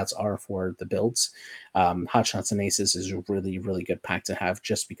the loadouts are for the builds, Hotshots and Aces is a really, really good pack to have,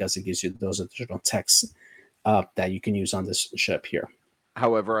 just because it gives you those additional techs that you can use on this ship here.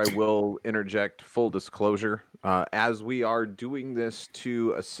 However, I will interject full disclosure. As we are doing this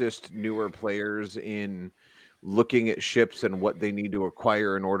to assist newer players in looking at ships and what they need to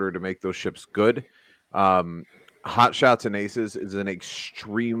acquire in order to make those ships good, Hot Shots and Aces is an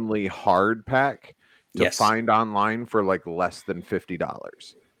extremely hard pack to find online for like less than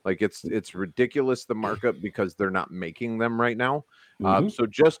 $50. Like it's ridiculous, the markup, because they're not making them right now. So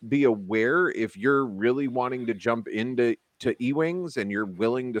just be aware, if you're really wanting to jump into E-Wings and you're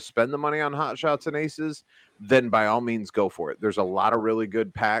willing to spend the money on Hot Shots and Aces, then by all means go for it. There's a lot of really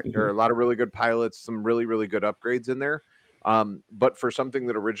good or a lot of really good pilots, some really, really good upgrades in there. But for something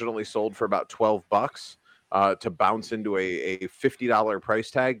that originally sold for about $12, to bounce into a $50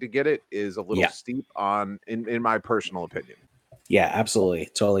 price tag to get it is a little steep in my personal opinion. Yeah, absolutely.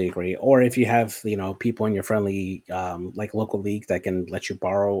 Totally agree. Or if you have, people in your friendly, like local league that can let you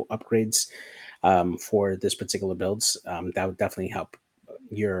borrow upgrades for this particular builds, that would definitely help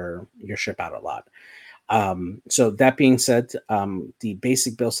your ship out a lot. So that being said, the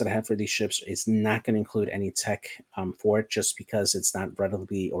basic builds that I have for these ships is not going to include any tech for it, just because it's not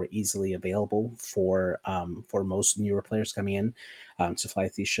readily or easily available for most newer players coming in to fly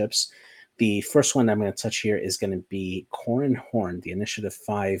these ships. The first one I'm going to touch here is going to be Corran Horn, the Initiative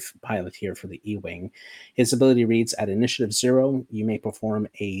 5 pilot here for the E-Wing. His ability reads: at Initiative 0, you may perform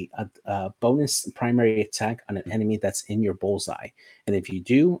a bonus primary attack on an enemy that's in your bullseye. And if you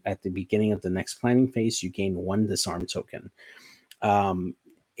do, at the beginning of the next planning phase, you gain 1 disarm token.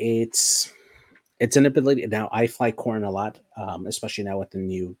 It's an ability. Now, I fly Corran a lot, especially now with the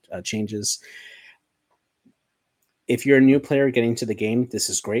new changes. If you're a new player getting to the game, this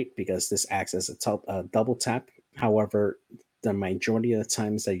is great because this acts as a double tap. However, the majority of the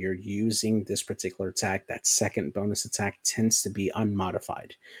times that you're using this particular attack, that second bonus attack tends to be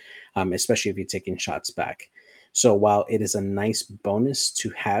unmodified, especially if you're taking shots back. So while it is a nice bonus to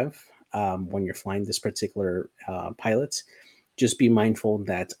have when you're flying this particular pilot, just be mindful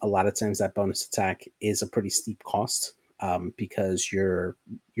that a lot of times that bonus attack is a pretty steep cost, because you're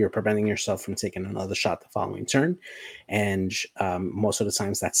preventing yourself from taking another shot the following turn, and most of the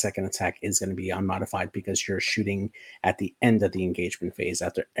times that second attack is going to be unmodified because you're shooting at the end of the engagement phase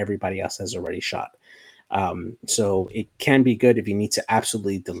after everybody else has already shot. So it can be good if you need to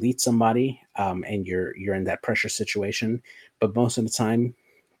absolutely delete somebody, and you're in that pressure situation, but most of the time,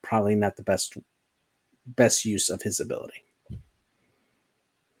 probably not the best use of his ability.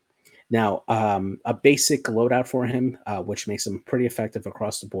 Now, a basic loadout for him, which makes him pretty effective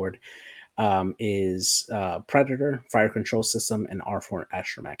across the board, is Predator, Fire Control System, and R4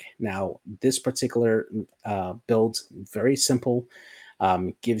 Astromech. Now, this particular build, very simple,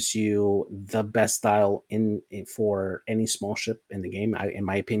 gives you the best dial in for any small ship in the game, in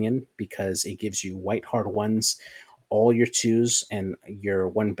my opinion, because it gives you white hard ones. All your twos and your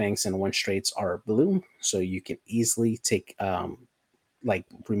one banks and one straights are blue, so you can easily take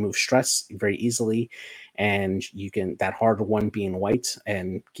remove stress very easily, and you can that hard one being white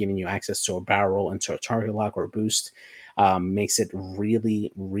and giving you access to a barrel roll into a target lock or a boost, makes it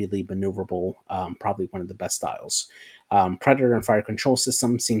really maneuverable. Probably one of the best styles. Predator and Fire Control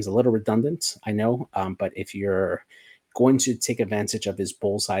System seems a little redundant, I know, but if you're going to take advantage of his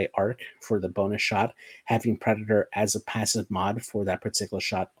bullseye arc for the bonus shot, having Predator as a passive mod for that particular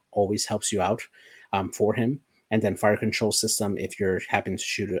shot always helps you out for him. And then Fire Control System, if you're happen to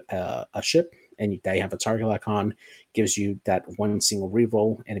shoot a ship and they have a target lock on, gives you that one single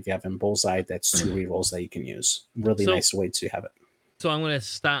reroll. And if you have him bullseye, that's two rerolls that you can use. Really nice way to have it. So I'm going to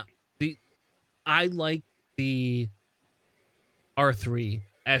stop. I like the R3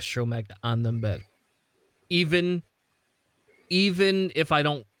 Astromech on them better. Even if I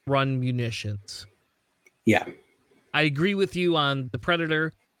don't run munitions. Yeah. I agree with you on the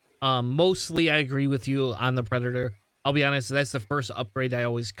Predator. Mostly I agree with you on the Predator. I'll be honest, that's the first upgrade I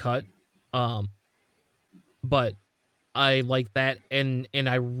always cut. But I like that, and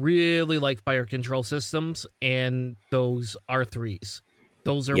I really like Fire Control Systems and those R3s.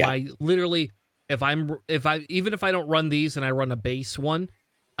 Those are my literally, even if I don't run these and I run a base one,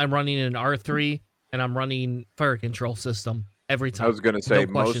 I'm running an R3 and I'm running Fire Control System every time. I was going to say,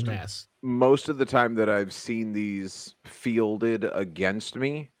 no most of the time that I've seen these fielded against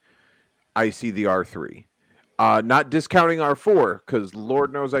me, I see the R3. Not discounting R4, because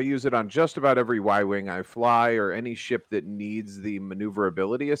Lord knows I use it on just about every Y-Wing I fly or any ship that needs the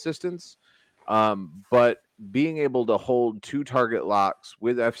maneuverability assistance. But being able to hold two target locks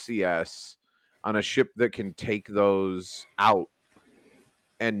with FCS on a ship that can take those out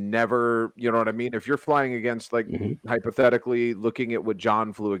and never, you know what I mean? If you're flying against, like, hypothetically, looking at what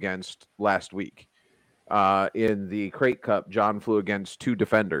John flew against last week in the Crate Cup, John flew against two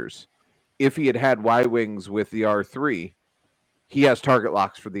defenders. If he had Y-Wings with the R3, he has target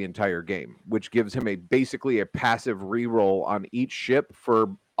locks for the entire game, which gives him basically a passive reroll on each ship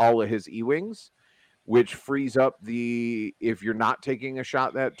for all of his E-Wings, which frees up if you're not taking a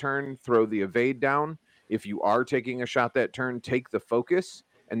shot that turn, throw the evade down. If you are taking a shot that turn, take the focus,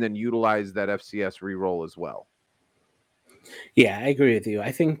 and then utilize that FCS reroll as well. Yeah, I agree with you.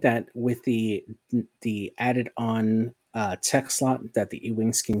 I think that with the added on tech slot that the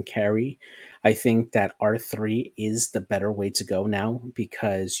E-Wings can carry, I think that R3 is the better way to go now,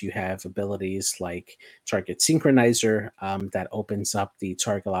 because you have abilities like Target Synchronizer that opens up the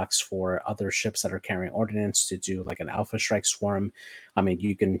target locks for other ships that are carrying ordnance to do like an Alpha Strike Swarm. I mean,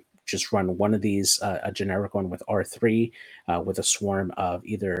 you can just run one of these, a generic one with R3, with a swarm of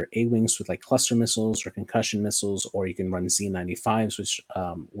either A-Wings with like cluster missiles or concussion missiles, or you can run Z95s, which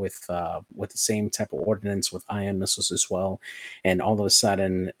with the same type of ordnance with ion missiles as well. And all of a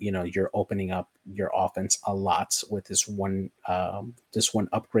sudden, you're opening up your offense a lot with this one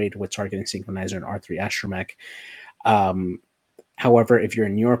upgrade with targeting synchronizer and R3 Astromech. However, if you're a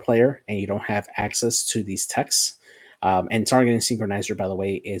newer player and you don't have access to these techs, and targeting synchronizer, by the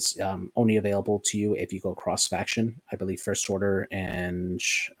way, is only available to you if you go cross faction. I believe First Order and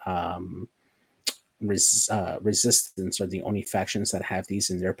Resistance are the only factions that have these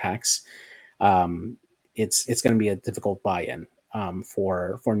in their packs. It's going to be a difficult buy-in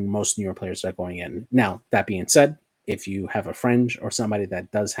for most newer players that are going in. Now, that being said, if you have a friend or somebody that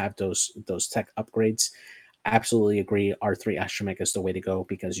does have those tech upgrades, absolutely agree. R3 Astromech is the way to go,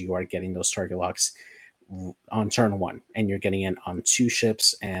 because you are getting those target locks on turn one, and you're getting in on two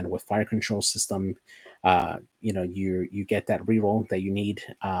ships, and with Fire Control System, you get that reroll that you need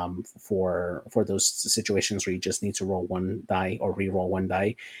for those situations where you just need to roll one die or reroll one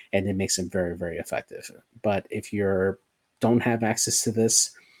die, and it makes it very, very effective. But if you don't have access to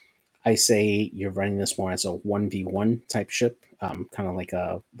this, I say you're running this more as a 1v1 type ship, kind of like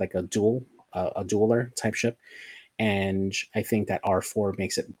a dueler type ship. And I think that R4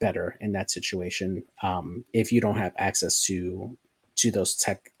 makes it better in that situation if you don't have access to those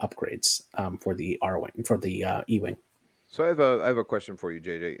tech upgrades for the E-wing. So I have a question for you,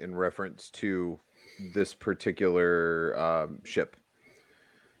 JJ, in reference to this particular ship.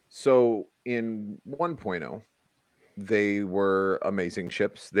 So in 1.0, they were amazing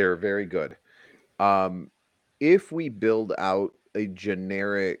ships. They're very good. If we build out a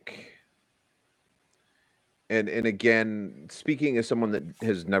generic, and again, speaking as someone that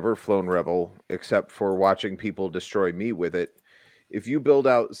has never flown Rebel except for watching people destroy me with it, if you build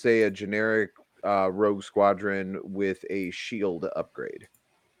out, say, a generic Rogue Squadron with a shield upgrade,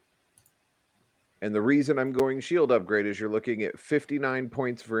 and the reason I'm going shield upgrade is you're looking at 59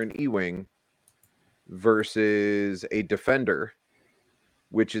 points for an E-wing versus a Defender,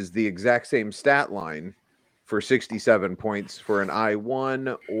 which is the exact same stat line for 67 points for an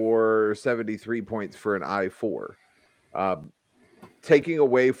I-1 or 73 points for an I-4. Taking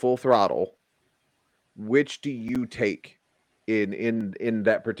away full throttle, which do you take in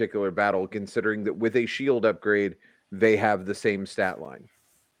that particular battle, considering that with a shield upgrade, they have the same stat line?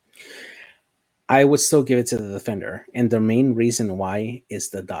 I would still give it to the Defender, and the main reason why is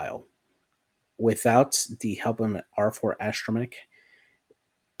the dial. Without the help of an R4 astromech,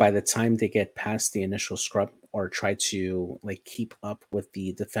 by the time they get past the initial scrub or try to keep up with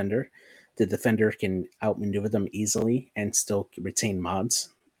the Defender can outmaneuver them easily and still retain mods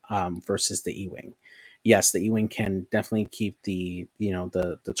versus the E-wing. Yes, the E-wing can definitely keep the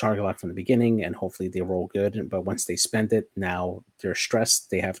target lock from the beginning, and hopefully they roll good. But once they spend it, now they're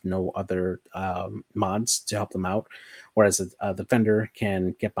stressed. They have no other mods to help them out. Whereas a Defender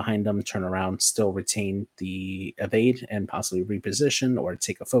can get behind them, turn around, still retain the evade, and possibly reposition or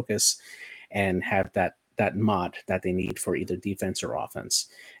take a focus, and have that mod that they need for either defense or offense.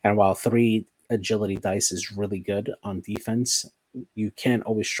 And while 3 agility dice is really good on defense, you can't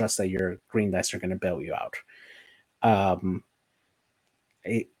always trust that your green dice are going to bail you out.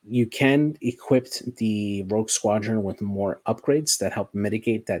 You can equip the Rogue Squadron with more upgrades that help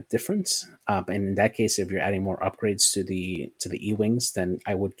mitigate that difference. And in that case, if you're adding more upgrades to the E-wings, then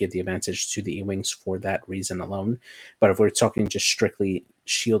I would give the advantage to the E-wings for that reason alone. But if we're talking just strictly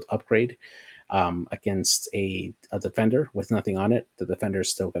shield upgrade against a Defender with nothing on it, the Defender is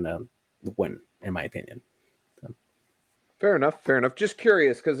still going to win, in my opinion. Fair enough. Just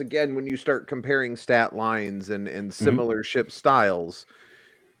curious, because again, when you start comparing stat lines and similar ship styles,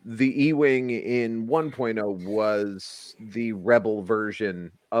 the E-wing in 1.0 was the Rebel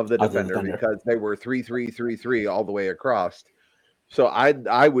version of the Defender because they were 3-3-3-3 all the way across. So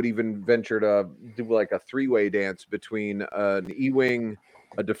I would even venture to do like a 3-way dance between an E-wing,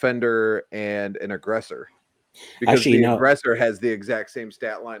 a Defender, and an Aggressor. Because actually, the Aggressor has the exact same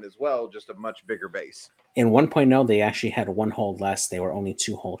stat line as well, just a much bigger base. In 1.0, they actually had 1 hull less. They were only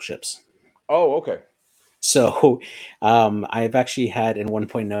 2 hull ships. Oh, okay. So I've actually had in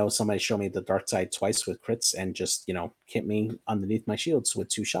 1.0 somebody show me the dark side twice with crits and just, hit me underneath my shields with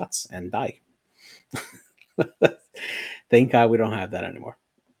 2 shots and die. Thank God we don't have that anymore.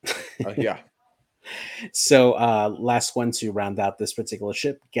 Yeah. So last one to round out this particular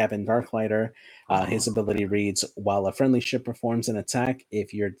ship, Gavin Darklighter. His ability reads: while a friendly ship performs an attack,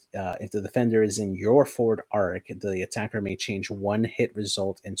 if the Defender is in your forward arc, the attacker may change 1 hit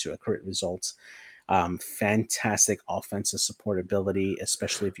result into a crit result. Fantastic offensive support ability,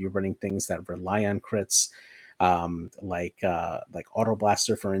 especially if you're running things that rely on crits, like Auto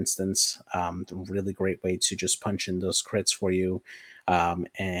Blaster, for instance. Really great way to just punch in those crits for you,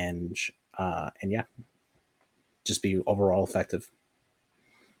 and yeah, just be overall effective.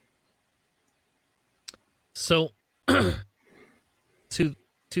 So two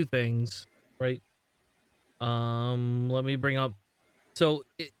things, right? Let me bring up. So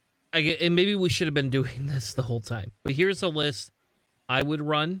and maybe we should have been doing this the whole time, but here's a list I would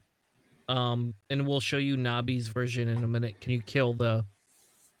run. And we'll show you Nabi's version in a minute. Can you kill the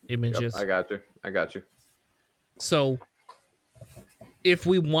images? Yep, I got you. So if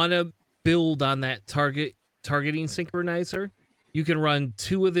we want to build on that targeting synchronizer, you can run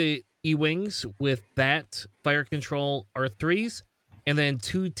 2 of the E-wings with that fire control R3s, and then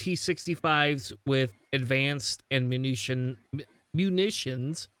 2 T-65s with advanced and munitions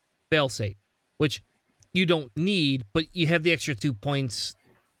failsafe, which you don't need, but you have the extra 2 points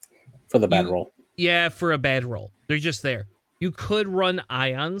for the bad roll. Yeah, for a bad roll. They're just there. You could run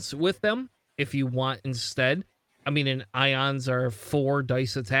ions with them if you want instead. I mean, and ions are 4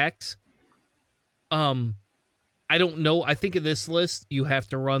 dice attacks. I don't know. I think in this list you have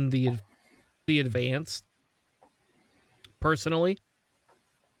to run the advanced personally.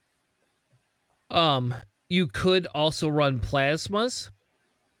 You could also run plasmas,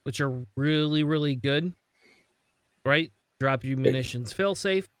 which are really, really good. Right? Drop your munitions fail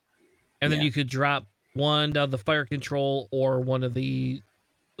safe. And then Yeah. you could drop one down the fire control or one of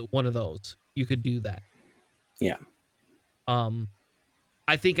those. You could do that. Yeah.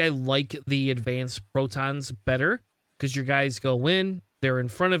 I think I like the advanced protons better because your guys go in, they're in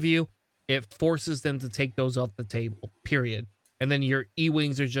front of you. It forces them to take those off the table, period. And then your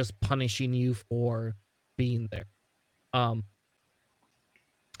E-Wings are just punishing you for being there.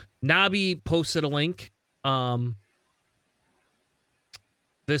 Nabi posted a link.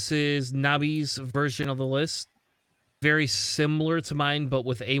 This is Nabi's version of the list. Very similar to mine, but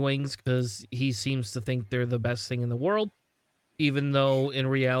with A-Wings because he seems to think they're the best thing in the world. Even though in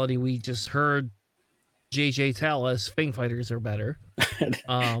reality we just heard JJ tell us Fang Fighters are better.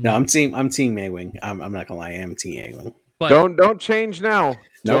 No, I'm team A-Wing. I'm not gonna lie, I am team A-Wing. But Don't change now.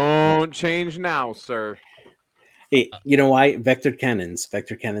 Nope. Don't change now, sir. Hey, you know why? Vector cannons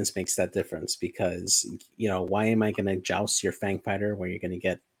makes that difference because why am I gonna joust your Fang Fighter where you're gonna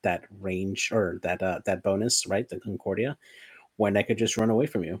get that range or that bonus, right? The Concordia, when I could just run away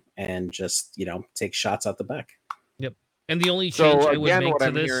from you and just take shots out the back. Yep. And the only change So I would again, make what to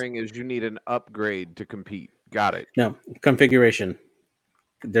I'm this, hearing is you need an upgrade to compete. Got it. No configuration.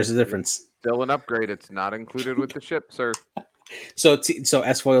 There's a difference. Still an upgrade. It's not included with the ship, sir. So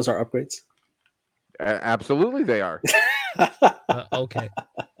S foils are upgrades. Absolutely, they are. okay,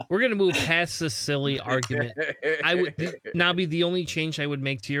 we're gonna move past this silly argument. I would Nabi. The only change I would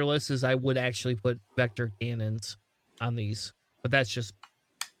make to your list is I would actually put vector cannons on these, but that's just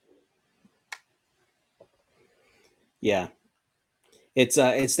Yeah, it's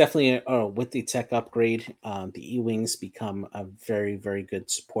definitely with the tech upgrade, the E-Wings become a very, very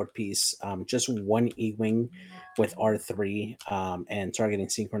good support piece. Just one E-Wing with R3 and targeting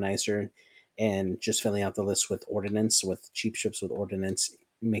synchronizer, and just filling out the list with ordnance, with cheap ships with ordnance,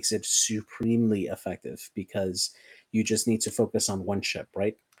 makes it supremely effective because you just need to focus on one ship,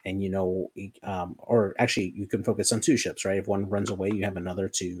 right? And or actually you can focus on 2 ships, right? If one runs away, you have another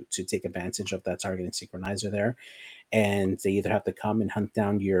to take advantage of that targeting synchronizer there. And they either have to come and hunt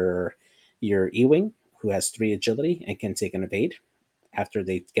down your E-Wing, who has 3 agility and can take an evade after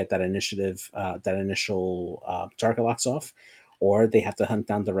they get that initial target locks off, or they have to hunt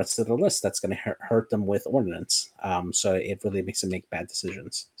down the rest of the list. That's going to hurt them with ordnance. So it really makes them make bad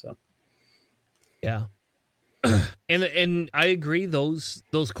decisions. So yeah. and I agree. Those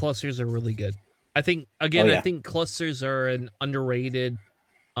clusters are really good. I think again, I think clusters are an underrated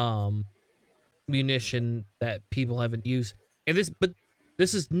munition that people haven't used. And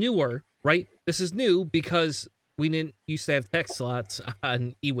this is newer, right? This is new because we didn't used to have tech slots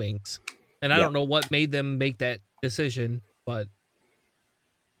on E-Wings. And I don't know what made them make that decision, but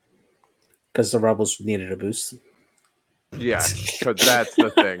because the Rebels needed a boost. Yeah, because that's the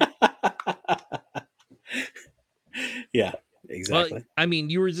thing. Yeah, exactly. Well, I mean,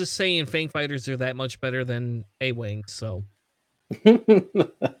 you were just saying Fang Fighters are that much better than A-Wings, so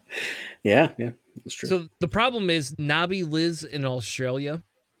yeah, that's true. So the problem is Nabi lives in Australia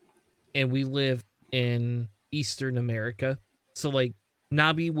and we live in Eastern America. So like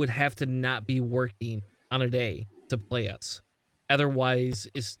Nabi would have to not be working on a day to play us. Otherwise,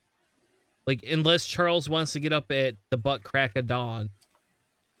 it's like unless Charles wants to get up at the butt crack of dawn.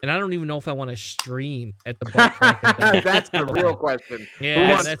 And I don't even know if I want to stream at the butt crack of dawn. That's the real question.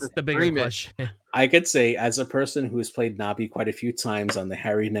 Yeah, that's the bigger question. I could say, as a person who has played Nabi quite a few times on the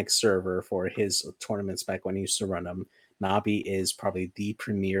Harry Neck server for his tournaments back when he used to run them, Nabi is probably the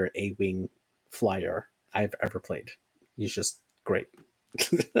premier A-Wing flyer I've ever played. He's just great.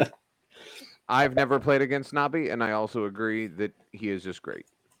 I've never played against Nabi, and I also agree that he is just great.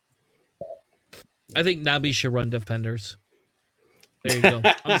 I think Nabi should run defenders. There you go.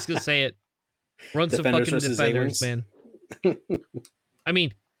 I'm just gonna say it. Run Defenders some fucking versus defenders, man. I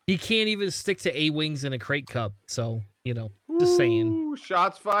mean, he can't even stick to A-Wings in a crate cup, so just saying. Ooh,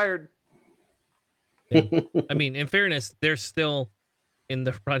 shots fired. Yeah. I mean, in fairness, they're still in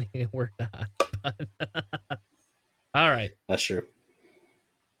the running and we're not. All right. That's true.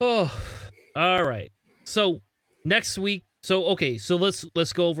 Oh, all right. So next week. So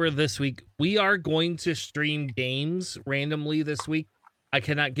let's go over this week. We are going to stream games randomly this week. I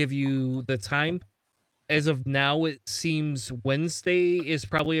cannot give you the time. As of now, it seems Wednesday is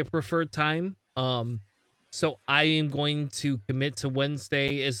probably a preferred time So I am going to commit to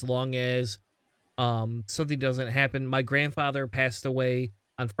Wednesday as long as something doesn't happen. My grandfather passed away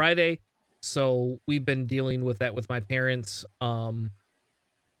on Friday, so we've been dealing with that with my parents.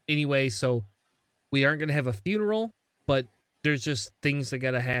 Anyway, so we aren't gonna have a funeral, but there's just things that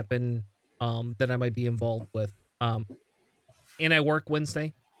gotta happen that I might be involved with. And I work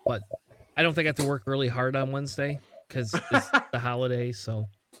Wednesday, but I don't think I have to work really hard on Wednesday because it's the holiday. So,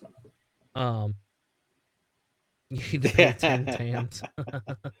 you need to pay Tim Tams.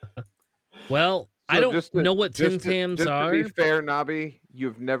 Well, I So don't know what Tim just Tams just are. To be fair, Nobby,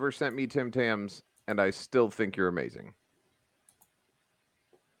 you've never sent me Tim Tams, and I still think you're amazing.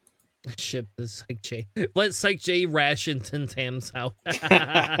 Ship the Psych J. Let Psych J ration Tim Tams out.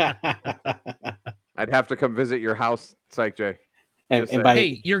 I'd have to come visit your house, Psych J. and, Just and saying. by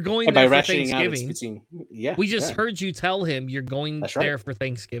Hey, you're going and by there for rationing out, it's Thanksgiving. between yeah. We just yeah. heard you tell him you're going That's right. there for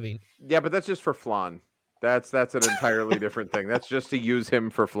Thanksgiving. Yeah, but that's just for flan. That's an entirely different thing. That's just to use him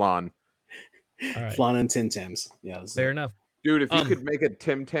for flan. All right. Flan and Tim Tams. Yeah, that's Fair it. enough. Dude, if you Um, could make a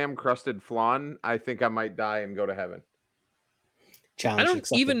Tim Tam crusted flan, I think I might die and go to heaven. Challenge I don't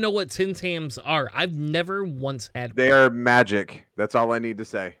accepted. even know what Tim Tams are. I've never once had. They are magic. That's all I need to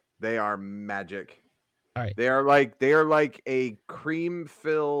say. They are magic. All right. They are like a cream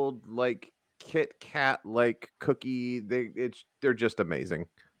filled like Kit Kat like cookie. They're just amazing.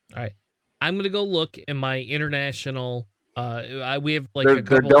 All right. I'm gonna go look in my international. We have like They a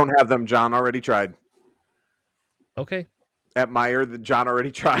couple. don't have them. John already tried Okay. at Meyer. The John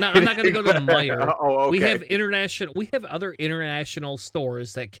already tried. No, I'm not gonna go to Meijer. Oh, okay. We have international. We have other international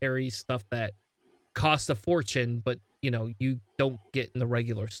stores that carry stuff that cost a fortune, but you don't get in the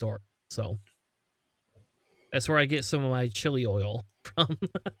regular store. So that's where I get some of my chili oil from.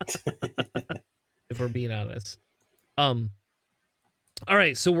 If we're being honest. All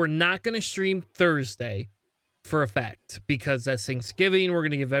right, so we're not going to stream Thursday for a fact because that's Thanksgiving. We're going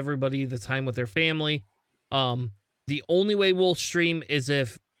to give everybody the time with their family. The only way we'll stream is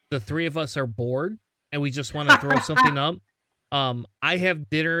if the three of us are bored and we just want to throw something up. I have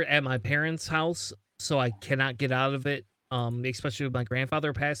dinner at my parents' house, so I cannot get out of it. Especially with my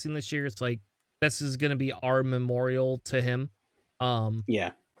grandfather passing this year, it's like this is going to be our memorial to him.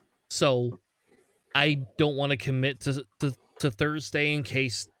 Yeah. So I don't want to commit to Thursday in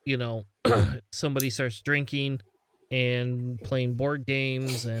case, somebody starts drinking and playing board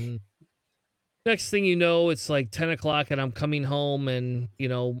games. And next thing you know, it's like 10 o'clock and I'm coming home and,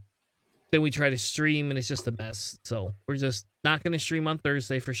 then we try to stream and it's just a mess. So we're just not going to stream on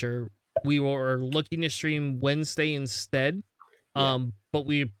Thursday for sure. We were looking to stream Wednesday instead. Yeah. But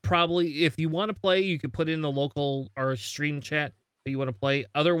we probably, if you want to play, you could put in the local or stream chat that you want to play.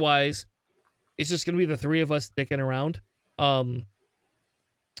 Otherwise, it's just going to be the three of us dicking around.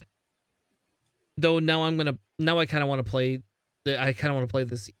 Though now I kind of want to play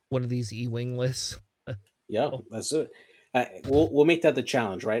this one of these E-Wing lists. Yeah, that's it. We'll make that the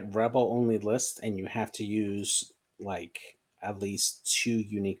challenge, right? Rebel only list, and you have to use like at least 2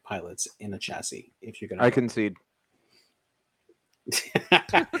 unique pilots in a chassis if you're gonna. I concede.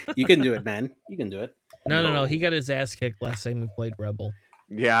 You can do it, man. You can do it. No. He got his ass kicked last time we played Rebel.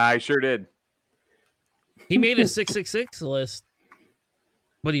 Yeah, I sure did. He made a 666 list,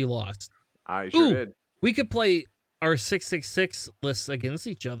 but he lost. I sure did. We could play our 666 lists against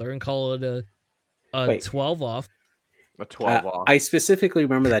each other and call it a Wait. 12 off. A 12 off. I specifically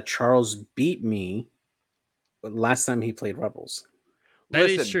remember that Charles beat me last time he played Rebels. That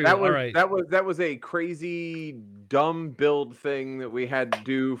is true. That was, All right. that was a crazy dumb build thing that we had to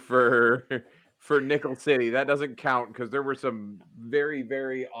do for Nickel City. That doesn't count because there were some very,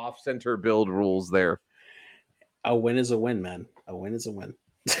 very off-center build rules there. A win is a win, man. A win is a win.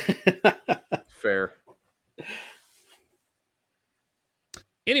 Fair.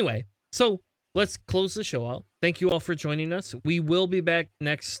 Anyway, so let's close the show out. Thank you all for joining us. We will be back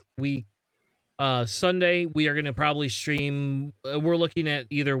next week. Sunday, we are going to probably stream. We're looking at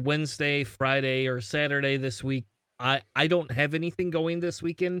either Wednesday, Friday, or Saturday this week. I don't have anything going this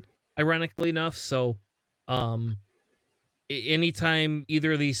weekend, ironically enough. So, anytime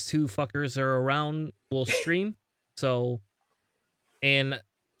either of these two fuckers are around, we'll stream. So, and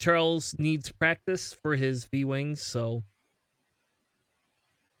Charles needs practice for his V-Wings. So,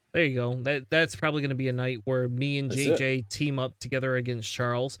 there you go. That's probably going to be a night where me and JJ team up together against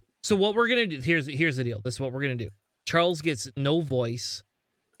Charles. So what we're going to do, here's the deal. This is what we're going to do. Charles gets no voice,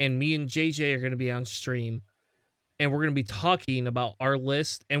 and me and JJ are going to be on stream, and we're going to be talking about our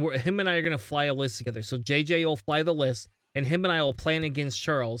list, and him and I are going to fly a list together. So JJ will fly the list, and him and I will plan against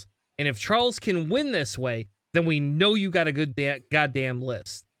Charles. And if Charles can win this way, then we know you got a good goddamn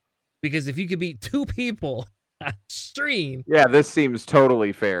list. Because if you could beat 2 people on stream Yeah, this seems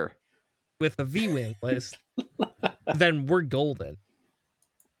totally fair. with a V-Wing list, then we're golden.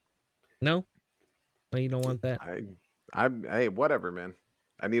 No? No, you don't want that? Hey, whatever, man.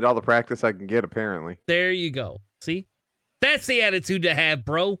 I need all the practice I can get, apparently. There you go. See? That's the attitude to have,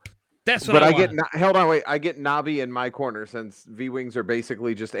 bro. That's what But I get want. hold on, wait. I get Nabi in my corner since V-Wings are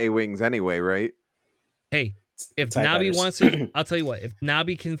basically just A-Wings anyway, right? Hey, if TIE Nabi fighters. wants to, I'll tell you what. If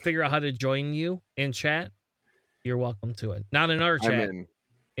Nabi can figure out how to join you in chat, you're welcome to it. Not in our I'm chat.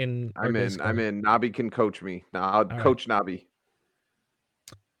 in. Our I'm in. Discord. I'm in. Nabi can coach me. I'll right. coach Nabi.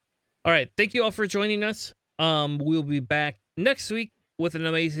 All right. Thank you all for joining us. We'll be back next week with an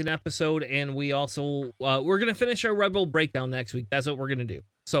amazing episode, and we also we're gonna finish our Rebel breakdown next week. That's what we're gonna do.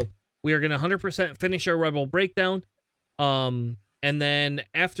 So we are gonna 100% finish our Rebel breakdown. And then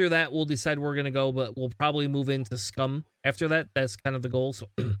after that, we'll decide where we're gonna go, but we'll probably move into Scum after that. That's kind of the goal. So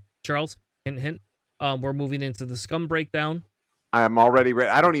Charles, hint. We're moving into the Scum breakdown. I'm already ready.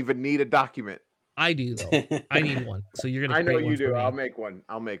 I don't even need a document. I do though. I need one. So you're gonna. I know create you one for do. me. I'll make one.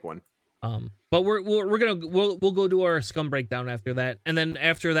 I'll make one. But we'll go do our Scum breakdown after that, and then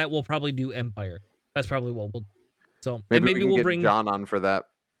after that we'll probably do Empire. That's probably what we'll. So Maybe we can we'll get bring John on for that.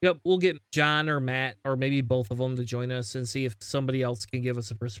 Yep, we'll get John or Matt or maybe both of them to join us and see if somebody else can give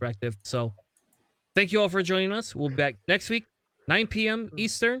us a perspective. So thank you all for joining us. We'll be back next week, 9 p.m.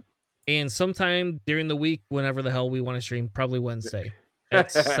 Eastern, and sometime during the week, whenever the hell we want to stream, probably Wednesday at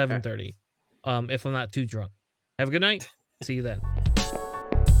 7:30. If I'm not too drunk. Have a good night. See you then.